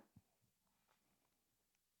Chocodile.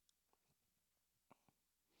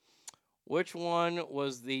 Which one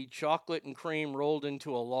was the chocolate and cream rolled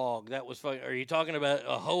into a log? That was fun. Are you talking about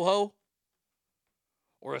a ho-ho?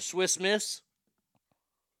 Or a Swiss Miss?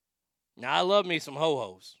 Now, I love me some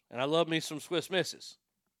ho-hos. And I love me some Swiss Misses.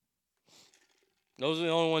 Those are the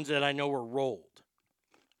only ones that I know were rolled.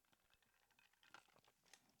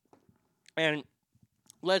 And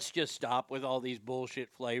let's just stop with all these bullshit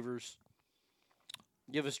flavors.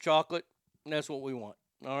 Give us chocolate, and that's what we want.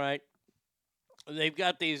 All right? They've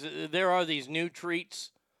got these. There are these new treats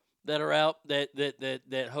that are out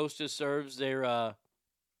that Hostess serves. They're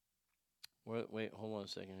wait, hold on a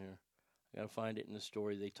second here. I gotta find it in the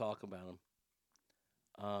story. They talk about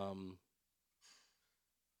them.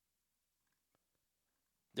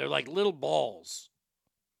 They're like little balls.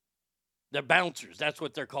 They're bouncers. That's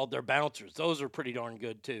what they're called. They're bouncers. Those are pretty darn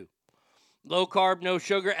good too. Low carb, no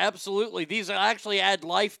sugar. Absolutely. These actually add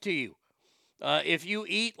life to you. If you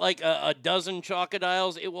eat like a dozen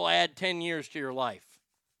Chocodiles, it will add 10 years to your life.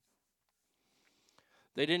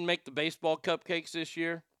 They didn't make the baseball cupcakes this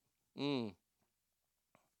year.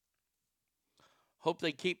 Hope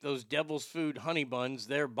they keep those Devil's Food honey buns.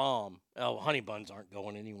 They're bomb. Oh, honey buns aren't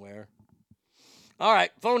going anywhere. All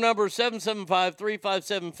right, phone number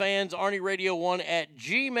 775-357-FANS,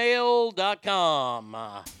 ArnieRadio1@gmail.com.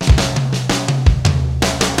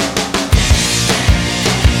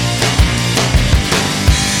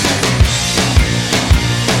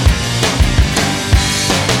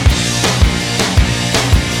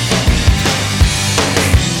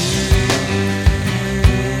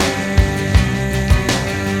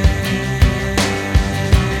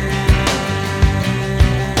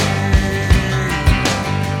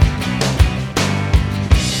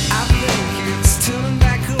 Turning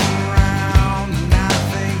back around, and I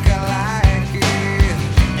think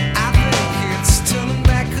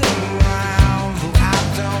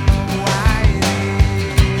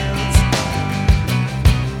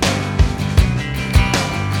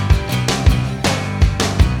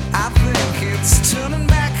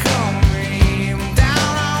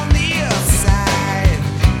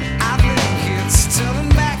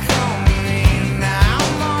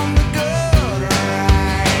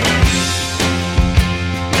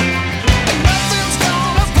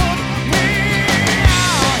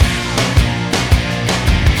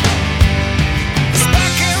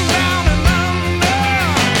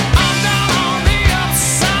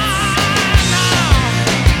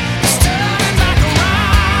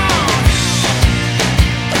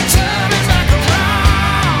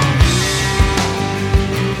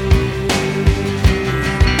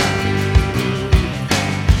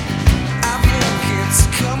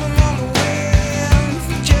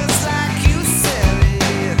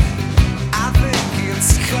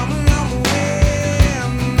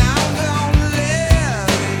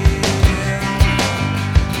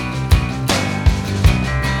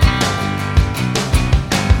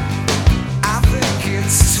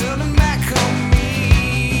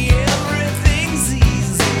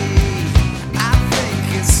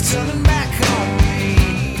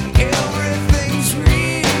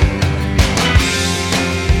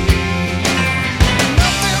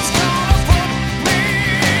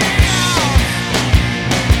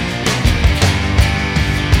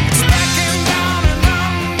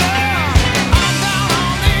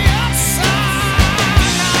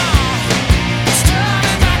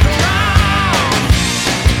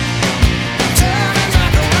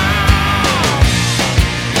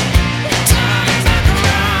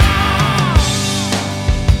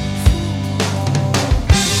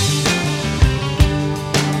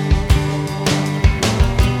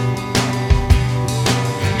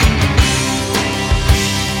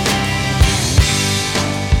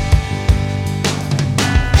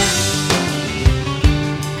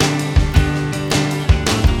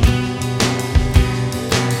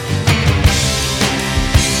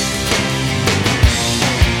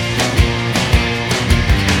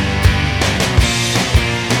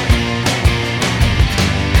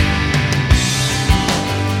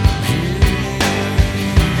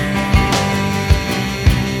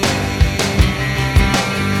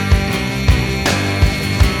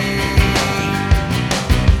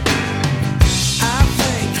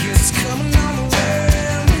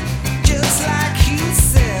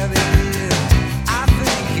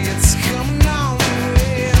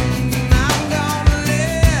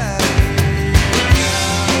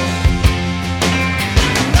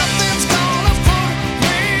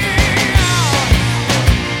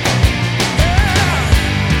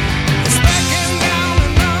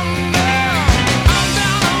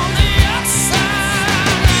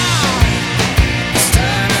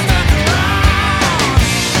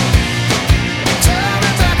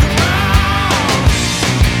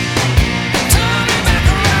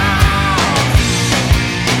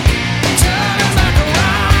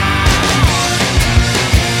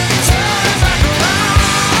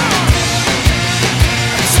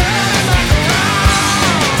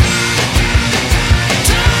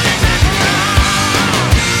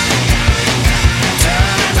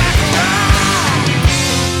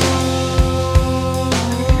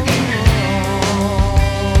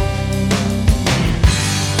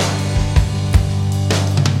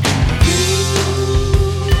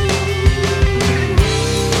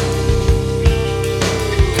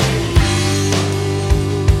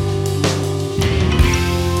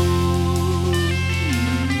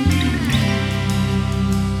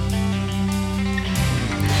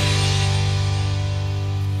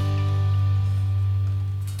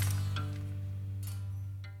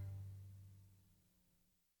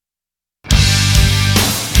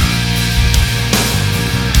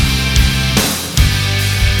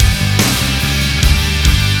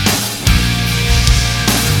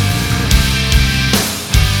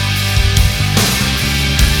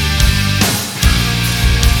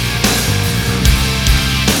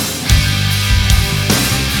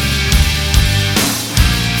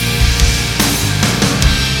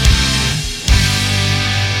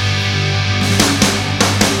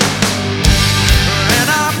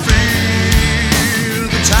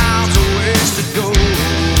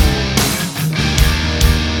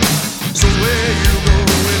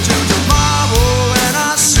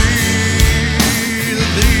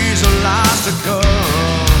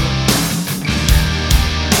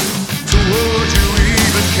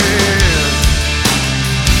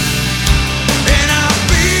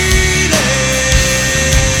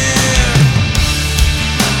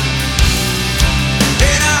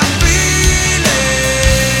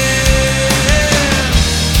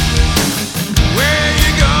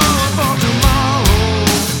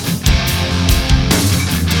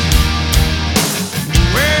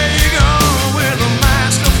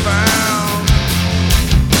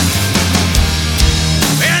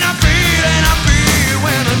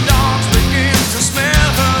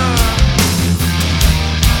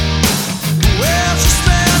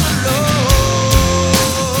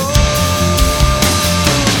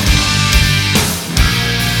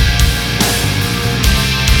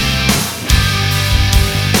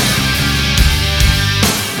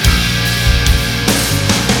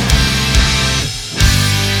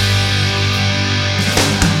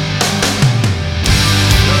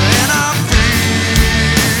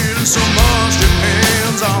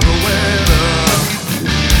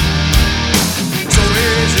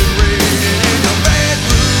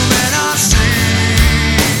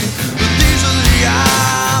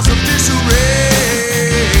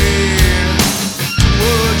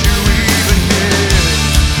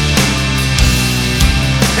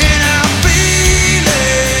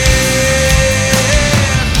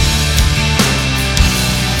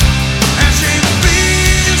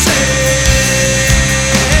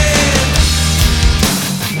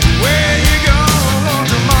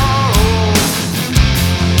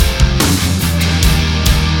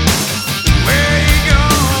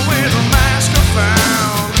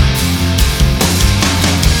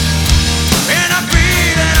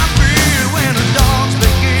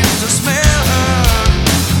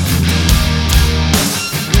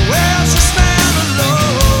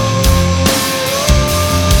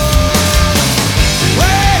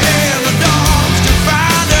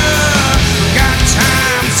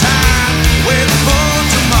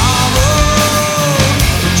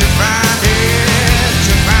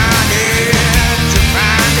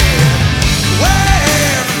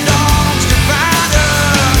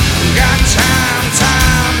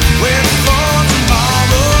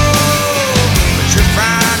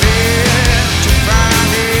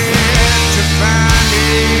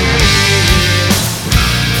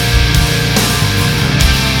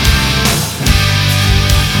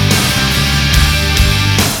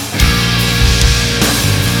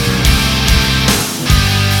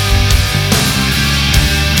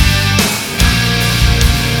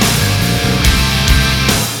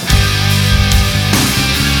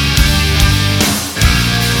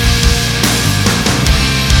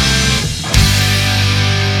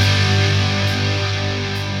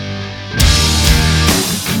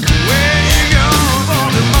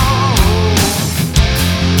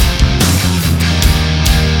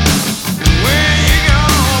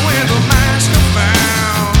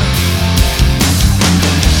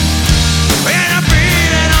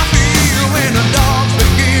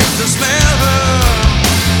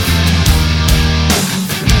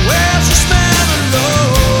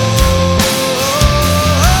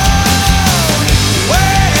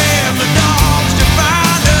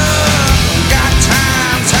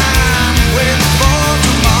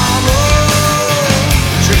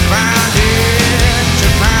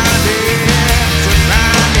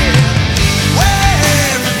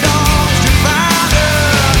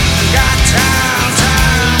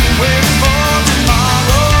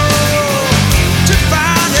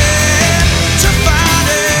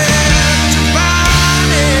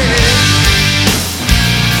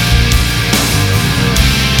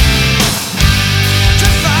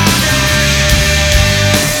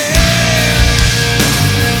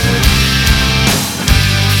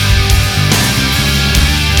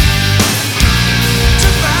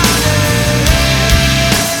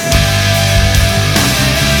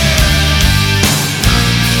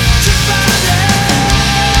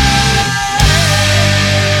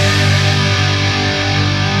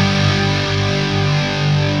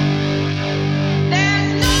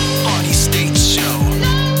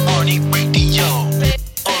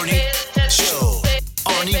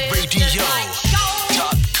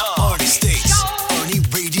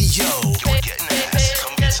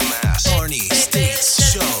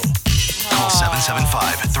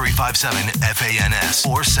 777-FANS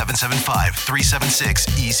or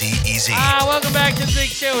 775-376-EASY-EASY. Welcome back to the big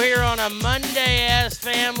show here on a Monday, Ass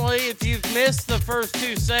Family. If you've missed the first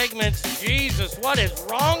two segments, Jesus, what is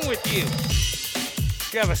wrong with you?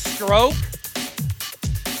 Do you have a stroke?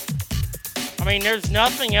 I mean, there's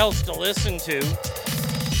nothing else to listen to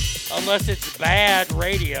unless it's bad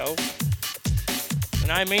radio.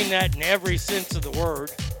 And I mean that in every sense of the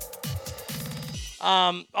word.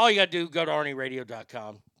 All you got to do, go to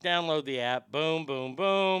ArnieRadio.com. Download the app. Boom, boom,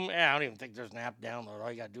 boom. I don't even think there's an app download.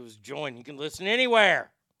 All you got to do is join. You can listen anywhere.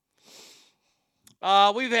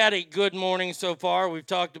 We've had a good morning so far. We've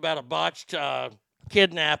talked about a botched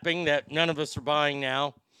kidnapping that none of us are buying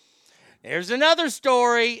now. There's another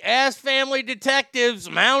story. Ass Family detectives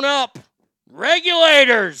mount up.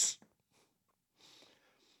 Regulators.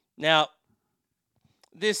 Now,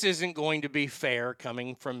 this isn't going to be fair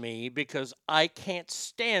coming from me because I can't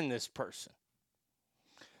stand this person.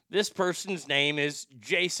 This person's name is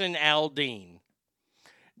Jason Aldean.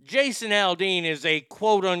 Jason Aldean is a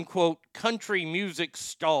quote-unquote country music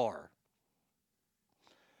star.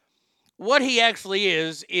 What he actually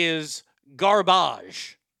is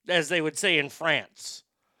garbage, as they would say in France.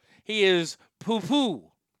 He is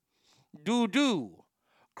poo-poo, doo-doo,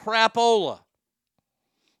 crapola.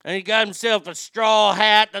 And he got himself a straw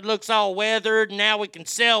hat that looks all weathered, and now we can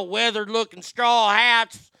sell weathered-looking straw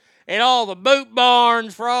hats at all the boot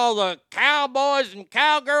barns for all the cowboys and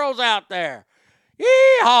cowgirls out there.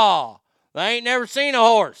 Yee-haw! They ain't never seen a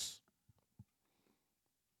horse.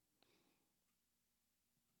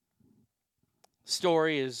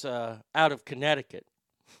 Story is out of Connecticut,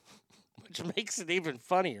 which makes it even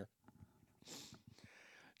funnier.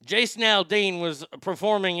 Jason Aldean was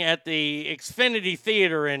performing at the Xfinity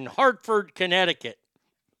Theater in Hartford, Connecticut.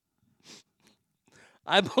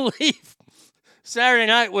 I believe Saturday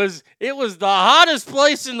night was the hottest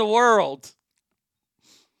place in the world.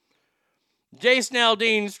 Jason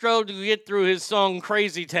Aldean struggled to get through his song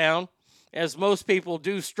Crazy Town, as most people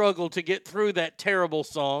do struggle to get through that terrible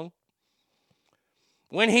song,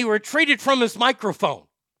 when he retreated from his microphone.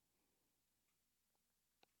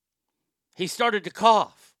 He started to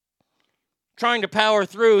cough. Trying to power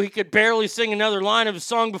through, he could barely sing another line of his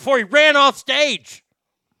song before he ran off stage.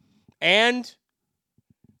 And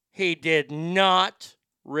he did not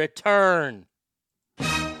return.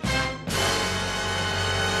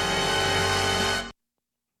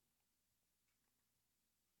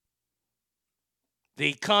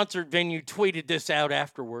 The concert venue tweeted this out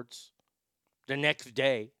afterwards, the next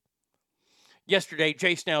day. Yesterday,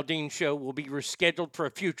 Jason Aldean's show will be rescheduled for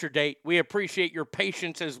a future date. We appreciate your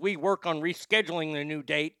patience as we work on rescheduling the new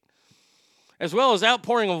date. As well as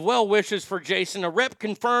outpouring of well wishes for Jason, a rep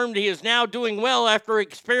confirmed he is now doing well after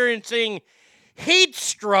experiencing heat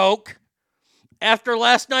stroke after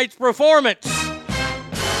last night's performance.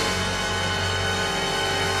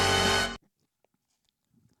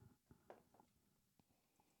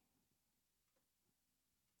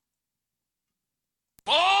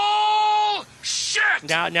 Oh, shit!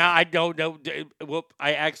 Now I don't know. Whoop,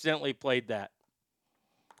 I accidentally played that.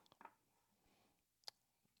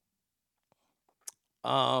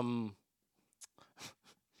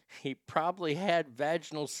 He probably had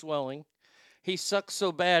vaginal swelling. He sucks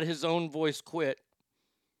so bad his own voice quit.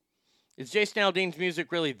 Is Jason Aldean's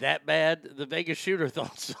music really that bad? The Vegas shooter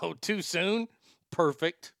thought so. Too soon?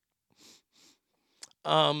 Perfect.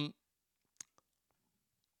 Now,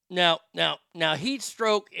 heat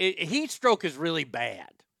stroke is really bad.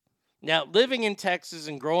 Now, living in Texas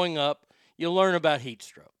and growing up, you'll learn about heat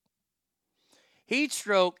stroke. Heat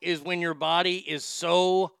stroke is when your body is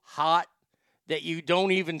so hot that you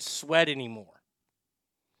don't even sweat anymore.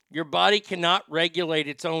 Your body cannot regulate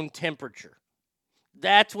its own temperature.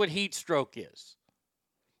 That's what heat stroke is.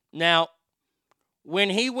 Now, when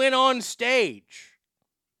he went on stage,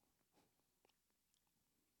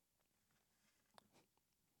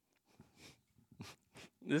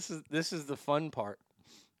 this is the fun part,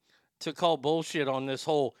 to call bullshit on this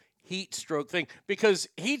whole heat stroke thing. Because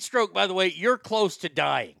heat stroke, by the way, you're close to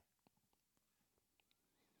dying.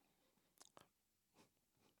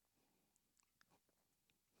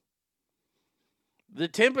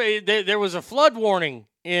 There was a flood warning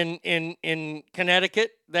in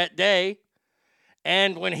Connecticut that day,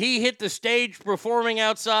 and when he hit the stage performing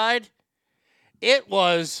outside, it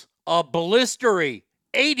was a blistery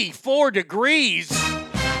 84 degrees.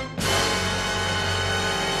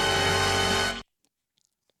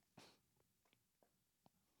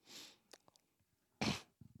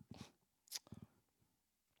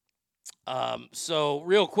 So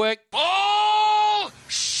real quick. Oh,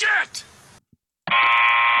 shit!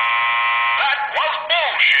 That was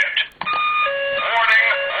bullshit.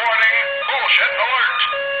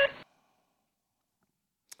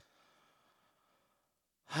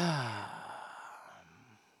 My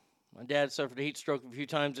dad suffered a heat stroke a few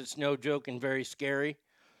times. It's no joke and very scary.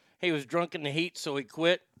 He was drunk in the heat, so he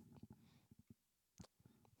quit.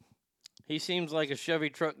 He seems like a Chevy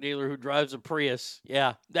truck dealer who drives a Prius.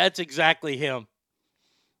 Yeah, that's exactly him.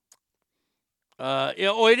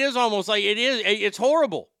 It is almost like it is. It's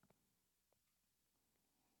horrible.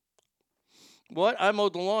 What? I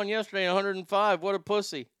mowed the lawn yesterday at 105. What a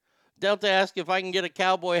pussy. Delta asked if I can get a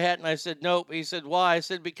cowboy hat, and I said nope. He said, why? I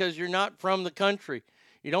said, because you're not from the country.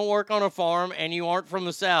 You don't work on a farm, and you aren't from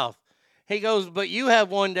the South. He goes, but you have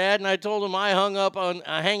one, Dad. And I told him I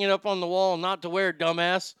hang it up on the wall not to wear,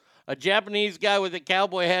 dumbass. A Japanese guy with a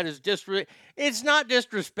cowboy hat is it's not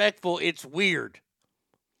disrespectful. It's weird.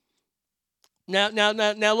 Now,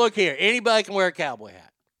 look here. Anybody can wear a cowboy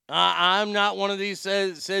hat. I'm not one of these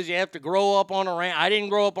says you have to grow up on a ranch. I didn't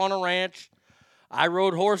grow up on a ranch. I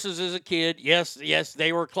rode horses as a kid. Yes,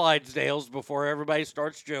 they were Clydesdales before everybody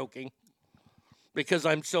starts joking because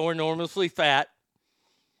I'm so enormously fat.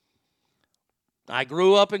 I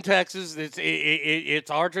grew up in Texas.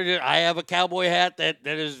 It's our tradition. I have a cowboy hat that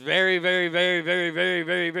is very, very, very, very, very,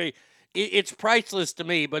 very, very. It's priceless to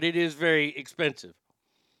me, but it is very expensive.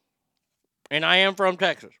 And I am from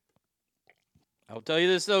Texas. I'll tell you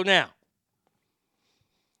this, though, now.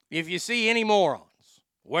 If you see any morons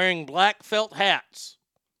wearing black felt hats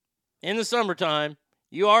in the summertime,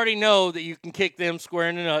 you already know that you can kick them square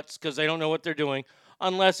in the nuts because they don't know what they're doing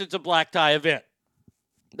unless it's a black tie event.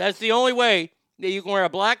 That's the only way that you can wear a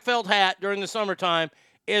black felt hat during the summertime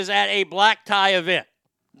is at a black tie event.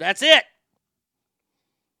 That's it.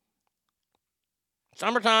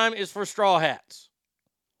 Summertime is for straw hats.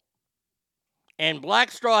 And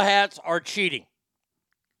black straw hats are cheating.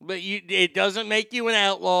 But it doesn't make you an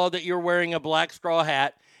outlaw that you're wearing a black straw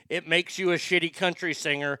hat. It makes you a shitty country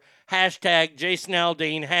singer. Hashtag Jason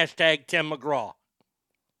Aldean. Hashtag Tim McGraw.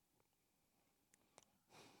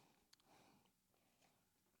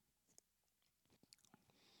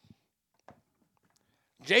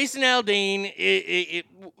 Jason Aldean,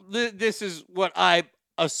 this is what I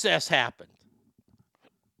assess happened.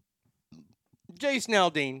 Jason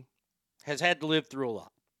Aldean has had to live through a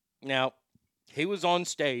lot. Now, he was on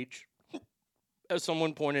stage, as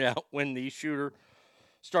someone pointed out, when the shooter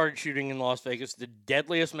started shooting in Las Vegas, the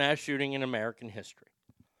deadliest mass shooting in American history.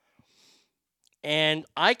 And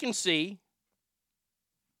I can see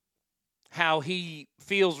how he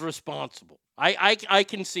feels responsible. I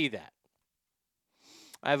can see that.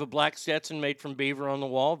 I have a black Stetson made from beaver on the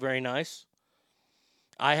wall. Very nice.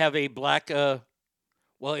 I have a black,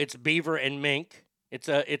 it's beaver and mink. It's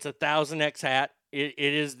a 1000X hat. It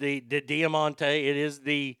is the Diamante. It is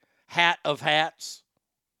the hat of hats.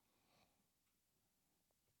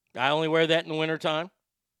 I only wear that in the wintertime.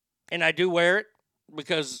 And I do wear it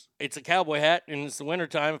because it's a cowboy hat and it's the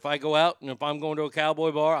wintertime. If I go out and if I'm going to a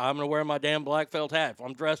cowboy bar, I'm going to wear my damn black felt hat. If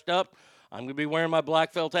I'm dressed up, I'm going to be wearing my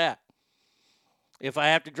black felt hat. If I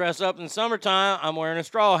have to dress up in the summertime, I'm wearing a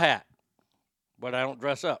straw hat. But I don't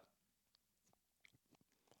dress up.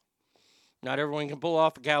 Not everyone can pull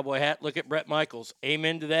off a cowboy hat. Look at Bret Michaels.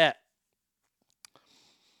 Amen to that.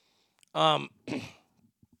 And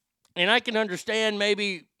I can understand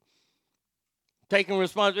maybe taking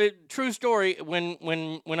responsibility. True story,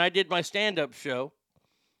 when I did my stand-up show,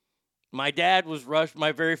 my dad was rushed,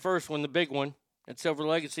 my very first one, the big one, at Silver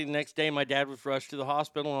Legacy. The next day, my dad was rushed to the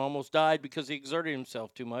hospital and almost died because he exerted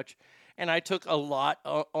himself too much. And I took a lot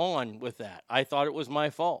on with that. I thought it was my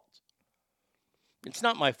fault. It's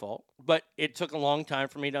not my fault, but it took a long time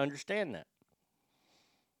for me to understand that.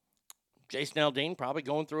 Jason Aldean probably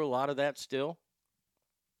going through a lot of that still.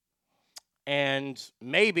 And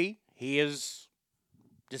maybe he has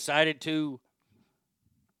decided to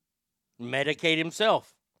medicate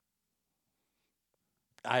himself.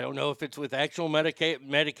 I don't know if it's with actual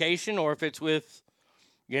medication or if it's with,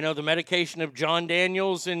 the medication of John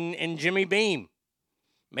Daniels and Jimmy Beam.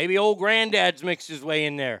 Maybe old granddad's mixed his way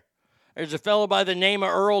in there. There's a fellow by the name of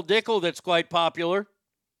Earl Dickel that's quite popular.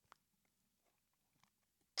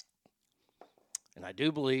 And I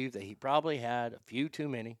do believe that he probably had a few too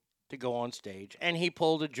many to go on stage. And he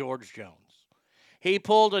pulled a George Jones. He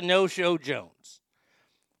pulled a no-show Jones.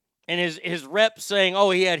 And his rep saying,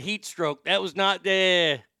 he had heat stroke. That was not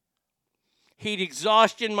the heat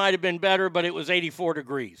exhaustion might have been better, but it was 84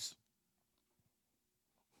 degrees.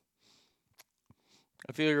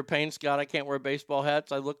 I feel your pain, Scott. I can't wear baseball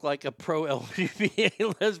hats. I look like a pro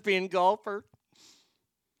LGBT lesbian golfer.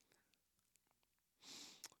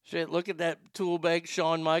 Shit, look at that tool bag,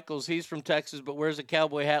 Shawn Michaels. He's from Texas, but wears a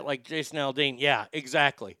cowboy hat like Jason Aldean. Yeah,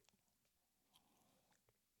 exactly.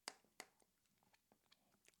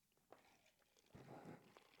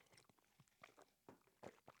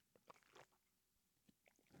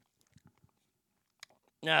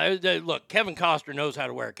 Now, look, Kevin Costner knows how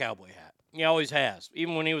to wear a cowboy hat. He always has,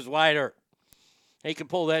 even when he was Wyatt Earp. He can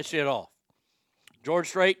pull that shit off. George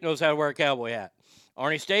Strait knows how to wear a cowboy hat.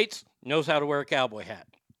 Arnie States knows how to wear a cowboy hat.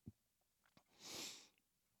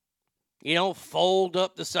 You don't fold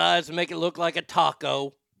up the sides and make it look like a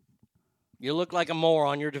taco. You look like a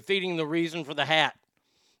moron. You're defeating the reason for the hat.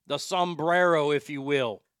 The sombrero, if you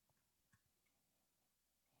will.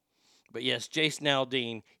 But yes, Jason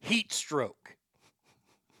Aldean, heat stroke.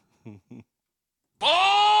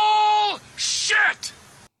 Bullshit!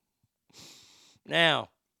 Now,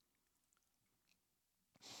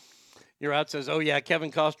 your out says, oh yeah,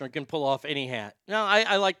 Kevin Costner can pull off any hat. Now,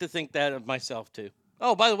 I like to think that of myself too.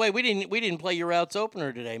 Oh, by the way, we didn't play your out's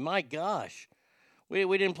opener today. My gosh.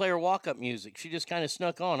 We didn't play her walk-up music. She just kind of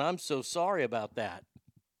snuck on. I'm so sorry about that.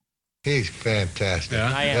 He's fantastic.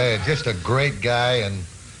 Yeah. I am. Just a great guy and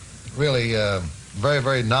really very,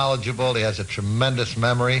 very knowledgeable. He has a tremendous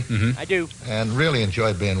memory. I do. And really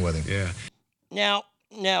enjoyed being with him. Yeah.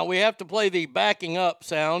 Now we have to play the backing up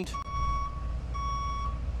sound.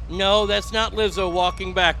 No, that's not Lizzo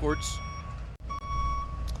walking backwards.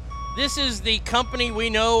 This is the company we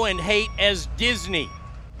know and hate as Disney.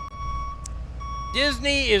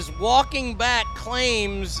 Disney is walking back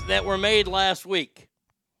claims that were made last week.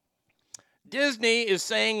 Disney is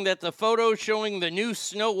saying that the photo showing the new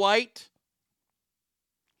Snow White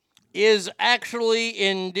is actually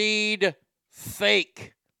indeed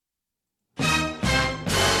fake.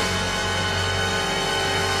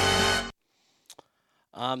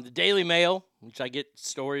 The Daily Mail, which I get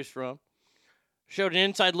stories from, showed an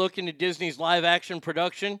inside look into Disney's live-action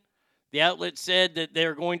production. The outlet said that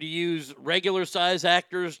they're going to use regular-size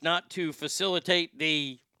actors not to facilitate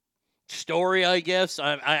the story, I guess.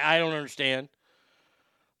 I don't understand.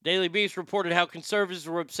 Daily Beast reported how conservatives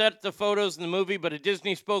were upset at the photos in the movie, but a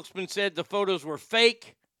Disney spokesman said the photos were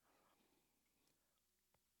fake.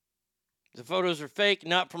 The photos are fake,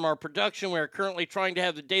 not from our production. We are currently trying to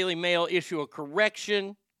have the Daily Mail issue a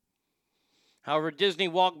correction. However, Disney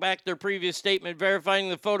walked back their previous statement verifying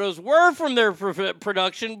the photos were from their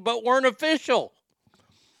production but weren't official.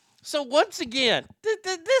 So once again,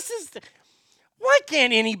 this is... Why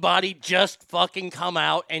can't anybody just fucking come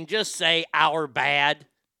out and just say our bad?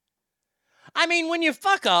 I mean, when you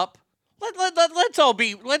fuck up, let's all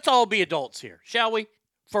be adults here, shall we?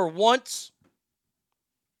 For once.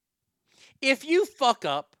 If you fuck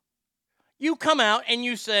up, you come out and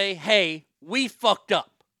you say, hey, we fucked up.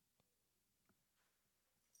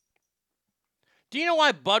 Do you know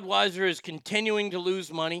why Budweiser is continuing to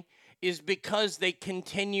lose money? Is because they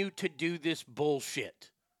continue to do this bullshit.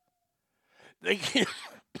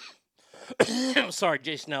 I'm sorry,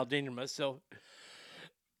 Jason Aldean and myself.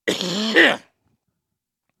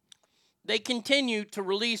 They continue to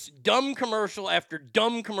release dumb commercial after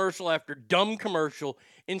dumb commercial after dumb commercial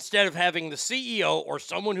instead of having the CEO or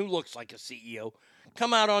someone who looks like a CEO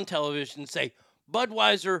come out on television and say,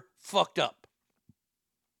 Budweiser fucked up.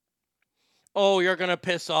 Oh, you're going to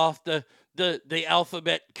piss off the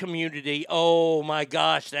alphabet community. Oh, my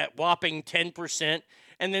gosh, that whopping 10%.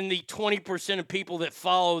 And then the 20% of people that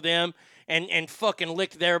follow them and fucking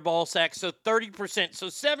lick their ball sack. So 30%, so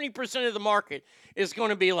 70% of the market is going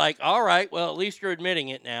to be like, all right, well, at least you're admitting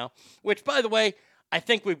it now. Which, by the way, I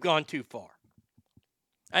think we've gone too far.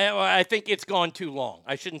 I think it's gone too long.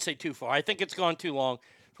 I shouldn't say too far. I think it's gone too long.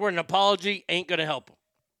 Where an apology ain't going to help them.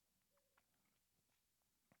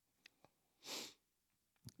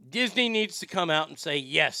 Disney needs to come out and say,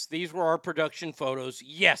 yes, these were our production photos.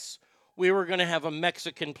 Yes, we were going to have a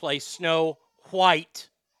Mexican play Snow White.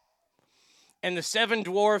 And the Seven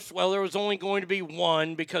Dwarfs, well, there was only going to be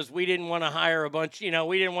one because we didn't want to hire a bunch, we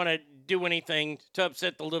didn't want to do anything to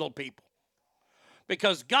upset the little people.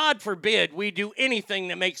 Because God forbid we do anything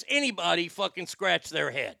that makes anybody fucking scratch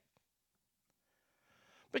their head.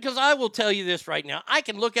 Because I will tell you this right now, I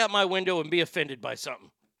can look out my window and be offended by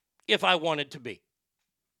something if I wanted to be.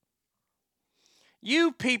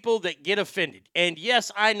 You people that get offended, and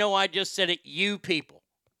yes, I know I just said it, you people.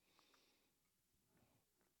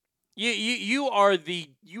 You are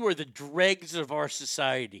the dregs of our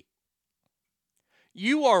society.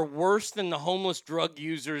 You are worse than the homeless drug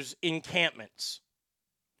users' encampments.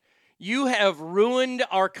 You have ruined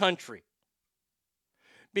our country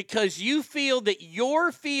because you feel that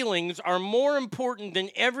your feelings are more important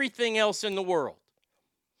than everything else in the world.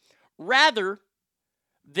 Rather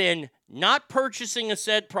than not purchasing a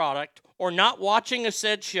said product or not watching a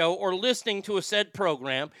said show or listening to a said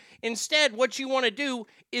program, instead what you want to do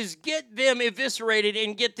is get them eviscerated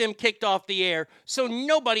and get them kicked off the air so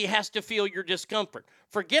nobody has to feel your discomfort.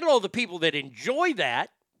 Forget all the people that enjoy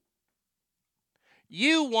that.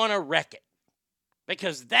 You want to wreck it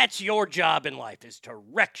because that's your job in life, is to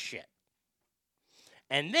wreck shit.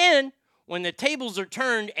 And then when the tables are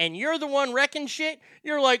turned and you're the one wrecking shit,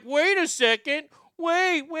 you're like, wait a second.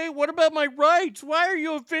 Wait, what about my rights? Why are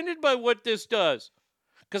you offended by what this does?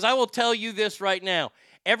 Because I will tell you this right now.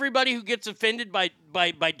 Everybody who gets offended by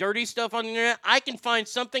dirty stuff on the internet, I can find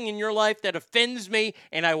something in your life that offends me,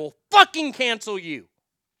 and I will fucking cancel you.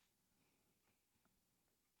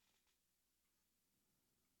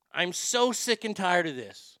 I'm so sick and tired of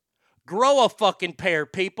this. Grow a fucking pair,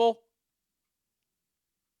 people.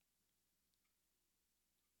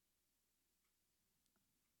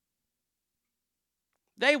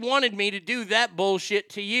 They wanted me to do that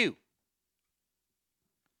bullshit to you.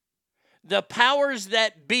 The powers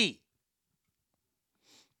that be.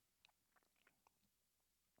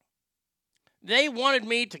 They wanted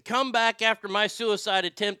me to come back after my suicide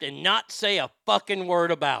attempt and not say a fucking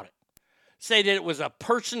word about it. Say that it was a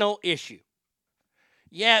personal issue.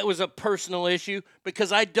 Yeah, it was a personal issue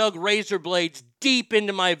because I dug razor blades deep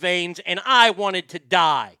into my veins and I wanted to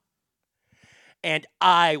die. And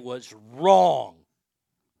I was wrong.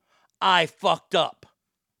 I fucked up.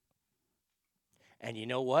 And you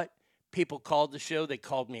know what? People called the show. They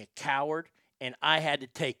called me a coward, and I had to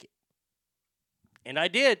take it. And I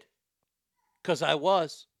did, because I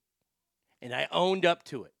was. And I owned up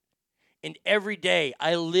to it. And every day,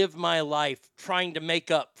 I live my life trying to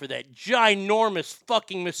make up for that ginormous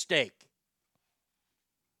fucking mistake.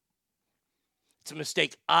 It's a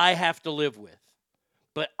mistake I have to live with,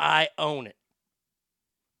 but I own it.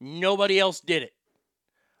 Nobody else did it.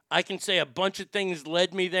 I can say a bunch of things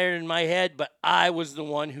led me there in my head, but I was the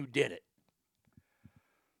one who did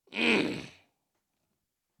it.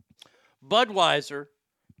 Budweiser,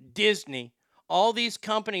 Disney, all these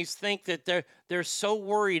companies think that they're so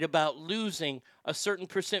worried about losing a certain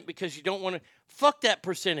percent because you don't want to. Fuck that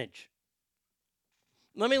percentage.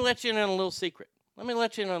 Let me let you in on a little secret.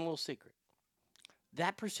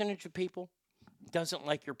 That percentage of people doesn't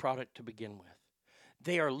like your product to begin with.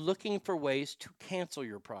 They are looking for ways to cancel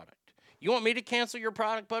your product. You want me to cancel your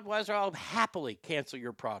product, Budweiser? I'll happily cancel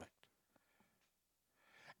your product.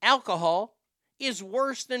 Alcohol is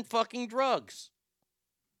worse than fucking drugs.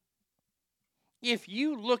 If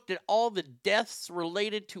you looked at all the deaths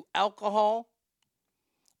related to alcohol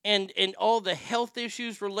and all the health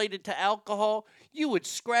issues related to alcohol, you would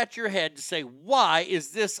scratch your head to say, why is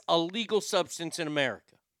this a legal substance in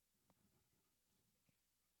America?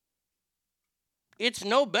 It's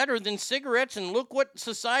no better than cigarettes, and look what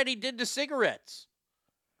society did to cigarettes.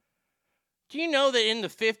 Do you know that in the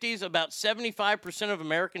 50s, about 75% of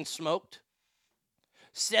Americans smoked?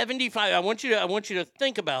 75. I want you to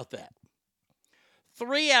think about that.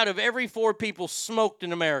 3 out of every 4 people smoked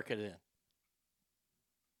in America then.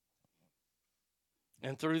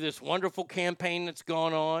 And through this wonderful campaign that's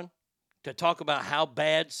gone on to talk about how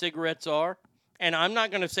bad cigarettes are, and I'm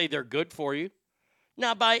not going to say they're good for you,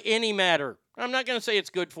 not by any matter. I'm not going to say it's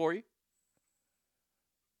good for you.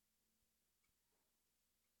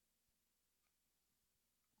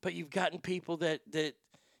 But you've gotten people that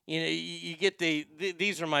you get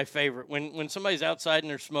these are my favorite. When somebody's outside and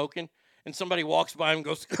they're smoking and somebody walks by and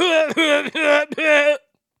goes,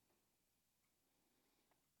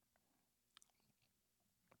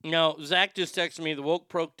 No, Zach just texted me the woke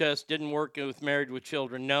protest didn't work with Married with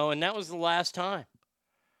Children. No, and that was the last time.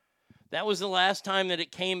 That was the last time that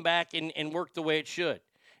it came back and worked the way it should.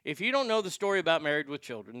 If you don't know the story about Married with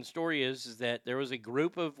Children, the story is that there was a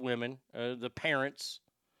group of women, the parents,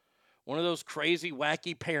 one of those crazy,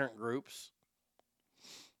 wacky parent groups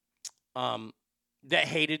that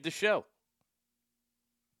hated the show.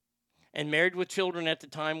 And Married with Children at the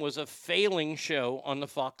time was a failing show on the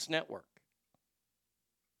Fox network.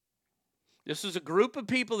 This was a group of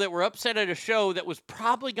people that were upset at a show that was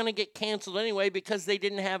probably going to get canceled anyway because they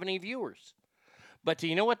didn't have any viewers. But do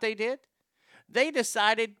you know what they did? They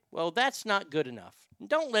decided, well, that's not good enough.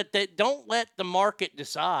 Don't let the market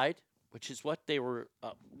decide, which is what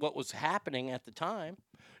what was happening at the time.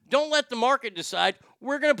 Don't let the market decide.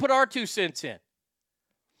 We're going to put our 2 cents in.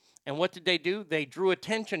 And what did they do? They drew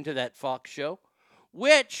attention to that Fox show,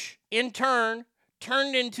 which in turn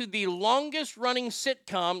turned into the longest running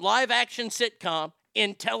sitcom, live action sitcom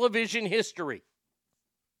in television history.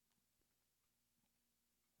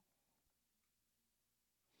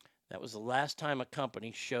 That was the last time a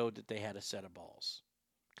company showed that they had a set of balls.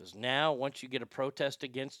 Because now, once you get a protest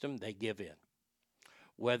against them, they give in.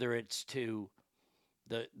 Whether it's to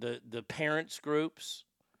the parents groups,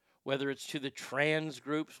 whether it's to the trans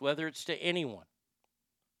groups, whether it's to anyone.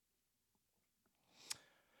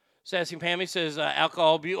 Sassy Pammy says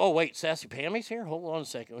alcohol abuse. Oh wait, Sassy Pammy's here. Hold on a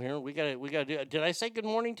second here. We gotta do. Did I say good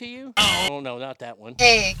morning to you? Oh no, not that one.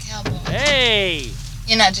 Hey, cowboy. Hey.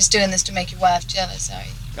 You're not just doing this to make your wife jealous, are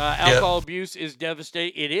you? Alcohol abuse is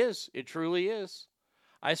devastating. It is. It truly is.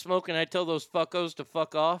 I smoke and I tell those fuckos to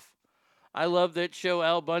fuck off. I love that show,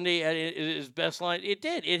 Al Bundy at his best line. It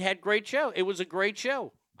did. It had great show. It was a great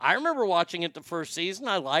show. I remember watching it the first season.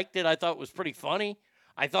 I liked it. I thought it was pretty funny.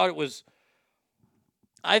 I thought it was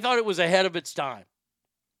ahead of its time.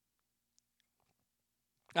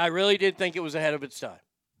 I really did think it was ahead of its time.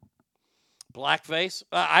 Blackface?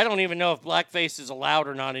 I don't even know if blackface is allowed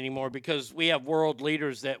or not anymore because we have world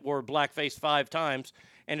leaders that wore blackface 5 times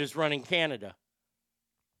and is running Canada.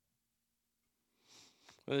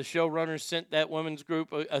 Well, the showrunners sent that women's group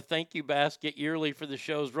a thank you basket yearly for the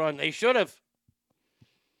show's run. They should have.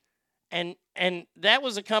 And that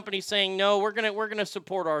was a company saying, no, we're gonna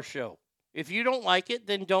support our show. If you don't like it,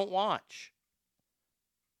 then don't watch.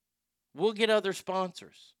 We'll get other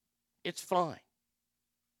sponsors. It's fine.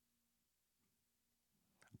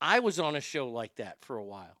 I was on a show like that for a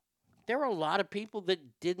while. There were a lot of people that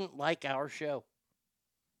didn't like our show.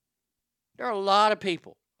 There are a lot of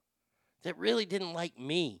people that really didn't like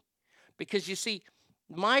me. Because, you see,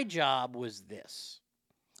 my job was this.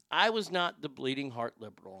 I was not the bleeding heart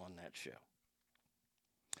liberal on that show.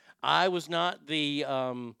 I was not the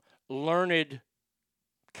learned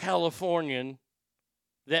Californian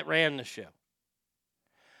that ran the show.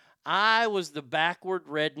 I was the backward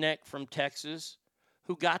redneck from Texas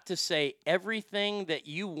who got to say everything that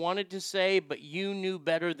you wanted to say, but you knew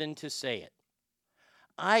better than to say it.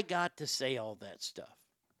 I got to say all that stuff.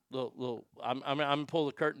 I'm gonna pull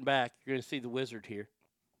the curtain back. You're gonna see the wizard here.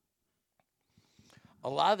 A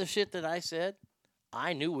lot of the shit that I said,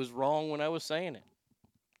 I knew was wrong when I was saying it.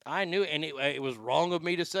 I knew, and it was wrong of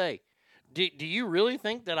me to say. Do you really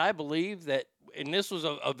think that I believe that, and this was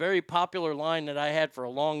a very popular line that I had for a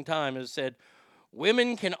long time, it said,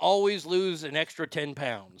 women can always lose an extra 10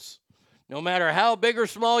 pounds. No matter how big or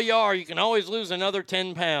small you are, you can always lose another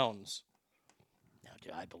 10 pounds. Now, do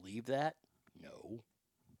I believe that? No.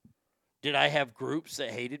 Did I have groups that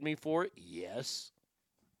hated me for it? Yes.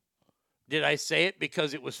 Did I say it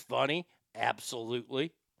because it was funny?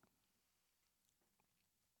 Absolutely.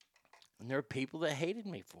 And there are people that hated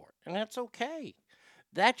me for it, and that's okay.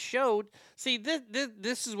 That showed, see,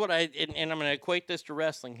 this is what and I'm going to equate this to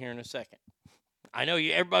wrestling here in a second. I know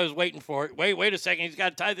everybody was waiting for it. Wait a second, he's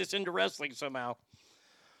got to tie this into wrestling somehow.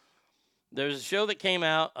 There's a show that came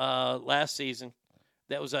out last season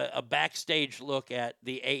that was a backstage look at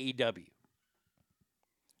the AEW.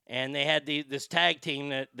 And they had this tag team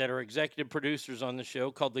that are executive producers on the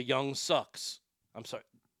show called the Young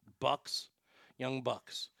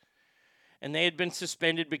Bucks. And they had been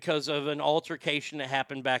suspended because of an altercation that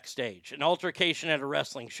happened backstage. An altercation at a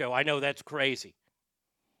wrestling show. I know that's crazy.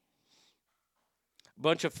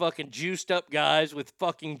 Bunch of fucking juiced up guys with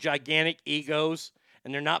fucking gigantic egos,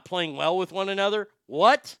 and they're not playing well with one another?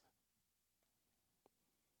 What?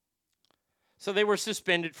 So they were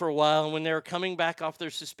suspended for a while, and when they were coming back off their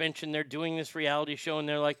suspension, they're doing this reality show, and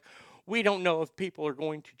they're like, we don't know if people are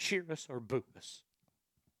going to cheer us or boo us.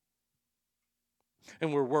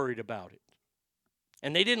 And we're worried about it.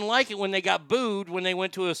 And they didn't like it when they got booed when they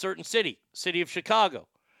went to a certain city of Chicago,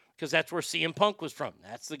 because that's where CM Punk was from.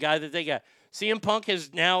 That's the guy that they got. CM Punk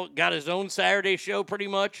has now got his own Saturday show pretty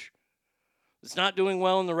much. It's not doing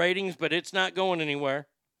well in the ratings, but it's not going anywhere.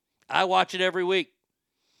 I watch it every week.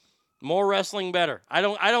 More wrestling, better. I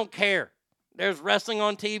don't care. There's wrestling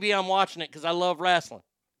on TV. I'm watching it because I love wrestling.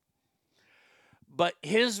 But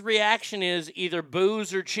his reaction is either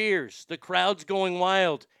boos or cheers. The crowd's going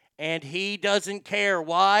wild, and he doesn't care.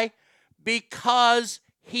 Why? Because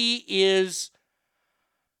he's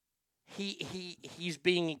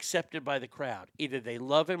being accepted by the crowd. Either they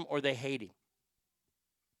love him or they hate him.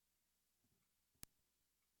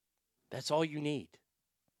 That's all you need.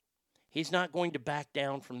 He's not going to back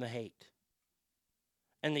down from the hate.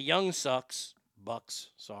 And the Young Bucks,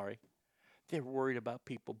 they're worried about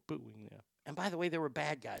people booing them. And by the way, they were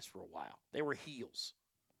bad guys for a while. They were heels.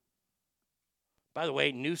 By the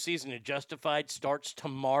way, new season of Justified starts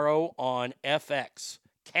tomorrow on FX.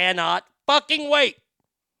 Cannot fucking wait.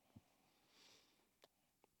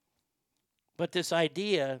 But this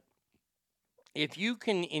idea, if you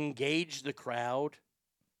can engage the crowd,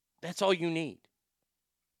 that's all you need.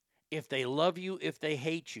 If they love you, if they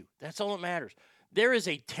hate you, that's all that matters. There is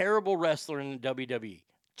a terrible wrestler in the WWE,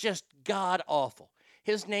 just god-awful.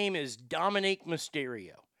 His name is Dominic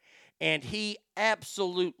Mysterio, and he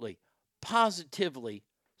absolutely, positively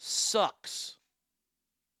sucks.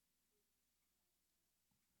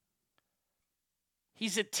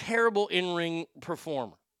 He's a terrible in-ring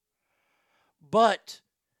performer. But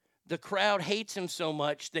the crowd hates him so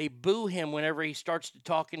much, they boo him whenever he starts to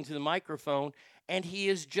talk into the microphone, and he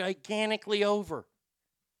is gigantically over.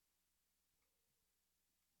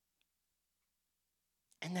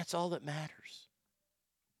 And that's all that matters.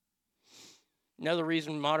 Another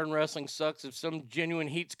reason modern wrestling sucks, if some genuine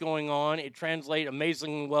heat's going on, it translates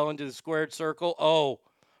amazingly well into the squared circle. Oh,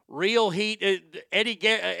 real heat.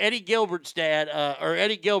 Eddie Gilbert's dad, or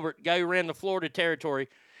Eddie Gilbert, guy who ran the Florida territory,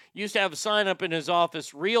 used to have a sign up in his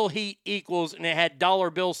office, real heat equals, and it had dollar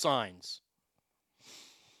bill signs.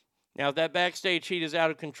 Now, if that backstage heat is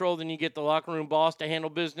out of control, then you get the locker room boss to handle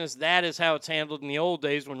business. That is how it's handled in the old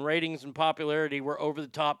days when ratings and popularity were over the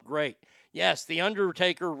top great. Yes, The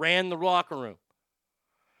Undertaker ran the locker room.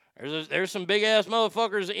 There's some big-ass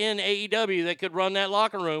motherfuckers in AEW that could run that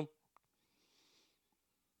locker room.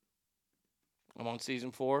 I'm on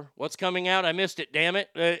season 4. What's coming out? I missed it, damn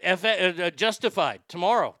it. Justified,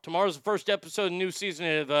 tomorrow. Tomorrow's the first episode of the new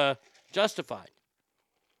season of Justified.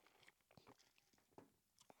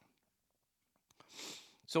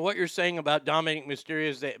 So what you're saying about Dominic Mysterio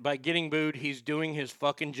is that by getting booed, he's doing his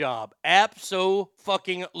fucking job.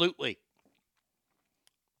 Abso-fucking-lutely.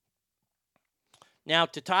 Now,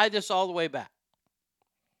 to tie this all the way back,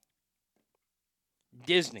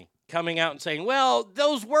 Disney coming out and saying, well,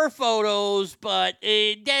 those were photos, but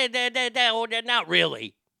not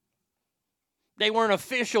really. They weren't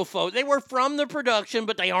official photos. They were from the production,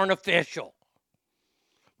 but they aren't official.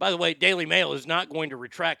 By the way, Daily Mail is not going to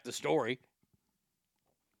retract the story.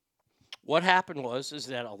 What happened is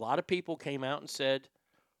that a lot of people came out and said,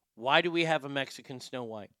 why do we have a Mexican Snow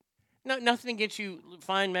White? No, nothing against you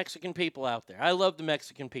fine Mexican people out there. I love the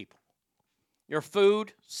Mexican people. Your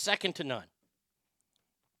food, second to none.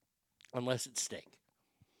 Unless it's steak.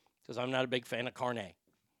 Because I'm not a big fan of carne.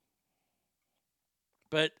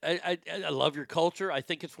 But I love your culture. I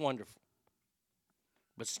think it's wonderful.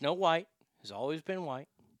 But Snow White has always been white.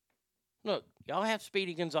 Look, y'all have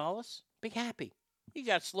Speedy Gonzalez. Be happy. You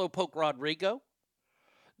got Slowpoke Rodrigo.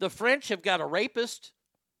 The French have got a rapist.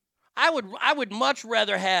 I would much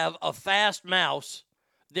rather have a fast mouse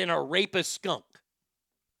than a rapist skunk.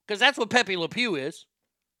 Because that's what Pepe Le Pew is.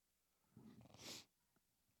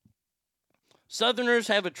 Southerners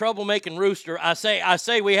have a troublemaking rooster. I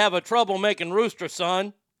say we have a troublemaking rooster,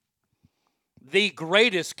 son. The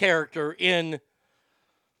greatest character in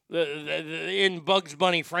in Bugs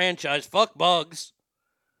Bunny franchise. Fuck Bugs.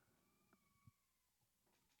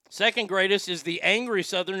 Second greatest is the angry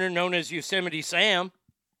Southerner known as Yosemite Sam.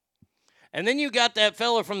 And then you got that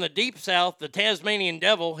fella from the deep south, the Tasmanian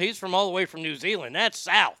Devil. He's from all the way from New Zealand. That's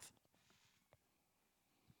south.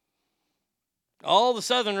 All the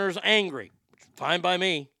Southerners angry. Fine by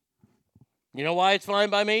me. You know why it's fine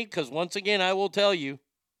by me? Because once again, I will tell you.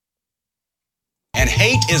 And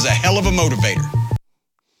hate is a hell of a motivator.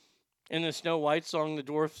 In the Snow White song, the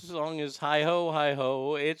dwarf song is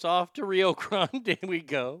hi-ho, it's off to Rio Grande we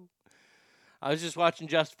go. I was just watching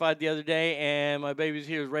Justified the other day, and my baby's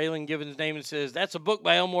here, Raylan, giving his name and says, that's a book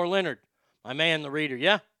by Elmore Leonard. My man, the reader,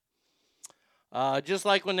 yeah. Just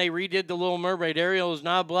like when they redid The Little Mermaid, Ariel is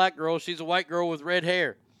not a black girl, she's a white girl with red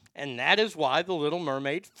hair. And that is why The Little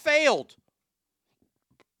Mermaid failed.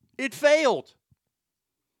 It failed.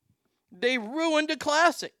 They ruined a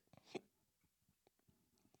classic.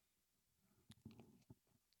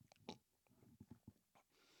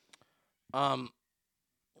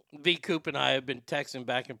 V. Coop and I have been texting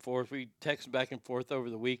back and forth. We texted back and forth over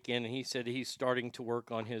the weekend, and he said he's starting to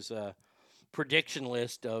work on his prediction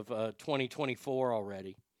list of 2024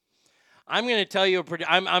 already. I'm going to tell you,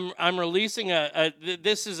 I'm releasing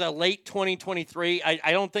this is a late 2023.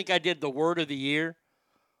 I don't think I did the word of the year,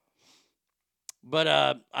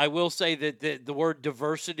 but I will say that the word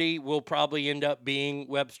diversity will probably end up being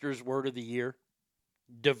Webster's word of the year.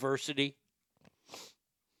 Diversity.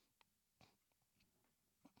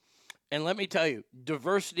 And let me tell you,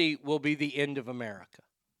 diversity will be the end of America.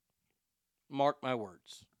 Mark my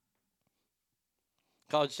words.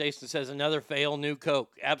 College Jason says another fail, new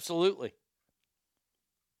Coke. Absolutely.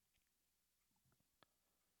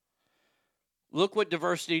 Look what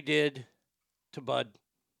diversity did to Bud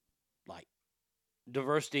Light.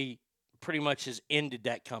 Diversity pretty much has ended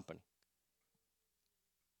that company.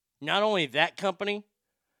 Not only that company,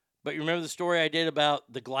 but you remember the story I did about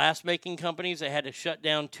the glass-making companies that had to shut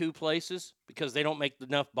down 2 places because they don't make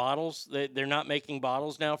enough bottles? They're not making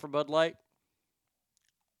bottles now for Bud Light.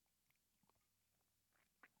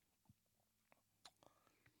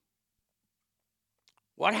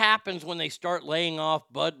 What happens when they start laying off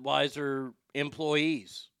Budweiser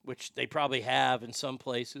employees, which they probably have in some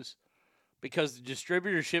places? because the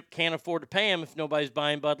distributorship can't afford to pay them if nobody's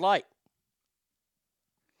buying Bud Light.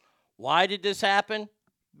 Why did this happen?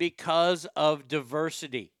 Because of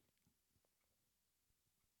diversity.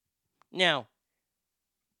 Now,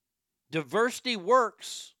 diversity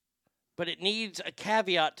works, but it needs a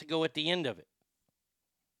caveat to go at the end of it.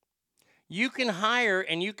 You can hire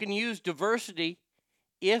and you can use diversity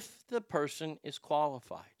if the person is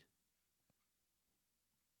qualified.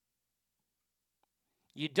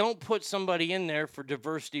 You don't put somebody in there for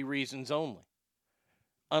diversity reasons only,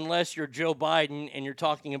 unless you're Joe Biden and you're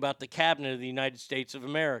talking about the cabinet of the United States of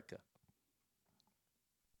America,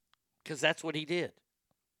 because that's what he did.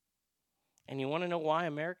 And you want to know why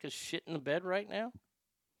America's shit in the bed right now?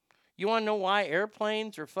 You want to know why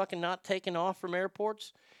airplanes are fucking not taking off from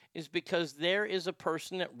airports? Is because there is a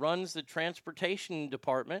person that runs the transportation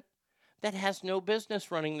department that has no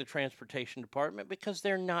business running the transportation department because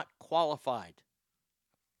they're not qualified.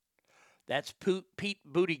 That's Pete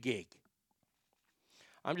Buttigieg.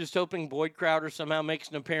 I'm just hoping Boyd Crowder somehow makes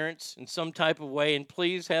an appearance in some type of way, and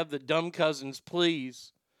please have the dumb cousins,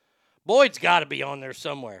 please. Boyd's got to be on there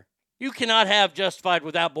somewhere. You cannot have Justified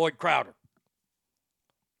without Boyd Crowder.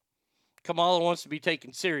 Kamala wants to be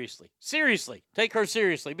taken seriously. Seriously. Take her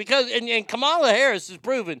seriously. Because and Kamala Harris has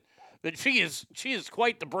proven that she is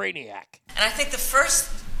quite the brainiac. And I think the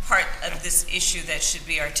first part of this issue that should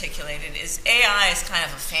be articulated is AI is kind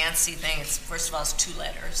of a fancy thing. It's, first of all, it's 2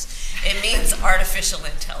 letters. It means artificial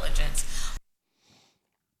intelligence.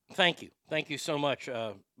 Thank you. Thank you so much,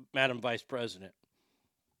 Madam Vice President.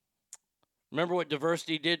 Remember what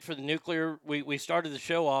diversity did for the nuclear? We started the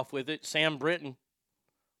show off with it. Sam Brinton,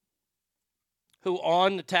 who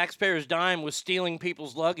on the taxpayer's dime was stealing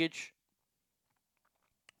people's luggage.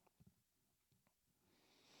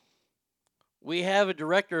 We have a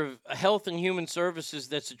director of Health and Human Services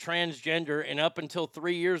that's a transgender, and up until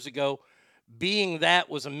 3 years ago, being that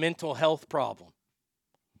was a mental health problem.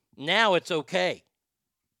 Now it's okay.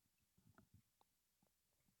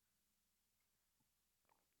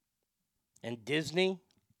 And Disney,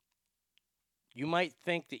 you might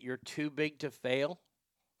think that you're too big to fail,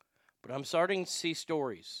 but I'm starting to see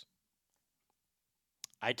stories.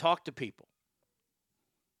 I talk to people.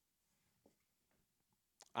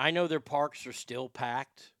 I know their parks are still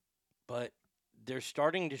packed, but they're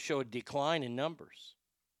starting to show a decline in numbers.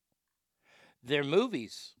 Their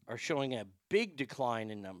movies are showing a big decline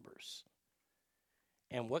in numbers.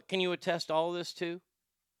 And what can you attest all this to?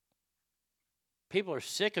 People are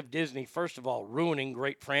sick of Disney, first of all, ruining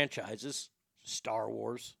great franchises. Star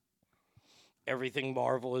Wars. Everything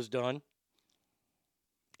Marvel has done.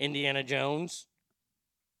 Indiana Jones.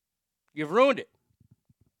 You've ruined it.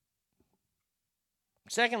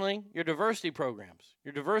 Secondly, your diversity programs,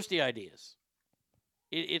 your diversity ideas.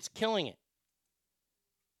 It's killing it.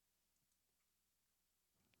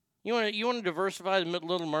 You want to diversify the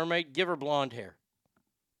Little Mermaid? Give her blonde hair.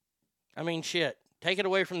 I mean, shit. Take it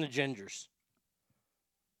away from the gingers.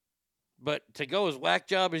 But to go as whack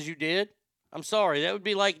job as you did, I'm sorry. That would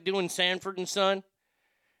be like doing Sanford and Son,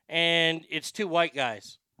 and it's 2 white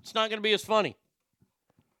guys. It's not going to be as funny.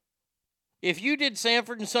 If you did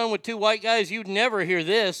Sanford and Son with 2 white guys, you'd never hear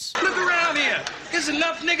this. Look around here. There's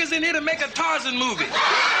enough niggas in here to make a Tarzan movie.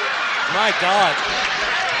 My God.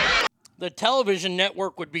 The television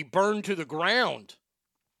network would be burned to the ground.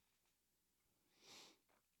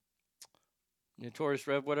 Notorious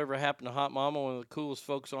Rev, whatever happened to Hot Mama, one of the coolest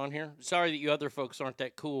folks on here. Sorry that you other folks aren't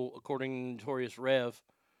that cool, according to Notorious Rev.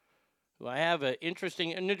 Who I have an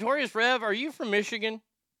interesting... Notorious Rev, are you from Michigan?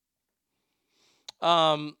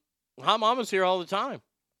 Hot Mama's here all the time.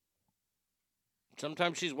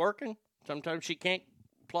 Sometimes she's working. Sometimes she can't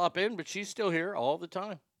plop in, but she's still here all the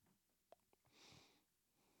time.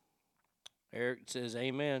 Eric says,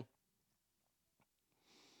 amen.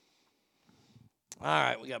 All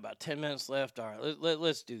right, we got about 10 minutes left. All right,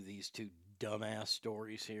 let's do these 2 dumbass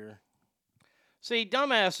stories here. See,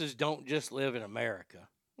 dumbasses don't just live in America.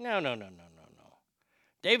 No.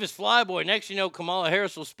 Davis Flyboy, next you know, Kamala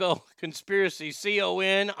Harris will spell conspiracy,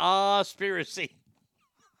 C-O-N-A-spiracy.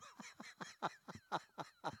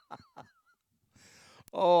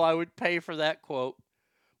 Oh, I would pay for that quote.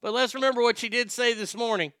 But let's remember what she did say this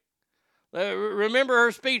morning. Remember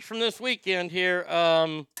her speech from this weekend here.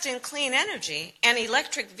 In clean energy and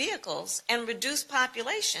electric vehicles and reduced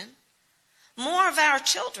population, more of our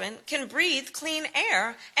children can breathe clean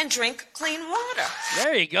air and drink clean water.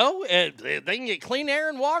 There you go. They can get clean air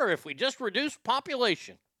and water if we just reduce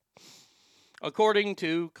population, according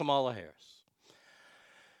to Kamala Harris.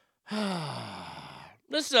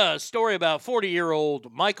 This is a story about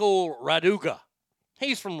 40-year-old Michael Raduga.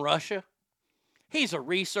 He's from Russia. He's a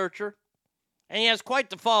researcher. And he has quite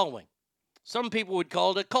the following. Some people would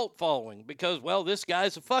call it a cult following because, well, this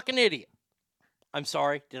guy's a fucking idiot. I'm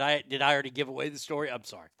sorry. Did I already give away the story? I'm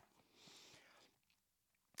sorry.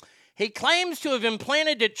 He claims to have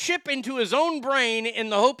implanted a chip into his own brain in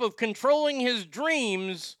the hope of controlling his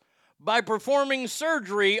dreams by performing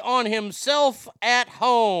surgery on himself at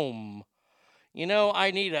home. You know,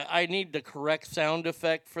 I need the correct sound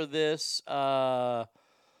effect for this. Oh,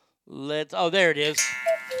 there it is.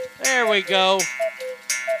 There we go.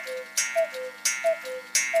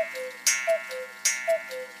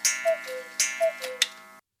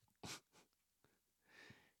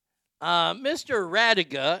 Mr.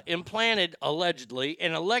 Radiga implanted, allegedly,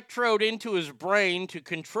 an electrode into his brain to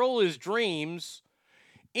control his dreams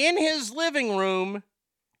in his living room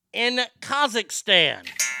in Kazakhstan.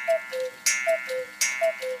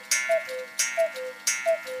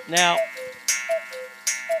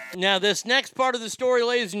 Now, this next part of the story,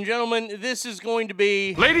 ladies and gentlemen, this is going to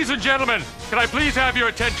be... Ladies and gentlemen, can I please have your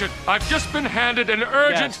attention? I've just been handed an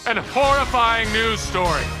urgent and horrifying news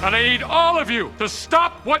story, and I need all of you to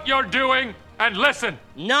stop what you're doing and listen.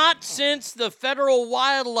 Not since the Federal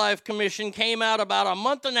Wildlife Commission came out about a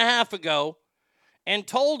month and a half ago and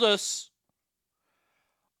told us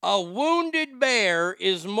a wounded bear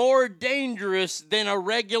is more dangerous than a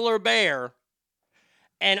regular bear.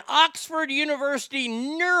 An Oxford University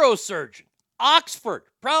neurosurgeon, Oxford,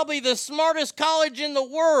 probably the smartest college in the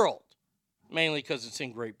world, mainly because it's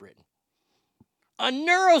in Great Britain. A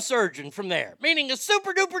neurosurgeon from there, meaning a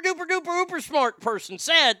super duper duper duper uber smart person,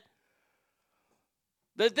 said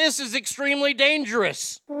that this is extremely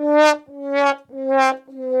dangerous. And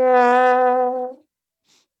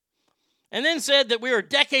then said that we are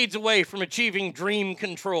decades away from achieving dream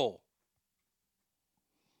control.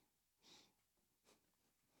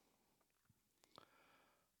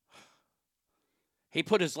 He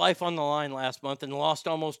put his life on the line last month and lost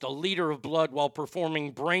almost a liter of blood while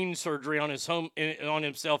performing brain surgery on himself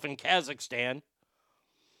in Kazakhstan.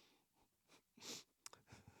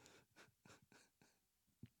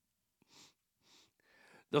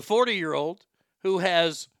 The 40-year-old, who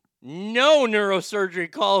has no neurosurgery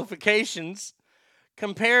qualifications,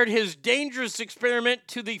 compared his dangerous experiment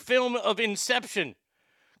to the film of Inception,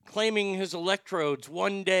 claiming his electrodes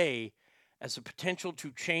one day as a potential to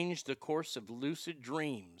change the course of lucid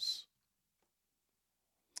dreams.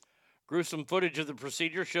 Gruesome footage of the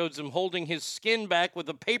procedure shows him holding his skin back with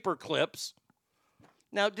the paper clips.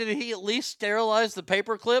 Now, did he at least sterilize the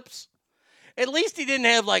paper clips? At least he didn't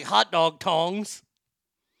have, like, hot dog tongs.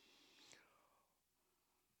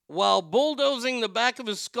 While bulldozing the back of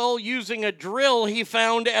his skull using a drill he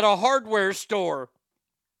found at a hardware store.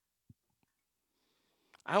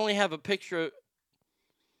 I only have a picture.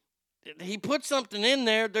 He put something in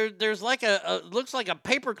there. There's like looks like a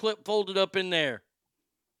paper clip folded up in there.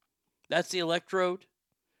 That's the electrode.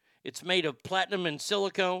 It's made of platinum and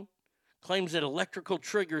silicone. Claims that electrical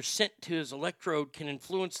triggers sent to his electrode can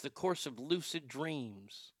influence the course of lucid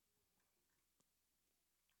dreams.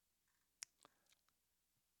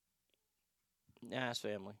 Ask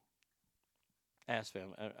family. Ask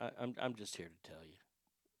family. I'm just here to tell you.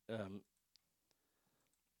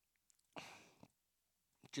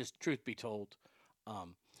 Just truth be told,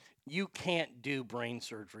 you can't do brain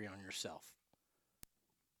surgery on yourself.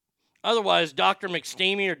 Otherwise, Dr.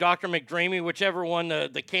 McSteamy or Dr. McDreamy, whichever one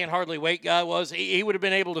the can't hardly wait guy was, he would have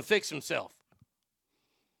been able to fix himself.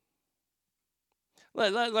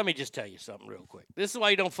 Let me just tell you something real quick. This is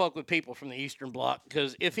why you don't fuck with people from the Eastern Bloc,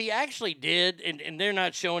 because if he actually did, and they're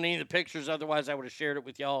not showing any of the pictures, otherwise I would have shared it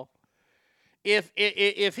with y'all.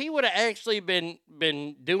 If he would have actually been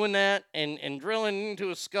doing that and drilling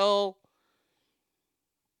into a skull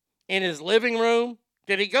in his living room,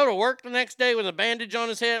 did he go to work the next day with a bandage on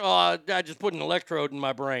his head? Oh, I just put an electrode in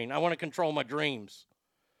my brain. I want to control my dreams.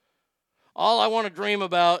 All I want to dream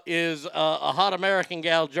about is a hot American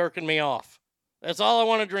gal jerking me off. That's all I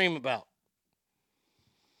want to dream about.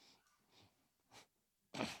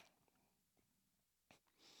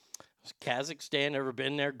 Has Kazakhstan ever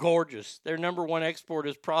been there? Gorgeous. Their number one export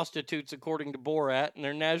is prostitutes, according to Borat, and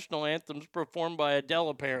their national anthem's performed by Adele,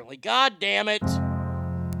 apparently. God damn it.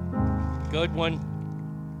 Good one.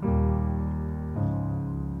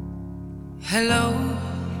 Hello,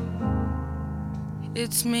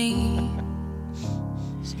 it's me.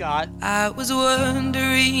 Scott. I was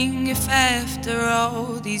wondering if after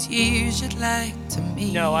all these years you'd like to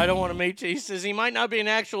meet. No, I don't want to meet you. He says he might not be an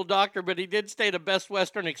actual doctor, but he did stay at Best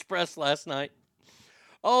Western Express last night.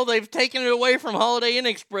 Oh, they've taken it away from Holiday Inn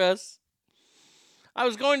Express. I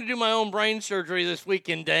was going to do my own brain surgery this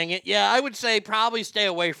weekend, dang it. Yeah, I would say probably stay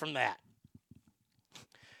away from that.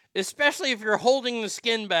 especially if you're holding the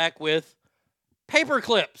skin back with paper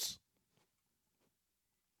clips.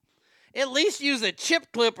 At least use a chip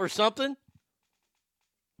clip or something.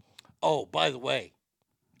 Oh, by the way,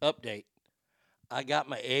 update. I got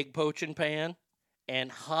my egg poaching pan,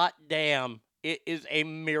 and hot damn, it is a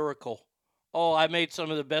miracle. Oh, I made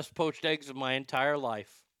some of the best poached eggs of my entire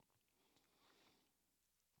life.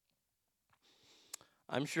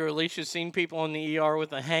 I'm sure Alicia's seen people in the ER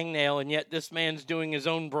with a hangnail, and yet this man's doing his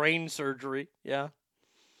own brain surgery. Yeah.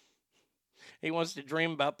 He wants to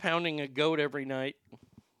dream about pounding a goat every night.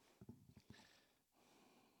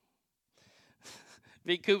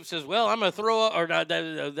 V. Coop says, well, I'm going to throw up. Or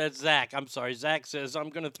no, that's Zach. I'm sorry. Zach says, I'm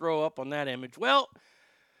going to throw up on that image. Well,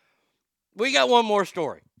 we got one more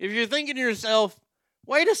story. If you're thinking to yourself,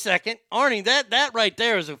 wait a second, Arnie, that right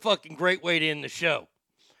there is a fucking great way to end the show.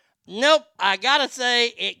 Nope, I gotta say,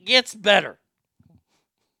 it gets better.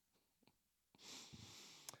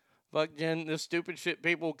 Fuck, Jen, this stupid shit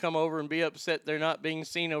people will come over and be upset they're not being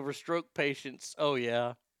seen over stroke patients. Oh,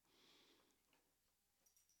 yeah.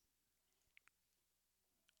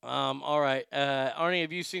 All right. Arnie,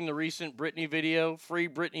 have you seen the recent Britney video? Free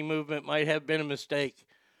Britney movement might have been a mistake.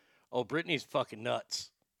 Oh, Britney's fucking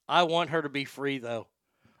nuts. I want her to be free, though.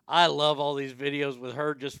 I love all these videos with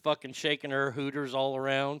her just fucking shaking her hooters all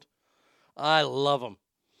around. I love them.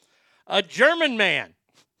 A German man.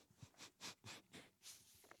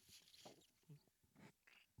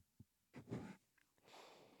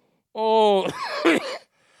 Oh.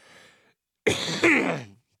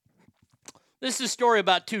 This is a story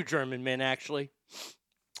about two German men, actually.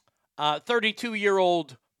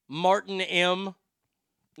 32-year-old Martin M.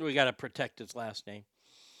 We got to protect his last name.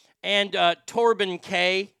 And Torben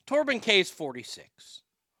K. Torben K is 46.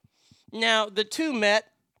 Now, the two met.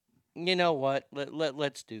 You know what?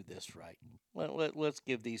 Let's do this right. Let's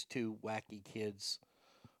give these two wacky kids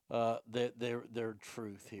their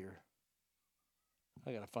truth here.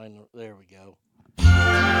 I gotta find. There we go.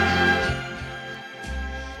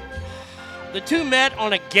 The two met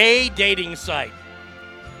on a gay dating site.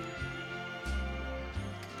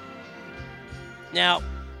 Now,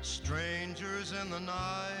 strangers in the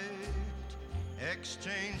night,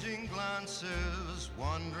 exchanging glances,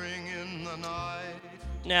 wandering in the night.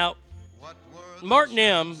 Now, Martin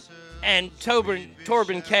M. and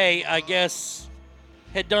Torben K., I guess,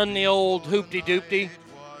 had done the old hoopty-doopty.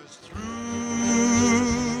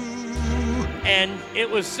 And it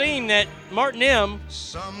was seen that Martin M.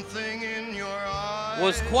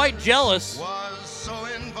 was quite jealous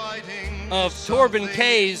of Torben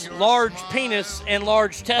K.'s large penis and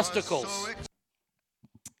large testicles.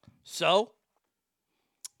 So,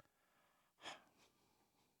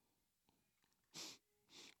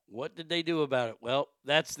 what did they do about it? Well,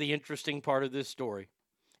 that's the interesting part of this story.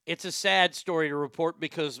 It's a sad story to report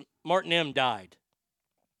because Martin M. died.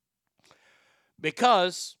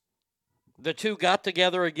 Because the two got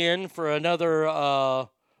together again for another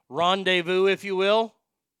rendezvous, if you will.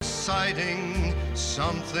 Exciting,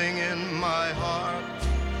 something in my heart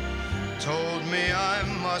told me I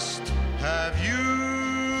must have you.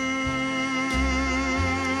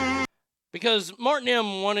 Because Martin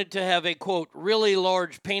M. wanted to have a, quote, really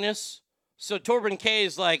large penis. So Torben K.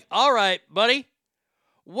 is like, all right, buddy,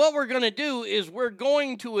 what we're going to do is we're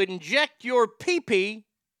going to inject your pee-pee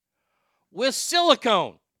with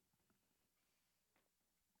silicone.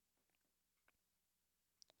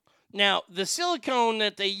 Now, the silicone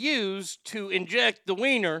that they use to inject the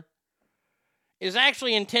wiener is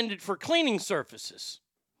actually intended for cleaning surfaces.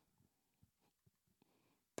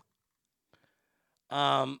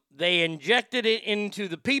 They injected it into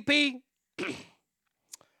the pee-pee,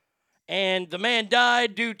 and the man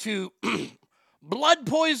died due to blood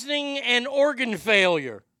poisoning and organ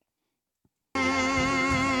failure.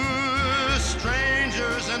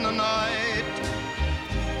 Strangers in the night,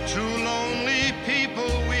 two lonely people,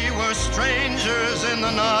 we were strangers in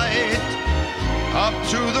the night, up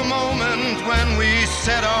to the moment when we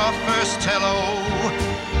said our first hello.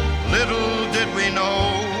 Little did we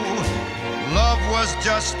know, love was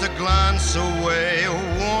just a glance away, a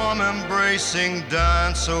warm embracing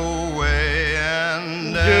dance away,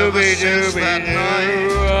 and ever since that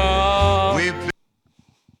night, we've been.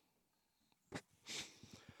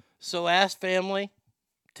 So, Ask Family,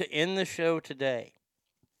 to end the show today,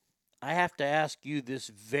 I have to ask you this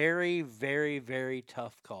very, very, very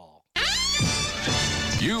tough call.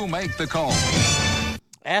 You make the call.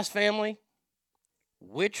 Ask Family,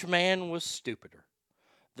 which man was stupider?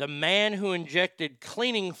 The man who injected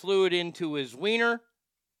cleaning fluid into his wiener,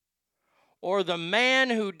 or the man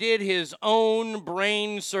who did his own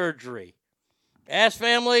brain surgery? Ask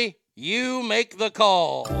Family, You make the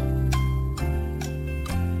call.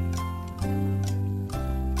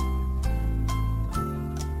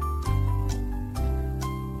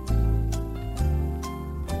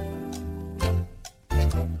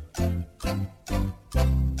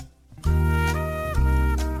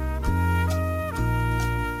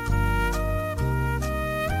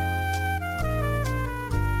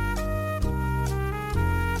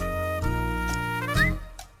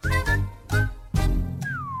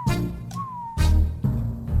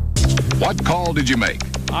 What call did you make?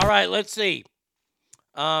 All right, let's see.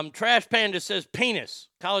 Trash Panda says penis.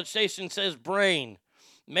 College Station says brain.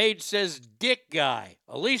 Maid says dick guy.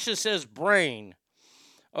 Alicia says brain.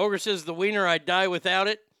 Ogre says the wiener, I'd die without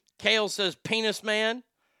it. Kale says penis man.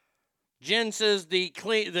 Jen says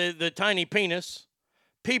the tiny penis.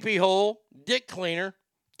 Pee-pee hole. Dick cleaner.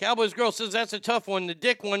 Cowboys Girl says that's a tough one. The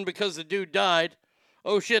dick one because the dude died.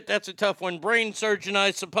 Oh shit, that's a tough one. Brain surgeon,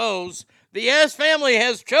 I suppose. The S family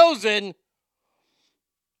has chosen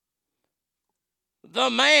the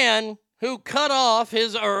man who cut off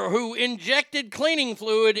who injected cleaning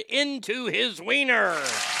fluid into his wiener.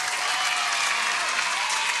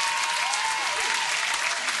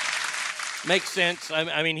 Makes sense.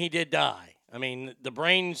 I mean, he did die. I mean, the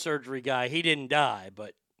brain surgery guy, he didn't die,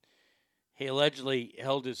 but he allegedly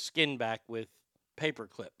held his skin back with paper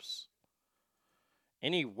clips.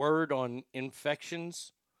 Any word on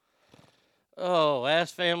infections? Oh,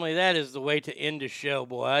 Ass Family, that is the way to end a show,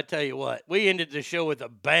 boy. I tell you what, we ended the show with a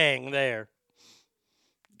bang there.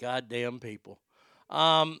 Goddamn people.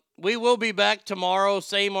 We will be back tomorrow,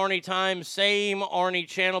 same Arnie time, same Arnie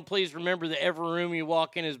channel. Please remember that every room you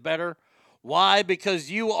walk in is better. Why?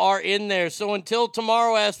 Because you are in there. So until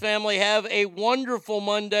tomorrow, Ass Family, have a wonderful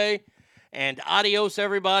Monday, and adios,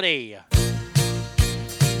 everybody.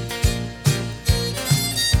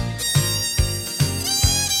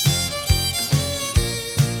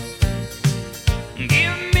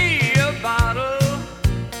 Give me a bottle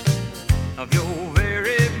of your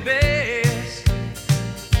very best,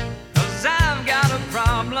 'cause I've got a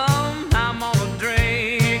problem I'm gonna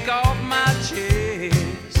drink off my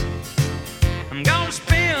chest. I'm gonna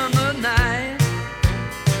spend the night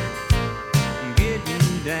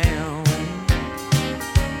getting down,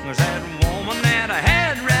 'cause that woman that I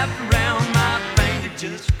had wrapped around my finger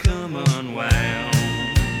just come unwound.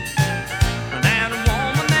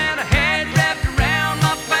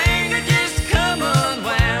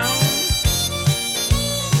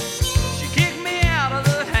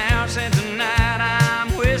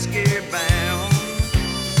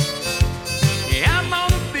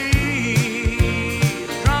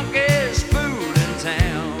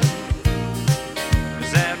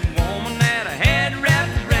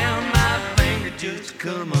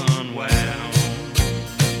 Come unwound.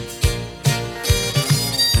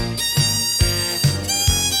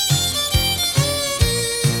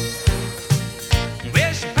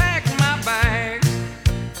 Well, she packed my bags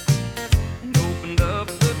and opened up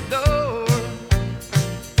the door,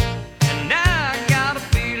 and I got a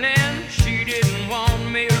feeling she didn't want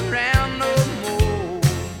me around no more.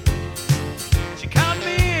 She caught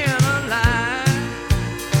me in a lie,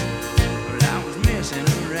 but I was messing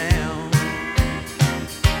around.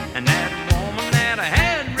 And that woman that I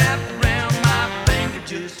had wrapped around my finger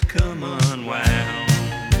just come unwound.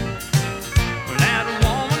 That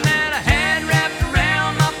woman that I had wrapped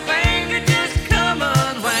around my finger just come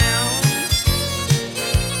unwound.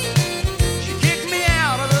 She kicked me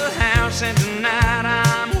out of the house, and tonight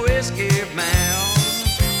I'm whiskey bound.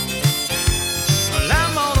 Well,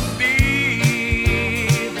 I'm gonna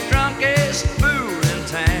be the drunkest fool in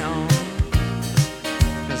town,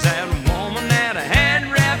 'cause that woman that I had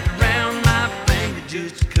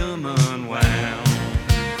just come unwound.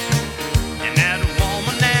 And that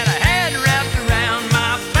woman that I had wrapped around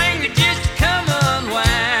my finger just come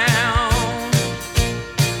unwound.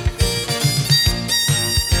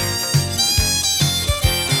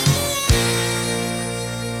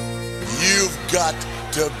 You've got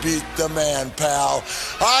to beat the man, pal.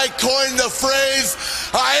 I coined the phrase,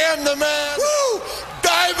 I am the man. Woo!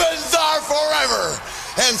 Diamonds are forever.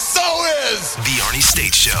 And so is The Arnie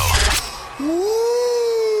State Show. Woo!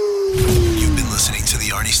 You've been listening to The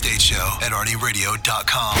Arnie State Show at ArnieRadio.com.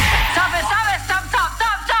 Stop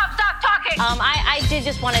talking! I did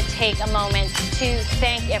just want to take a moment to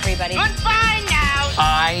thank everybody. Goodbye now!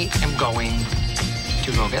 I am going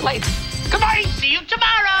to go get laid. Goodbye! See you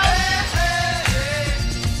tomorrow!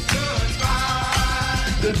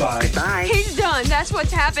 Goodbye. Bye. He's done. That's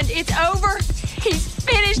what's happened. It's over. He's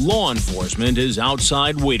finished. Law enforcement is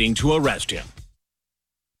outside waiting to arrest him.